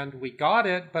Civilization, and we got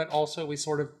it, but also we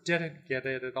sort of didn't get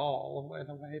it at all in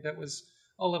a way that was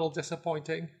a little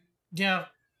disappointing. Yeah.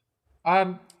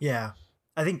 Yeah,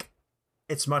 I think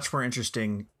it's much more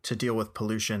interesting to deal with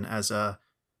pollution as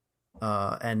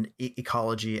and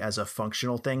ecology as a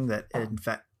functional thing that in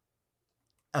fact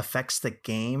affects the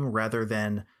game, rather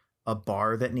than a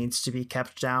bar that needs to be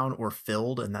kept down or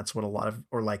filled. And that's what a lot of,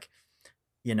 or like,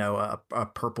 you know, a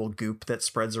purple goop that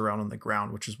spreads around on the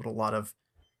ground, which is what a lot of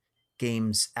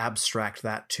games abstract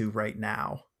that to right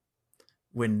now.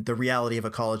 When the reality of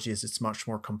ecology is it's much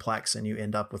more complex, and you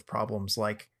end up with problems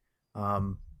like,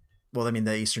 well, I mean,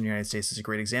 the Eastern United States is a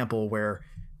great example, where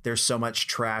there's so much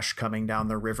trash coming down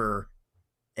the river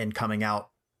and coming out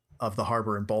of the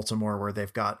harbor in Baltimore, where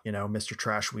they've got, you know, Mr.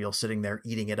 Trash Wheel sitting there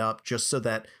eating it up, just so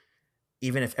that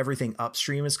even if everything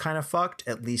upstream is kind of fucked,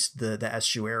 at least the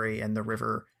estuary and the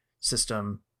river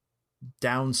system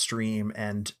downstream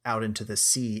and out into the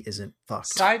sea isn't fucked.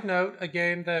 Side note, a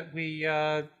game that we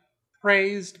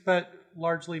praised but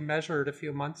largely measured a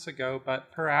few months ago,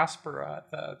 but Paraspora,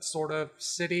 the sort of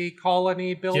city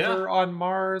colony builder on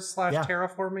Mars /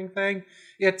 terraforming thing,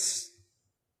 it's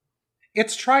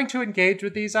trying to engage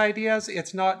with these ideas.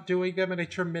 It's not doing them in a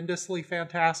tremendously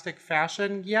fantastic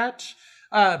fashion yet,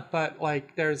 but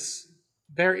like there is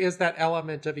that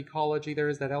element of ecology, there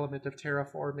is that element of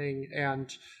terraforming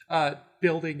and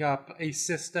building up a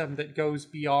system that goes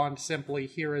beyond simply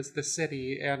here is the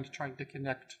city and trying to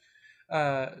connect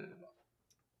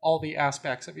all the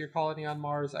aspects of your colony on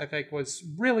Mars. I think was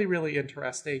really, really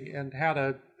interesting and had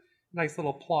a nice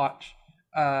little plot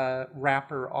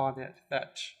wrapper on it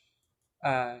that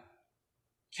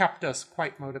kept us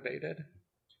quite motivated.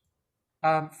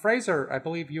 Fraser, I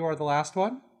believe you are the last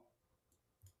one.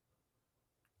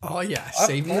 Oh yeah,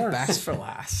 saving the best for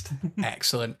last.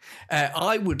 Excellent.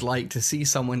 I would like to see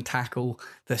someone tackle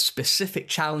the specific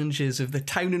challenges of the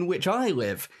town in which I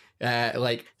live.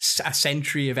 Like a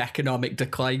century of economic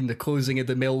decline, the closing of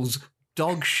the mills,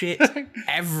 dog shit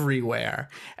everywhere.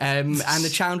 And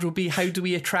the challenge will be, how do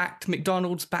we attract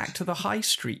McDonald's back to the high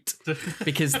street?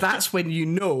 Because that's when you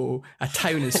know a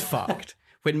town is fucked.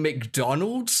 When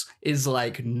McDonald's is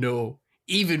like, no,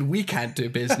 even we can't do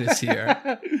business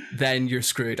here, then you're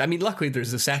screwed. I mean, luckily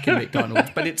there's a second McDonald's,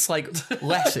 but it's like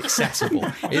less accessible.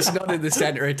 It's not in the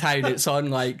center of town. It's on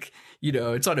like, you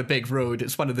know, it's on a big road.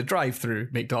 It's one of the drive-through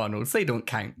McDonald's. They don't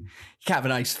count. You can't have a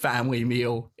nice family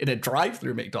meal in a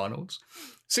drive-through McDonald's.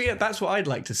 So yeah, that's what I'd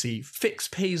like to see. Fix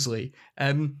Paisley.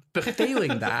 But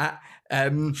failing that,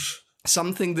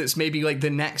 something that's maybe like the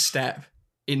next step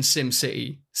in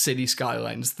SimCity, City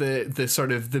Skylines, the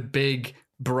sort of the big,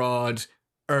 broad,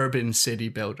 urban city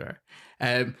builder.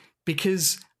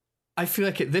 Because I feel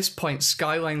like at this point,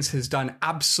 Skylines has done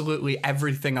absolutely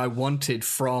everything I wanted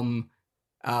from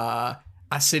a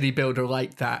city builder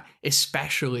like that,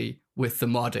 especially with the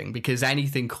modding, because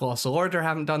anything Colossal Order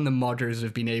haven't done, the modders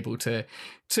have been able to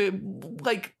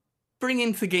like bring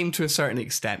into the game to a certain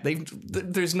extent.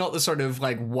 There's not the sort of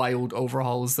like wild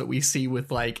overhauls that we see with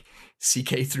like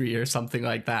CK3 or something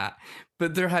like that,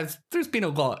 but there's been a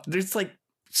lot. There's like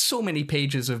so many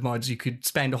pages of mods, you could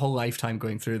spend a whole lifetime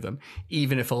going through them,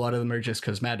 even if a lot of them are just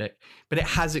cosmetic. But it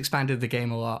has expanded the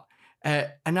game a lot.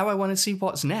 And now I want to see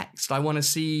what's next. I want to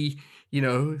see, you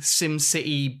know,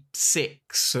 SimCity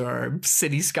 6 or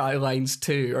City Skylines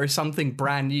 2 or something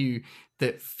brand new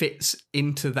that fits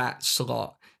into that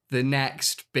slot. The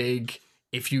next big,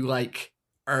 if you like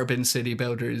urban city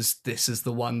builders, this is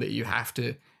the one that you have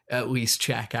to at least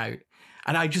check out.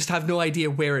 And I just have no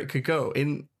idea where it could go.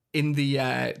 In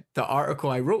the article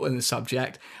I wrote on the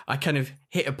subject, I kind of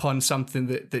hit upon something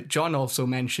that John also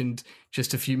mentioned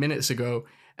just a few minutes ago,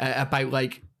 about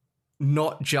like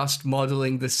not just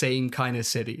modeling the same kind of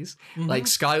cities. Mm-hmm. Like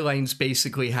Skylines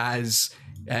basically has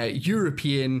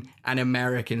European and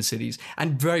American cities,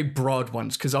 and very broad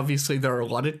ones, because obviously there are a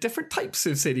lot of different types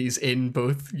of cities in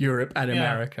both Europe and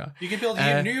America. You can build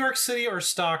either New York City or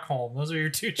Stockholm. Those are your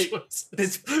two choices.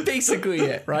 That's basically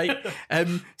it, right?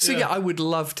 So I would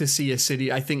love to see a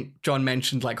city. I think John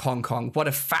mentioned like Hong Kong. What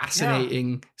a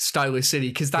fascinating stylish city,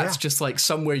 because that's just like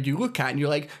somewhere you look at and you're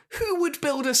like, who would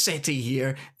build a city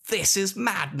here? This is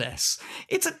madness.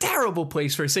 It's a terrible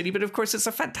place for a city, but of course it's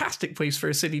a fantastic place for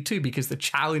a city too, because the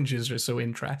challenges are so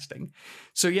interesting.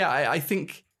 So I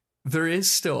think there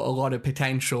is still a lot of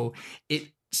potential.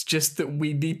 It's just that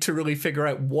we need to really figure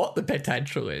out what the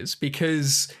potential is,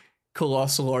 because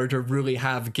Colossal Order really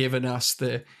have given us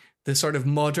the sort of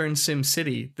modern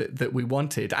SimCity that we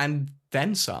wanted, and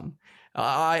then some.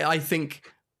 I think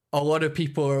a lot of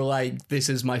people are like, this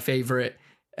is my favorite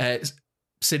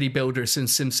city builder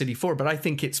since SimCity 4, but I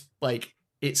think it's like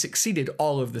it's exceeded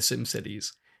all of the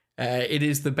SimCities. It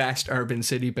is the best urban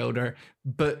city builder,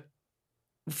 but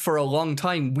for a long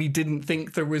time we didn't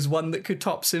think there was one that could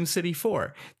top SimCity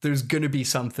 4. There's going to be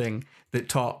something that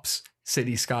tops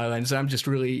City Skylines, and I'm just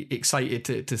really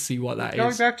excited to see what that is.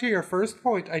 Going back to your first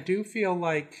point, I do feel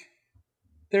like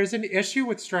there's an issue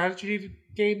with strategy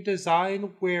game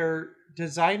design where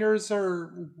designers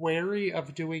are wary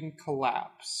of doing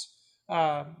collapse.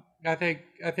 I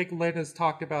think Lynn has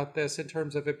talked about this in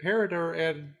terms of Imperator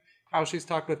and how she's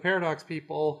talked with Paradox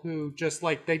people who just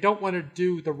like, they don't want to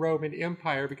do the Roman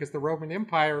Empire because the Roman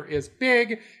Empire is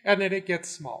big and then it gets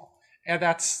small. And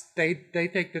they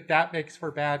think that makes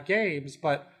for bad games,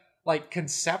 but like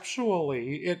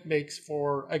conceptually it makes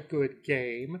for a good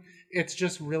game. It's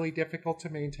just really difficult to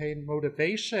maintain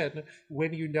motivation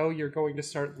when you know you're going to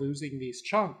start losing these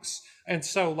chunks. And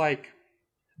so like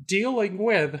dealing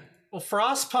with Well,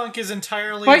 Frostpunk is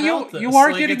entirely But about this. you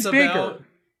are Like, getting it's bigger. about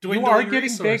You are dwindling getting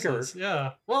resources. bigger.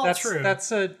 Yeah. Well, That's true.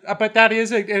 but that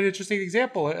is an interesting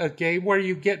example. A game where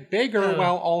you get bigger Yeah.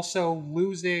 while also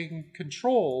losing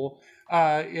control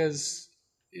is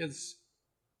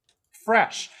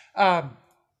fresh.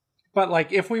 But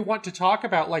like, if we want to talk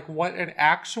about like what an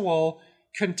actual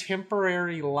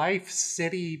contemporary life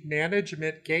city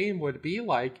management game would be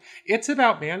like, it's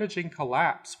about managing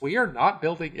collapse. We are not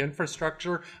building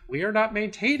infrastructure. We are not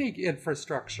maintaining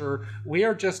infrastructure. We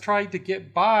are just trying to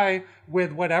get by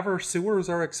with whatever sewers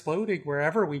are exploding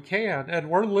wherever we can. And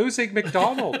we're losing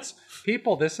McDonald's.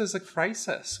 People, this is a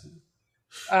crisis.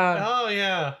 Oh,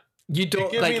 yeah. You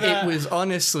don't Give me like that. it was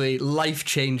honestly life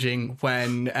changing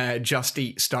when Just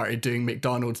Eat started doing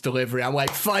McDonald's delivery. I'm like,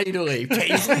 finally,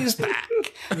 Paisley's back.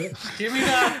 Give me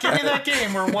that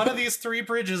game where one of these 3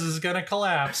 bridges is going to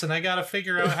collapse, and I got to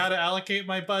figure out how to allocate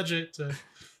my budget to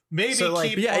maybe So,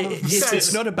 like, keep. Yeah, one of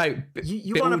it's not about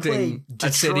You wanna play building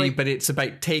a city, Detroit- but it's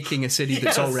about taking a city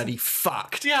that's Yes. already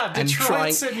fucked. Yeah, and Detroit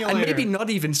trying, Simulator. and maybe not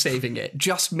even saving it,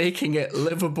 just making it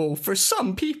livable for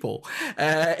some people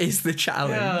is the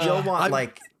challenge. Yeah. You'll want I'm-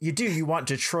 like you want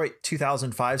Detroit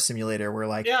 2005 Simulator where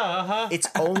like Yeah, it's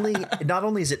only not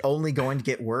only is it only going to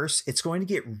get worse, it's going to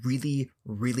get really,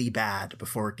 really bad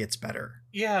before it gets better.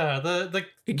 Yeah, the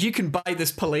You can buy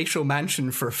this palatial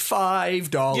mansion for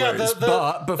 $5, yeah,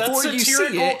 but before that you see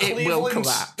satirical it will Cleveland-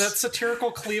 collapse. That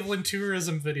satirical Cleveland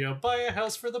tourism video. Buy a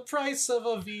house for the price of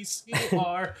a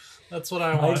VCR. That's what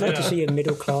I want. I'd like to yeah. see a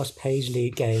middle class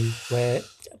Paisley game where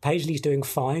Paisley's doing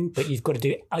fine, but you've got to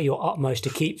do your utmost to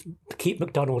keep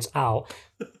McDonald's out.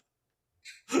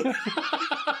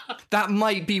 That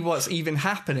might be what's even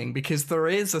happening, because there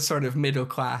is a sort of middle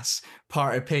class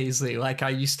part of Paisley. Like, I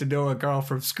used to know a girl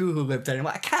from school who lived there. I'm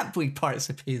like, I can't believe parts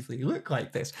of Paisley look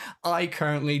like this. I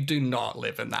currently do not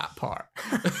live in that part.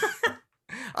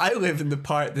 I live in the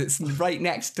part that's right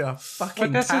next to a fucking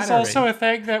But this is tannery. also a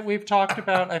thing that we've talked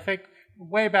about, I think,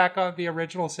 way back on the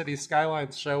original City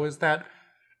Skylines show, is that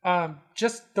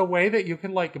just the way that you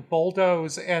can like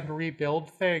bulldoze and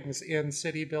rebuild things in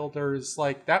City Builders,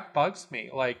 like that bugs me.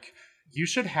 Like, you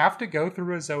should have to go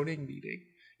through a zoning meeting.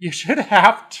 You should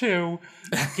have to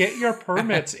get your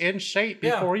permits in shape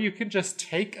Yeah. before you can just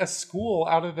take a school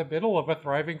out of the middle of a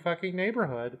thriving fucking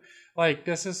neighborhood. Like,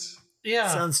 this is... Yeah.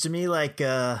 Sounds to me like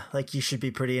you should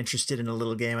be pretty interested in a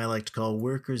little game I like to call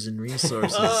Workers and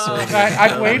Resources.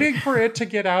 I'm waiting for it to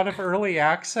get out of early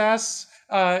access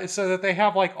so that they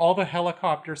have like all the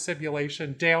helicopter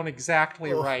simulation down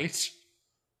exactly Oh. right.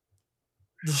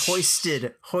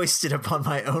 hoisted upon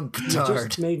my own It petard.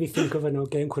 just made me think of an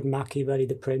old game called Machiavelli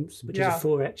the Prince, which Yeah. is a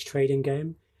 4X trading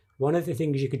game. One of the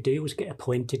things you could do was get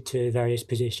appointed to various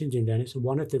positions in Venice, and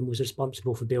one of them was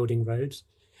responsible for building roads.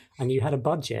 And you had a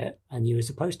budget, and you were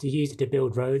supposed to use it to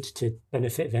build roads to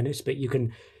benefit Venice, but you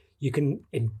can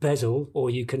embezzle, or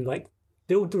you can like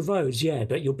build the roads, yeah,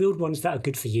 but you'll build ones that are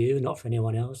good for you and not for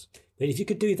anyone else. But if you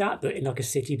could do that, but in like a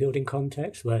city building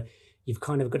context where you've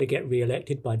kind of got to get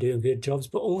re-elected by doing good jobs,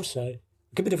 but also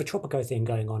like a bit of a Tropico thing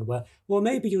going on where, well,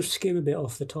 maybe you'll skim a bit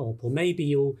off the top, or maybe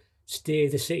you'll steer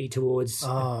the city towards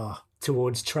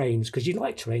trains because you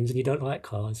like trains and you don't like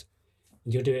cars,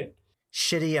 and you'll do it.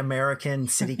 Shitty American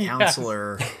city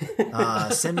councilor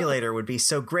simulator would be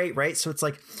so great, right? So it's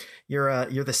like you're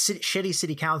the shitty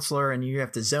city councilor, and you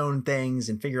have to zone things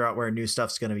and figure out where new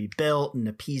stuff's going to be built and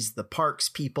appease the parks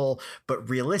people. But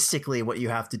realistically, what you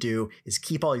have to do is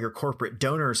keep all your corporate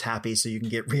donors happy so you can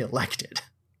get reelected.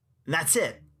 And that's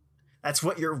it. That's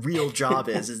what your real job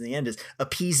is in the end, is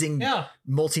appeasing Yeah.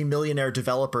 multimillionaire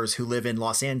developers who live in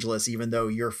Los Angeles, even though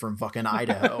you're from fucking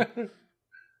Idaho.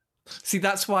 See,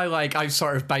 that's why, like, I've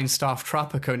sort of bounced off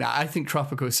Tropico now. I think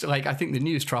Tropico, like, I think the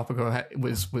newest Tropico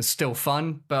was still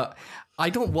fun, but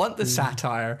I don't want the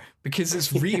satire because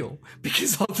it's real.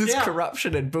 Because all this Yeah.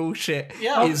 corruption and bullshit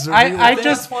Yeah. is real. I thing.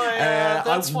 just-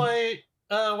 That's why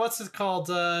what's it called?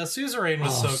 Suzerain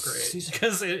was Oh, so great Suzerain.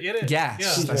 because it is. Yes,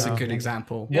 Yeah. that's a Yeah. good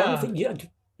example. Yeah. One thing, yeah,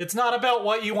 It's not about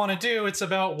what you want to do; it's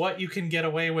about what you can get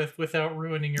away with without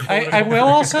ruining your. I will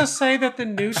also say that the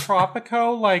new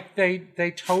Tropico, like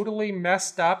they totally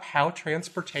messed up how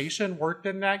transportation worked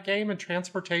in that game, and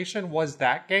transportation was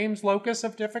that game's locus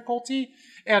of difficulty,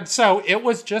 and so it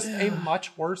was just a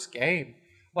much worse game.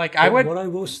 Like I what I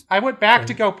will went back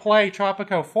to go play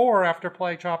Tropico 4 after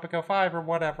playing Tropico 5 or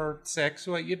whatever 6.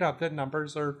 Well, you know, the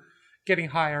numbers are getting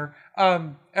higher.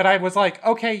 And I was like,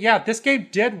 okay, yeah, this game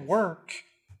did work,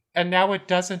 and now it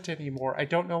doesn't anymore. I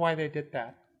don't know why they did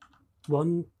that.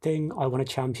 One thing I want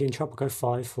to champion Tropico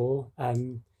 5 for,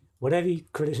 whatever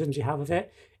criticisms you have of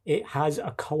it, it has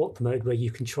a co-op mode where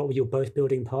you're both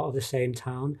building part of the same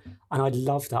town, and I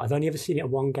love that. I've only ever seen it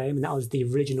in one game, and that was the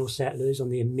original Settlers on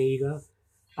the Amiga.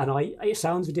 And it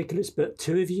sounds ridiculous, but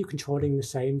two of you controlling the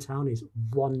same town is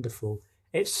wonderful.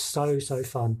 It's so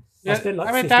fun. Yeah, I spent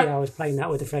like 50 hours playing that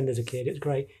with a friend as a kid. It was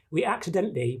great. We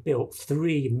accidentally built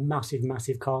 3 massive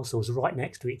castles right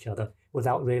next to each other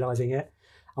without realizing it.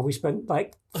 And we spent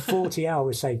like 40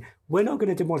 hours saying, we're not going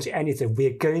to demolish anything.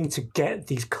 We're going to get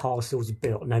these castles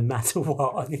built no matter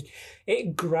what. I mean,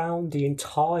 it ground the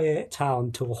entire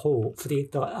town to a halt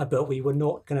but we were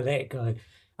not going to let it go.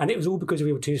 And it was all because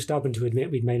we were too stubborn to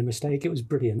admit we'd made a mistake. It was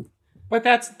brilliant. But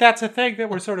that's a thing that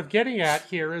we're sort of getting at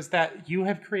here, is that you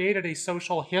have created a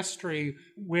social history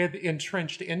with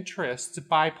entrenched interests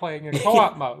by playing in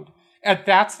co-op mode. And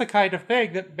that's the kind of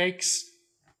thing that makes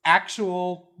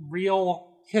actual, real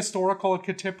historical and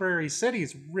contemporary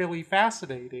cities really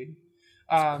fascinating.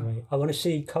 I want to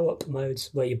see co-op modes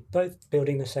where you're both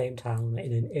building the same town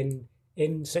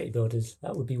in City Builders.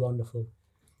 That would be wonderful.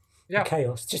 Yeah.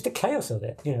 The chaos of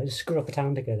it. Just screw up a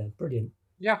town together. Brilliant.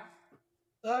 Yeah.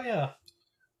 Oh yeah.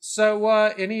 So,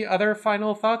 any other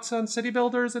final thoughts on City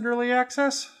Builders in early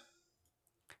access?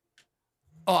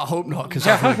 Oh, I hope not, because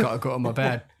I've really got to go to my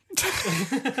bed.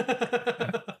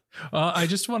 I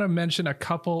just want to mention a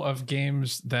couple of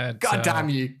games that. God damn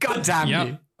you!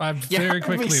 Very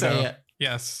quickly though. It.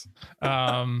 Yes.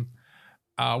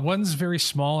 One's very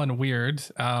small and weird,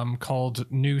 called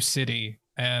New City,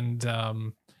 and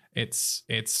it's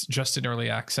just in early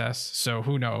access, so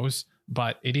who knows?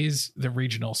 But it is the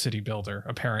regional city builder,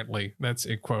 apparently. That's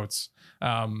in quotes.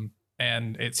 And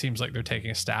it seems like they're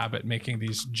taking a stab at making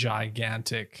these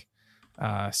gigantic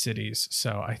cities.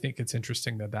 So I think it's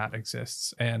interesting that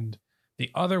exists. And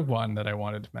the other one that I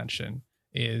wanted to mention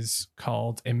is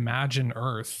called Imagine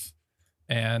Earth.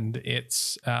 And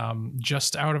it's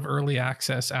just out of early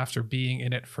access after being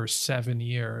in it for 7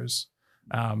 years.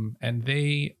 And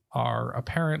they are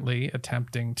apparently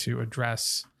attempting to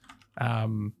address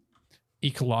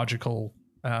ecological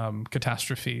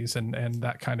catastrophes and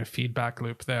that kind of feedback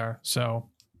loop there.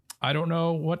 So I don't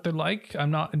know what they're like.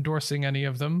 I'm not endorsing any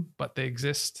of them, but they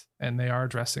exist and they are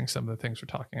addressing some of the things we're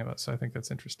talking about. So I think that's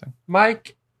interesting.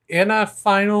 Mike, in a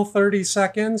final 30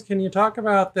 seconds, can you talk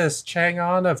about this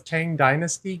Chang'an of Tang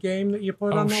Dynasty game that you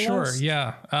put on the list? Oh, sure.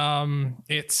 Yeah.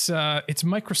 It's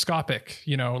microscopic,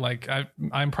 like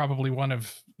I'm probably one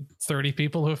of 30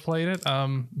 people who have played it.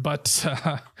 But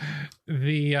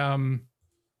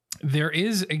there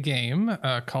is a game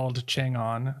called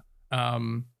Chang'an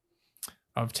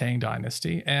of Tang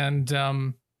Dynasty, and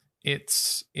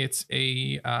it's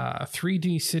a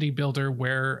 3D city builder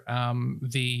where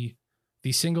the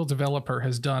single developer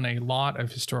has done a lot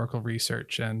of historical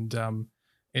research, and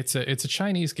it's a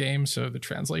Chinese game, so the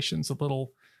translation's a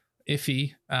little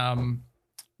iffy.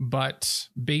 But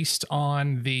based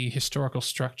on the historical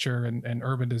structure and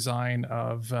urban design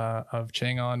of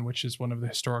Chang'an, which is one of the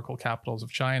historical capitals of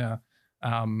China,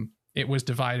 it was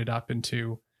divided up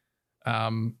into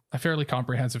a fairly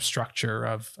comprehensive structure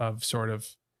of sort of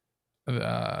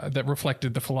that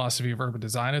reflected the philosophy of urban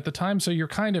design at the time. So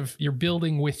you're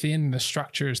building within the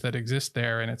structures that exist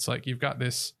there, and it's like you've got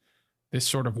this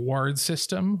sort of ward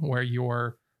system where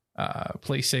you're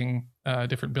placing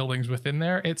different buildings within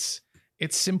there. It's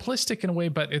simplistic in a way,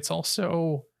 but it's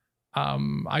also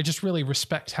I just really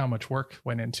respect how much work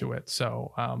went into it.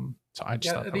 So I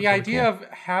just thought that the was idea really cool.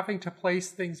 of having to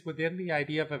place things within the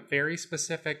idea of a very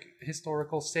specific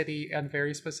historical city and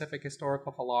very specific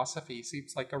historical philosophy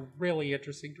seems like a really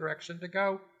interesting direction to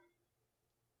go.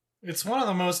 It's one of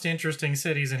the most interesting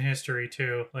cities in history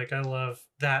too. Like, I love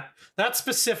that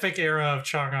specific era of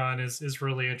Chang'an is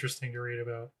really interesting to read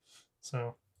about.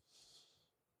 So.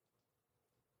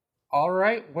 All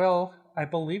right, well, I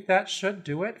believe that should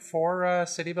do it for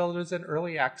City Builders in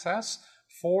Early Access.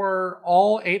 For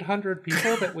all 800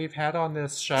 people that we've had on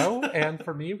this show, and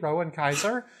for me, Rowan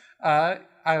Kaiser, I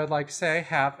would like to say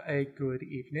have a good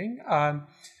evening.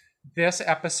 This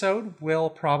episode will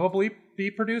probably be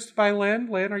produced by Lynn.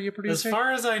 Lynn, are you producing? As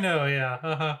far as I know, yeah.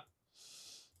 Uh-huh.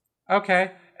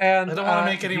 Okay. And I don't want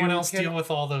to make anyone else deal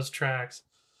with all those tracks.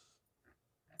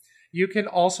 You can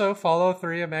also follow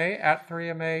 3MA at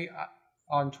 3MA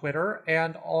on Twitter,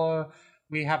 and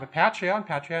we have a Patreon,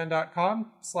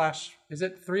 patreon.com/ is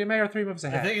it 3MA or 3 Moves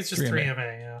Ahead? I think it's just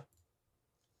 3MA, yeah.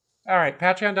 All right,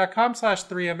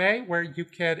 patreon.com/3MA, where you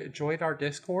can join our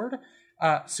Discord,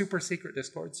 super secret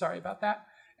Discord, sorry about that,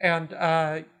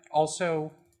 and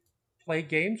also play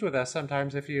games with us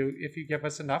sometimes if you give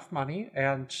us enough money,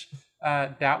 and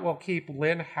that will keep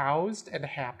Lynn housed and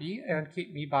happy and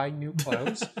keep me buying new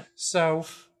clothes. So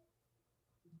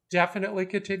definitely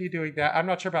continue doing that. I'm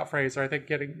not sure about Fraser. I think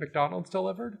getting McDonald's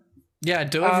delivered. Yeah,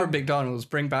 deliver McDonald's,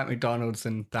 bring back McDonald's,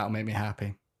 and that'll make me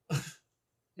happy.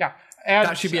 Yeah. And,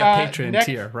 that should be a Patreon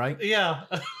tier, right? Yeah.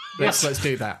 Let's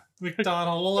do that.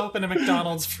 McDonald's. We'll open a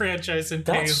McDonald's franchise in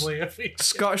Paisley. If we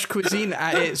Scottish cuisine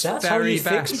at its That's very how you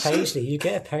best. fix Paisley. You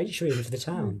get a Patreon for the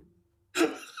town.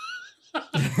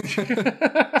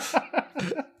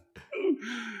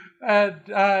 And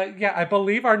yeah, I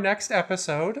believe our next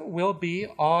episode will be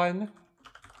on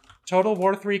Total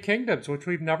War 3 Kingdoms, which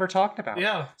we've never talked about.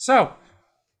 Yeah. So,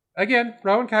 again,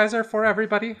 Rowan Kaiser for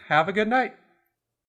everybody. Have a good night.